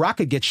Barack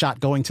could get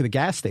shot going to the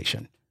gas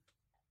station?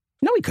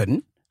 No, he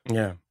couldn't.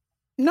 Yeah.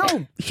 No,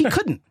 he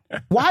couldn't.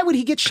 Why would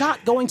he get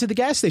shot going to the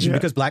gas station?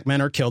 Because black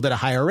men are killed at a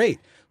higher rate.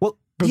 Well,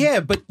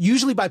 yeah, but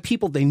usually by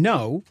people they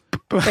know.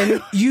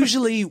 And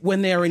usually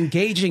when they're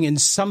engaging in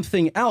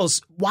something else,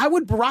 why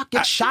would Barack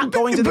get shot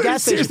going to the but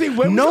gas station? seriously,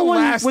 when was No the one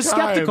last was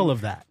skeptical time-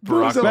 of that.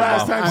 When was the Barack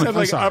last Obama. time I'm some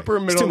like sorry. upper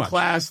It's too middle much.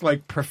 class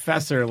like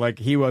professor like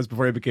he was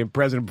before he became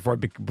president,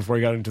 before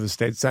he got into the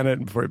state senate,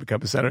 and before he became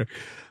a senator,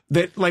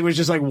 that like was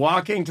just like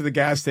walking to the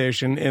gas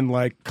station in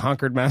like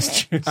Concord,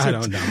 Massachusetts? I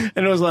don't know.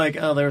 And it was like,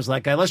 oh, there's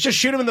like, let's just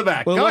shoot him in the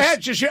back. Well, Go let's-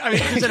 ahead, just shoot. I mean,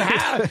 does it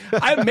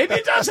have? Maybe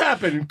it does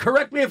happen.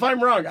 Correct me if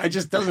I'm wrong. It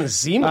just doesn't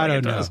seem like I don't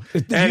it know.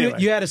 does. Anyway.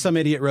 You had some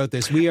idiot wrote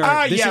this. We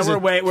are. This Yeah, is we're a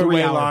way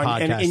 3-hour long,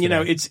 podcast and you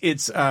know today.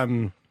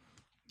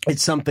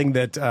 it's something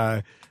that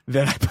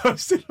that I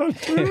posted on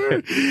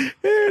Twitter,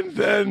 and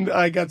then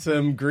I got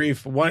some grief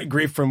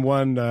from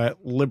one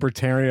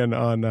libertarian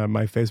on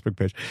my Facebook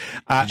page.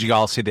 Did you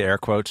all see the air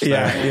quotes? there?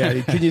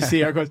 Yeah. Can you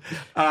see our quotes?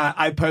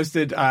 I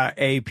posted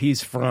a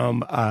piece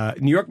from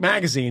New York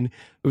Magazine.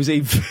 It was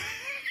a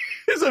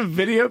it's a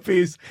video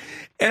piece,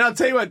 and I'll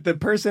tell you what, the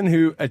person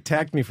who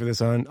attacked me for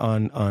this on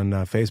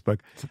Facebook.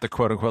 Is it the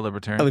quote unquote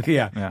libertarian?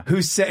 Yeah. Who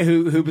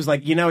was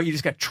like, you know, you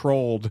just got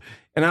trolled.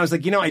 And I was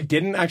like, you know, I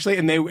didn't actually.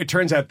 And it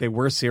turns out they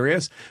were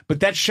serious.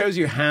 But that shows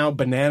you how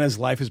bananas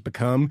life has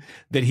become,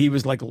 that he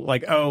was like,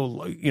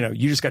 oh, you know,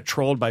 you just got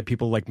trolled by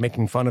people like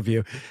making fun of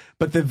you.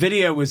 But the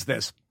video was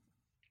this.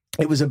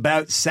 It was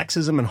about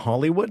sexism in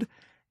Hollywood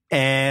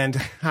and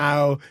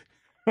how,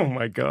 oh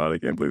my God, I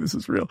can't believe this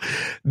is real,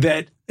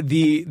 that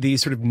the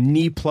sort of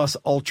knee plus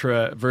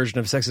ultra version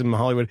of sexism in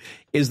Hollywood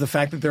is the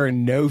fact that there are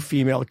no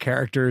female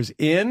characters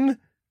in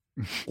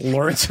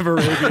Lawrence of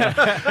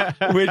Arabia,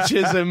 which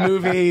is a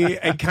movie,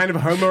 a kind of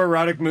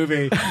homoerotic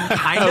movie,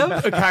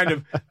 kind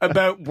of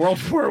about World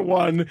War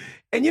I.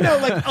 And you know,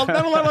 like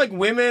not a lot of like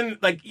women,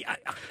 like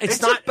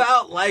It's not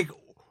about like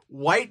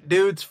white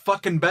dudes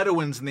fucking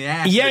Bedouins in the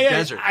ass yeah, of the yeah.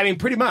 desert. I mean,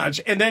 pretty much.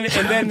 And then you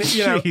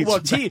know, Jeez,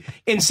 well,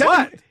 in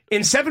seven.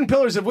 in 7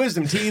 Pillars of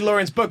Wisdom, T.E.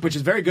 Lawrence's book, which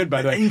is very good,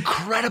 by the way.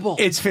 Incredible.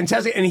 It's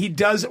fantastic. And he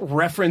does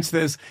reference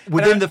this.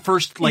 Within the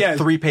first,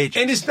 3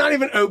 pages. And it's not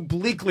even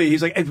obliquely.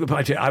 He's like,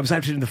 I was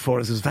actually in the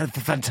forest. It was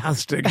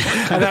fantastic.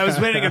 And I was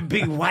wearing a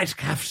big white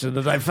kaftan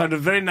and I found a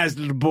very nice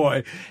little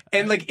boy.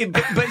 And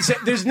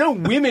there's no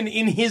women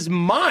in his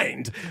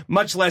mind,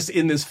 much less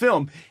in this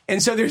film.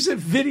 And so there's a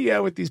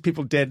video with these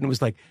people dead, and it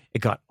was like, it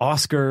got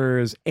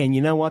Oscars, and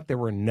you know what? There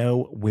were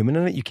no women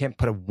in it. You can't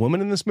put a woman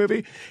in this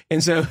movie.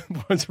 And so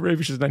Once a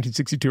Ravish is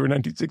 1962 or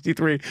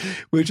 1963,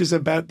 which is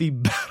about the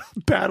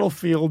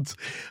battlefields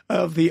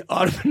of the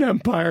Ottoman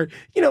Empire.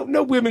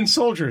 No women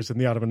soldiers in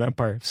the Ottoman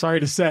Empire. Sorry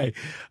to say.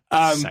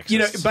 By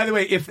the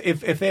way,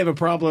 if they have a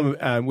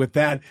problem with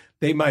that,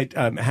 they might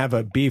have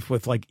a beef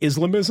with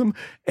Islamism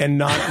and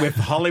not with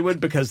Hollywood,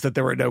 because that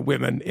there were no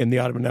women in the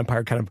Ottoman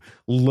Empire kind of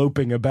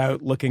loping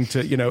about looking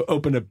to,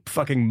 open a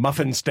fucking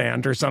muffin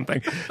stand or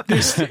something.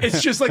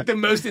 It's just the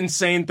most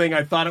insane thing.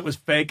 I thought it was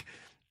fake.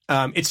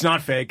 It's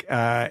not fake,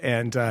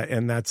 and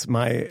that's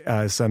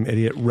my some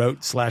idiot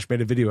wrote /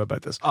 made a video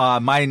about this.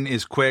 Mine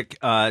is quick.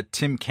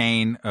 Tim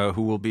Kaine,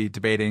 who will be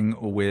debating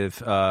with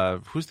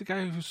who's the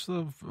guy who's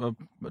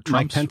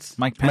Mike Pence.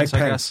 Mike Pence, I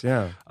guess.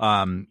 Yeah,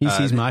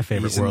 he's my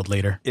favorite world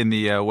leader in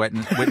the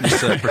witness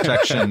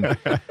protection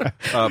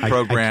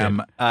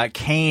program.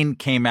 Kaine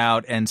came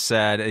out and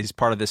said he's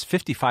part of this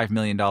 $55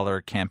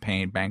 million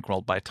campaign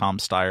bankrolled by Tom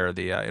Steyer,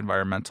 the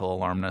environmental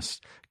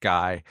alarmist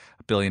guy,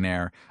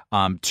 billionaire,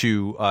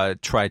 to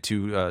try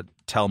to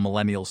tell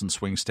millennials in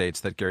swing states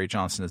that Gary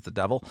Johnson is the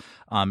devil.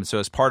 So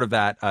as part of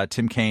that,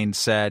 Tim Kaine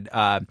said,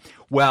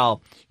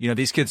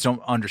 these kids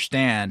don't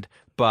understand,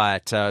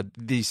 but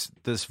this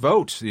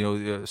vote,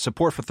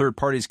 support for third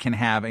parties can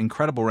have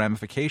incredible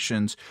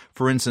ramifications.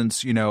 For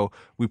instance,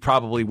 we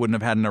probably wouldn't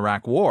have had an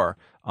Iraq war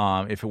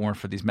if it weren't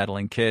for these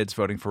meddling kids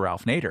voting for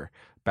Ralph Nader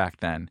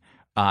back then.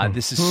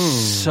 This is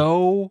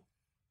so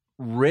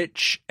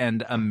rich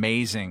and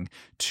amazing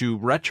to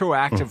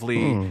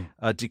retroactively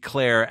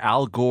declare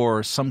Al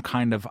Gore some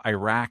kind of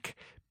Iraq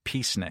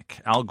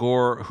peacenik. Al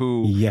Gore,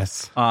 who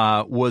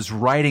was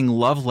writing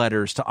love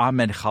letters to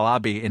Ahmed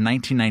Chalabi in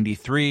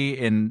 1993,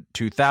 in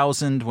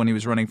 2000, when he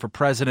was running for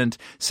president,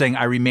 saying,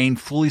 I remain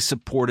fully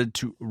supported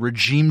to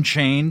regime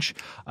change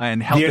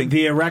and helping.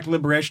 The Iraq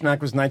Liberation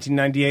Act was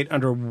 1998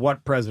 under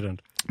what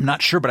president? I'm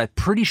not sure, but I'm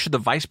pretty sure the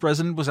vice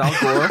president was Al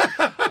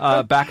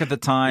Gore back at the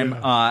time.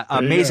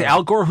 Amazing.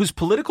 Al Gore, whose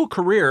political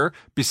career,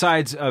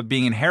 besides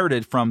being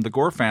inherited from the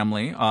Gore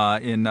family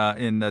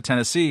in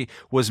Tennessee,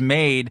 was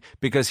made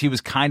because he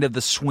was kind of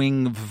the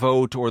swing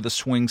vote or the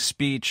swing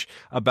speech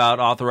about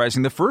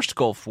authorizing the first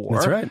Gulf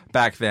War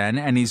back then.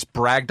 And he's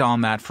bragged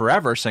on that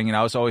forever, saying,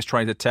 I was always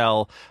trying to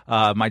tell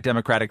my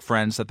Democratic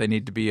friends that they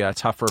need to be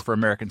tougher for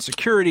American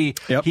security.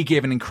 Yep. He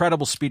gave an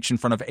incredible speech in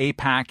front of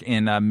AIPAC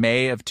in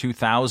May of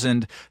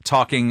 2000,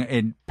 talking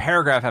in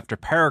paragraph after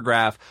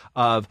paragraph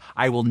of,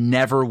 I will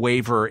never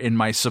waver in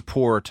my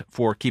support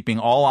for keeping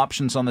all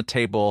options on the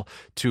table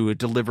to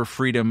deliver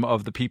freedom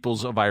of the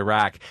peoples of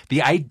Iraq.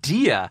 The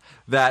idea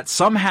that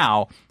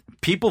somehow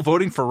people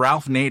voting for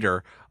Ralph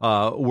Nader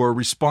were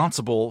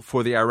responsible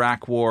for the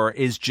Iraq war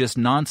is just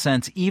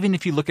nonsense, even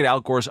if you look at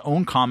Al Gore's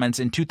own comments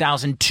in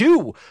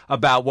 2002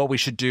 about what we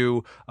should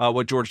do,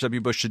 what George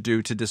W. Bush should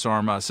do to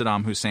disarm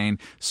Saddam Hussein.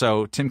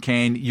 So, Tim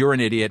Kaine, you're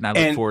an idiot, and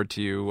I look forward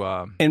to you.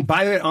 And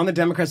by the way, on the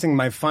Democrats thing,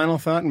 my final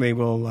thought, and we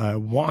will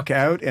walk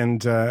out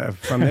and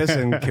from this,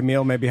 and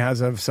Kmele maybe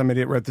has some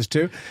idiot wrote this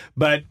too,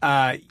 but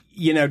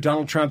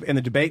Donald Trump in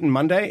the debate on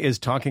Monday is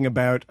talking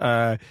about,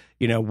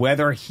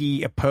 whether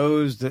he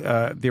opposed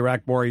the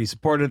Iraq war, he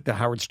supported the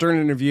Howard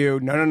Stern interview.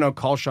 No,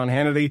 call Sean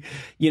Hannity.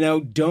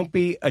 Don't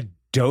be a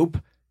dope,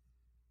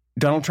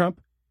 Donald Trump.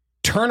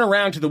 Turn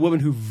around to the woman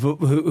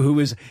who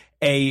is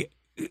a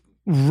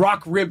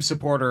rock rib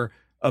supporter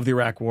of the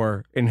Iraq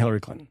war in Hillary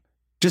Clinton.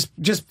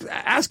 Just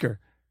ask her.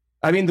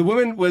 I mean, the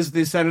woman was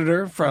the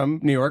senator from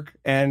New York,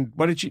 and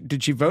what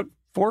did she vote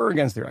for or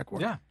against the Iraq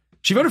war? Yeah.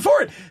 She voted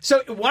for it.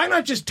 So why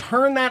not just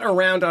turn that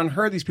around on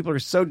her? These people are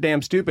so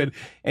damn stupid.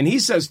 And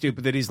he's so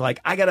stupid that he's like,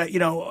 I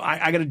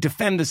gotta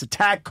defend this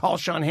attack, call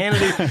Sean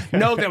Hannity.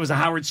 No, that was a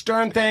Howard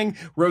Stern thing.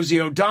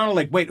 Rosie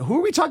O'Donnell, wait, who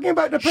are we talking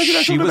about in a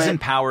presidential She was debate? in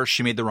power.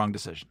 She made the wrong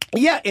decision.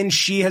 Yeah, and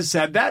she has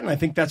said that, and I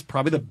think that's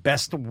probably the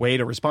best way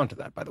to respond to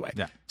that, by the way.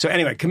 Yeah. So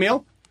anyway,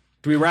 Kmele,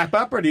 do we wrap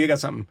up, or do you got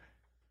something?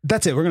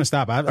 That's it. We're going to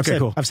stop.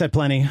 Cool. I've said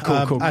plenty.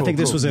 I think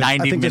this was a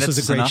 90 I think this was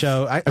a great minutes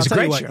show. I'll was a tell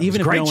you great what, show. even It was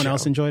if a great no one show.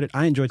 else enjoyed it,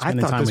 I enjoyed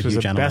spending time with this you, was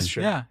the gentlemen. best show.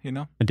 Yeah,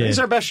 I did. This is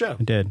our best show.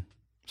 I did.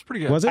 It's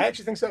pretty good. Was it? I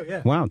actually think so,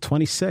 yeah. Wow,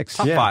 26.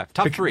 Top 5,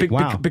 top 3.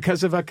 Wow.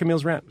 Because of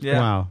Kmele's rant. Yeah.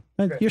 Wow.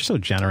 You're so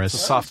generous.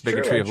 Soft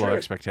bigotry of low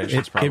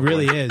expectations. It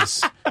really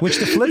is. Which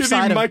the flip You're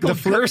side the of Michael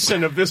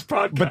Gerson of this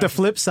podcast. But the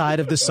flip side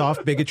of the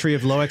soft bigotry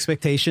of low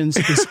expectations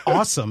is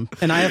awesome,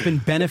 and I have been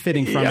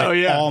benefiting from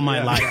it all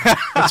my life.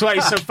 That's why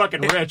he's so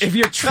fucking rich. If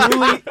you're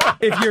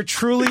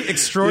truly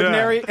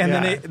extraordinary, and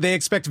then they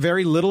expect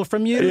very little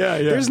from you,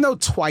 there's no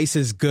twice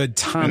as good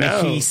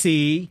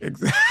Ta-Nehisi.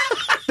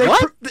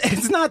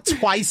 It's not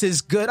twice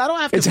as good. I don't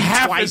have to It's be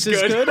half twice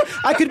as as good. good.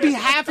 I could be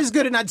half as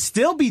good and I'd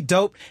still be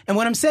dope. And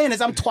what I'm saying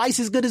is I'm twice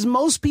as good as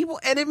most people,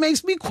 and it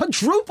makes me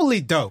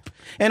quadruply dope.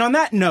 And on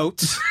that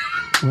note,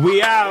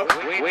 We out.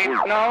 We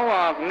know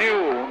of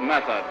new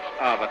methods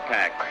of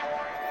attack.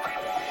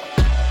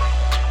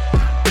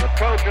 The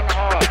Trojan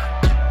horse